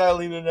just a guy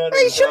leaning out.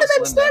 He should have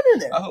been standing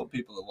there. I hope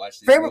people have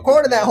watched these favorite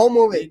quote of that whole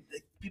movie.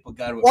 People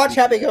got to watch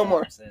Happy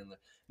Gilmore. Sandler.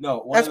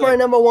 No, that's my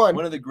number one.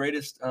 One of the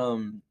greatest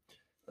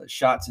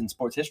shots in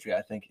sports history,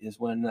 I think, is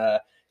when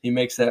he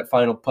makes that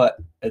final putt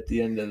at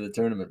the end of the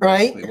tournament.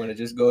 Right. When it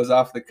just goes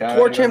off the car.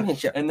 For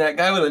championship. And that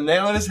guy with a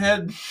nail in his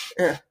head.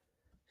 Yeah.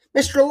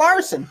 Mr.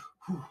 Larson.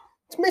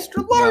 It's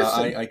Mr.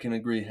 Larson. No, I can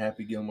agree.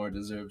 Happy Gilmore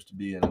deserves to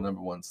be in the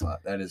number one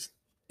slot. That is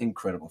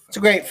incredible film. It's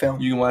a great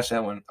film. You can watch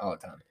that one all the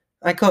time.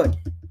 I could.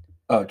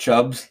 Oh,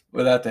 Chubbs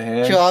without the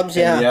hand. Chubbs,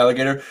 yeah. The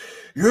alligator.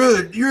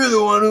 You're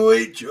the one who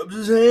ate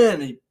Chubbs'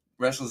 hand. He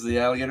wrestles the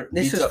alligator.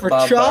 This is for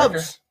Bob Chubbs.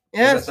 Barker.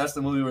 Yes. That's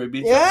the movie where he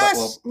beats up.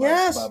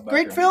 Yes. Bob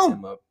Great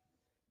film.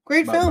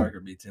 Great Bob film.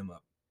 Barker beats him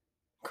up.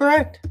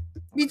 Correct.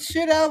 Beats the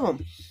shit out of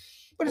him.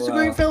 But it's a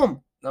great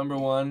film. Number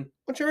one.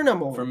 What's your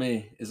number one? For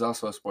me, is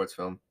also a sports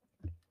film.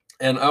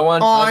 And I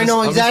want. I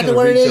know exactly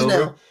what it is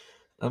now.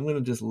 I'm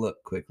gonna just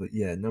look quickly.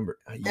 Yeah, number.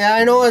 Yeah,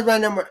 I know it's my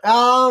number.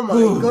 Oh my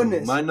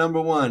goodness. My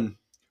number one.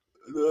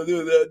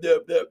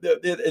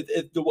 The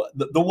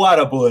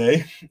Water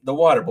Boy. The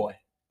Water Boy.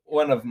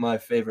 One of my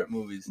favorite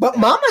movies. But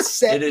Mama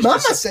said.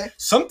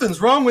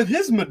 Something's wrong with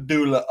his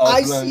medulla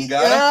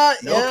oblongata.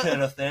 No,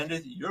 Kenneth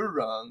Anders, you're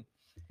wrong.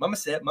 Mama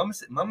said. And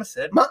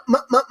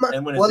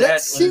when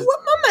let's see what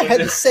Mama had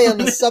to say on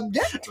the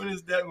subject. When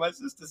his dad, my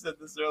sister said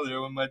this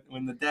earlier,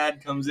 when the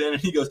dad comes in and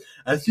he goes,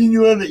 I seen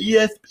you on the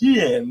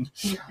ESPN.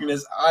 And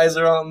his eyes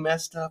are all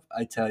messed up.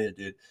 I tell you,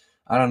 dude,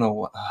 I don't know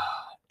what.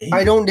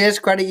 I don't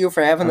discredit you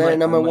for having that at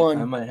number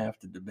one. I might have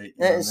to debate.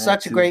 That is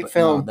such a great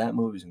film. No, that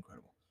movie's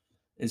incredible.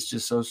 It's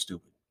just so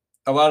stupid.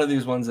 A lot of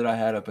these ones that I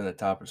had up in the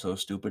top are so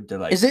stupid. They're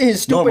like, is it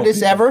his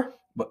stupidest ever?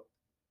 But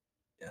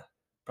yeah,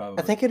 probably.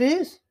 I think it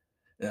is.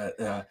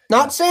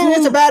 Not saying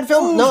it's a bad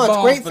film. No, it's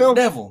a great film.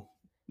 Devil.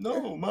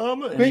 No,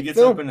 Mama. And he gets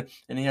up and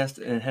he has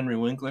to, and Henry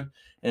Winkler,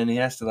 and he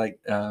has to like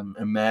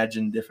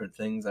imagine different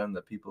things on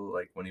the people,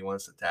 like when he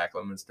wants to tackle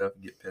them and stuff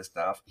and get pissed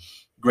off.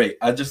 Great.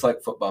 I just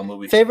like football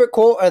movies. Favorite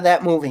quote of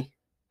that movie?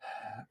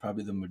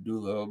 Probably the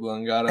medulla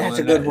oblongata. That's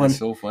a good one.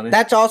 So funny.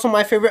 That's also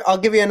my favorite. I'll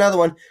give you another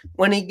one.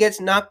 When he gets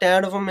knocked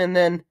out of him, and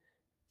then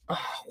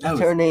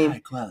what's her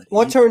name?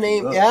 What's her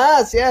name?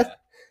 Yes. Yeah.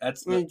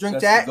 That's when he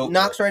drinks that,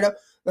 knocks right up.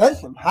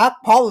 That's some high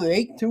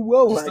quality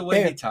H2O. Just the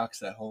way he talks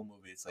that whole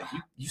movie. It's like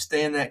you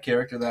stay in that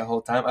character that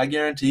whole time. I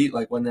guarantee,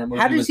 like when that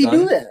movie. How does he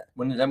do that?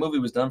 When that movie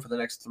was done for the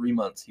next 3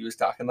 months, he was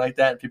talking like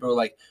that, and people were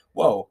like,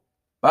 "Whoa,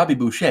 Bobby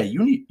Boucher,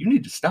 you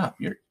need to stop.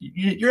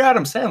 You're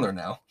Adam Sandler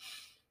now."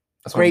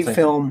 That's great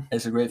film.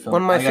 It's a great film.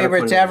 One of my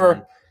favorites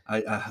ever.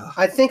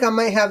 I think I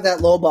might have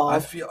that low ball. I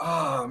feel.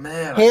 Oh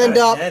man. Hand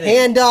up.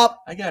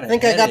 I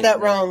think I got that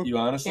wrong. You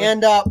honestly?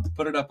 Hand up.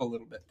 Put it up a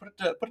little bit. Put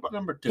it at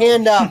number 2.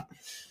 Hand up.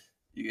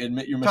 You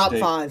admit your mistake.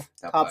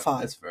 Top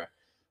five.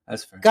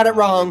 That's fair. Got it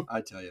wrong.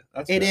 I tell you.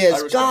 It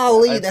is.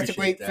 Golly, that's a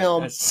great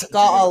film.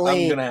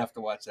 Golly. I'm going to have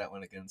to watch that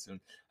one again soon.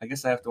 I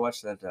guess I have to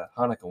watch that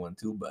Hanukkah one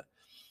too, but.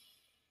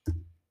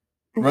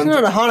 It's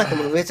not a Hanukkah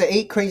movie. It's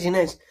 8 Crazy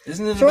Nights.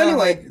 Isn't it about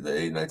like the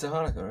 8 Nights of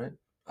Hanukkah, right?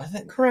 I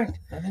think. Correct.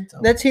 I think so.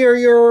 Let's hear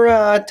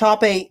your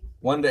top 8.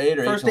 1 to 8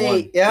 or First 8 to 1?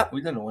 8, yeah.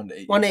 We've done a 1 to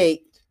 8. 1 to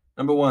 8.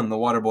 Number 1, The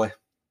Water Boy.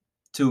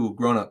 2,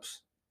 Grown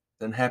Ups.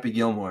 Then Happy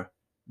Gilmore.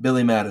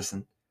 Billy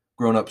Madison.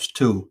 Grown Ups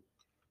 2.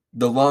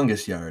 The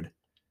Longest Yard,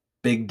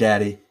 Big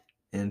Daddy,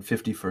 and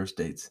 50 First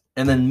Dates.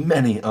 And then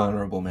many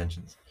honorable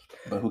mentions.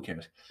 But who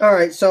cares? All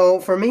right, so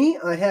for me,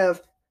 I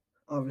have,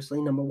 obviously,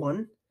 number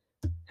 1,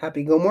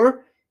 Happy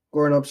Gilmore,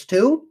 Grown Ups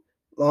 2,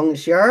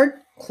 Longest Yard,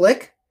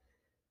 Click,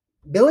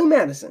 Billy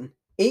Madison,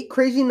 8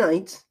 Crazy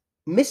Nights,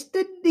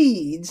 Mr.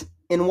 Deeds,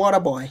 and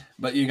Waterboy.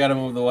 But you got to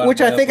move the Waterboy.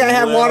 Which I think I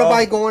have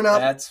Waterboy going up.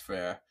 That's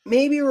fair.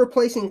 Maybe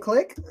replacing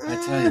Click. I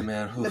tell you,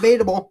 man.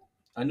 Debatable.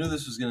 I knew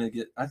this was going to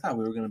get... I thought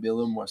we were going to be a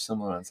little more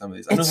similar on some of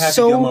these. I knew Happy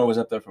Gilmore was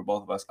up there for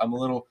both of us. I'm a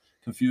little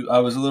confused. I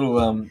was a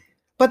little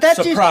but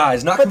that's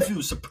surprised. Not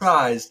confused.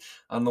 Surprised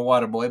on the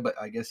Waterboy, but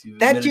I guess you...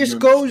 That just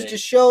goes to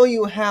show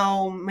you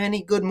how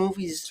many good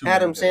movies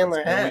Adam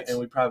Sandler has. And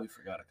we probably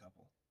forgot a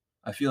couple.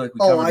 I feel like we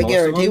covered most of them. I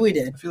guarantee we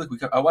did. I feel like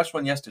I watched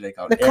one yesterday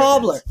called The Airheads.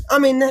 Cobbler. I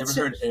mean, that's...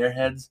 You ever heard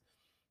Airheads?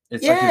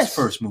 It's like his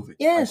first movie.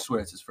 Yes. I swear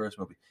it's his first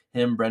movie.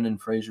 Him, Brendan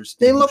Fraser,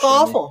 Steve They look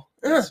Buscemi. awful.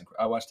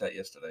 I watched that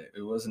yesterday.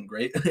 It wasn't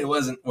great. It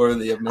wasn't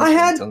worthy of mention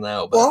until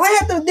now. But I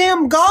had the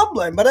damn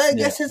Gobbler, but I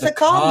guess it's a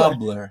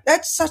Cobbler.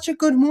 That's such a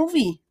good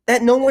movie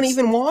that no one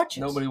even watches.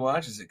 Nobody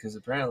watches it because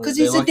apparently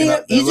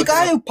he's a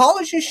guy who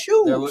polishes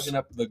shoes. They're looking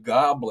up the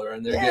Gobbler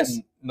and they're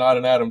getting not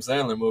an Adam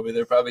Sandler movie.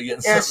 They're probably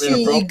getting something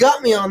inappropriate. You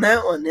got me on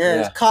that one.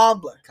 Yeah, it's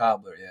Cobbler.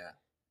 Cobbler, yeah.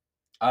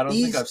 I don't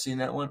think I've seen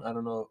that one. I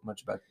don't know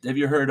much about it. Have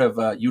you heard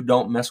of You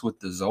Don't Mess with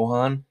the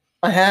Zohan?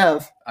 I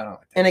have. I don't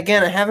like that. And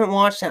again, I haven't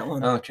watched that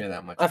one. I don't care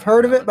that much. I've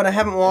heard of it, but I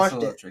haven't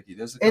watched it. Tricky.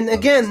 And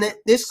again,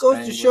 this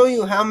goes to show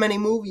you how many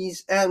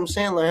movies Adam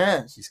Sandler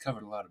has. He's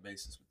covered a lot of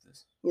bases with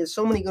this. He has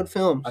so many good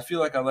films. I feel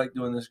like I like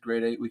doing this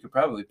grade 8. We could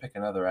probably pick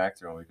another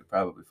actor, and we could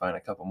probably find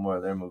a couple more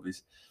of their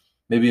movies.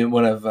 Maybe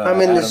one of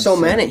there's so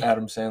many.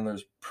 Adam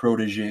Sandler's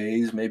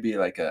proteges. Maybe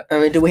like a. I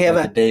mean, do we have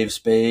a Dave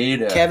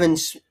Spade? Kevin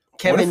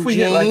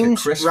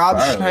James, like Rob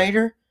Farley,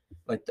 Schneider,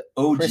 like the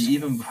OG, Chris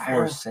even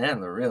before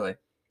Sandler, really.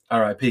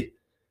 R.I.P.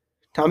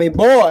 Tommy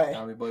Boy.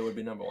 Tommy Boy would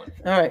be number 1.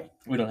 All right,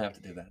 we don't have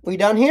to do that. We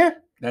done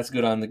here? That's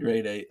good on the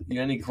grade 8. You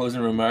got any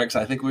closing remarks?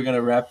 I think we're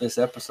gonna wrap this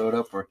episode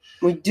up.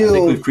 We do. I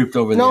think we've creeped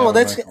over. No,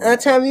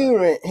 let's have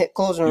you hit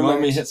closing remarks. You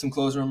want me to hit some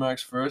closing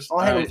remarks first? All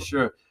right,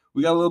 sure.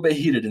 We got a little bit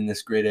heated in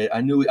this grade 8.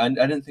 I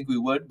didn't think we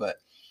would, but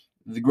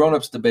the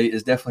grown-ups debate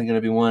is definitely going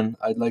to be one.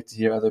 I'd like to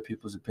hear other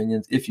people's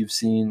opinions. If you've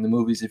seen the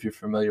movies, if you're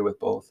familiar with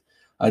both,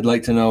 I'd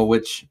like to know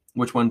which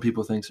one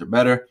people thinks are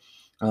better.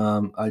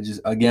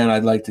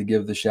 I'd like to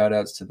give the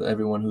shout-outs to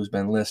everyone who's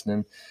been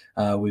listening.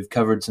 We've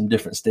covered some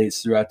different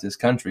states throughout this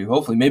country.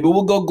 Hopefully, maybe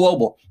we'll go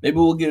global. Maybe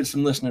we'll get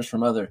some listeners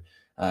from other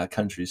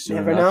countries soon.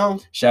 Never know.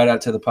 Shout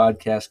out to the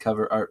podcast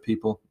Cover Art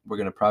people. We're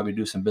going to probably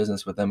do some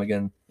business with them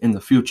again in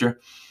the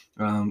future.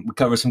 We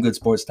covered some good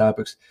sports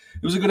topics.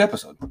 It was a good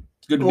episode.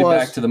 It's good to be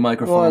back to the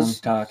microphone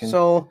talking.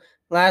 So,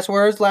 last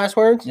words?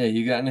 Yeah,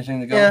 you got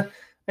anything to go? Yeah,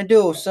 I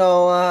do.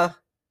 So,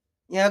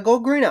 go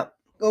green up.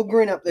 Go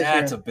green up this year.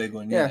 That's a big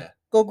one, yeah.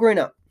 Go green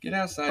up. Get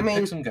outside,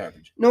 pick some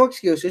garbage. No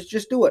excuses.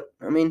 Just do it.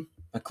 I mean,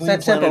 a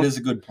clean planet is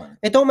a good planet.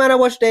 It don't matter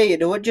which day you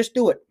do it. Just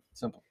do it.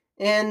 Simple.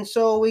 And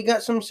so we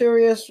got some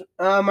serious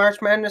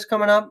March Madness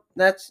coming up.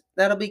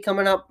 That'll be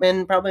coming up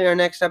in probably our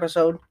next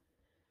episode.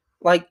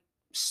 Like,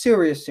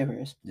 serious.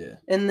 Yeah.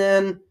 And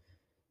then,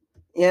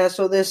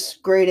 so this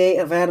grade 8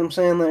 of Adam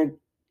Sandler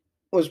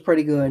was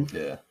pretty good.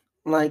 Yeah.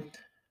 Like,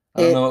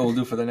 I don't know what we'll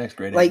do for the next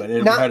grade 8, but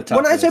it'll be hard to top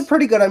when I this. said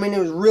pretty good, I mean it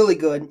was really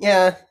good.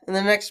 Yeah. And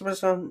the next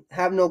episode,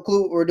 have no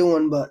clue what we're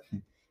doing, but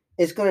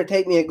it's going to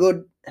take me a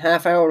good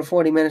half hour to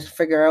 40 minutes to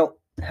figure out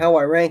how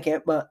I rank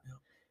it. But,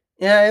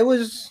 I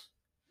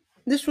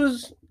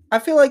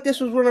feel like this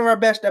was one of our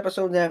best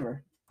episodes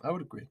ever. I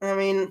would agree. I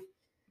mean,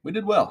 we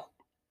did well.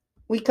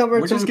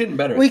 We're just getting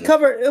better. We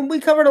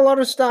covered a lot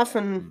of stuff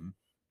and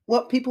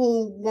what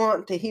people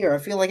want to hear. I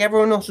feel like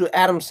everyone knows who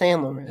Adam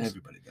Sandler is.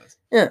 Everybody does.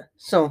 Yeah.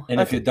 So. And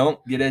if you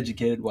don't get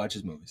educated, watch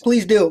his movies.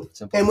 Please do.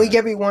 Simple and we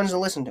give you ones to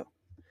listen to.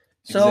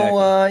 Exactly.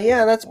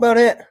 So that's about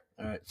it.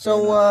 All right.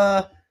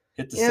 So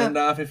hit the send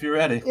off if you're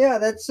ready. Yeah.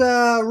 Let's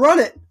run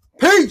it.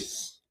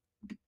 Peace.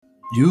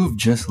 You've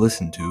just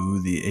listened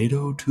to the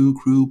 802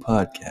 Crew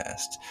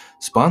podcast,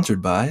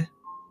 sponsored by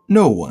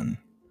no one.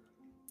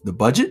 The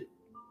budget?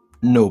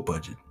 No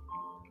budget.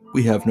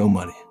 We have no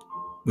money.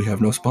 We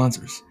have no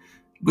sponsors.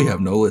 We have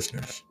no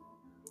listeners.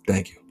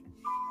 Thank you.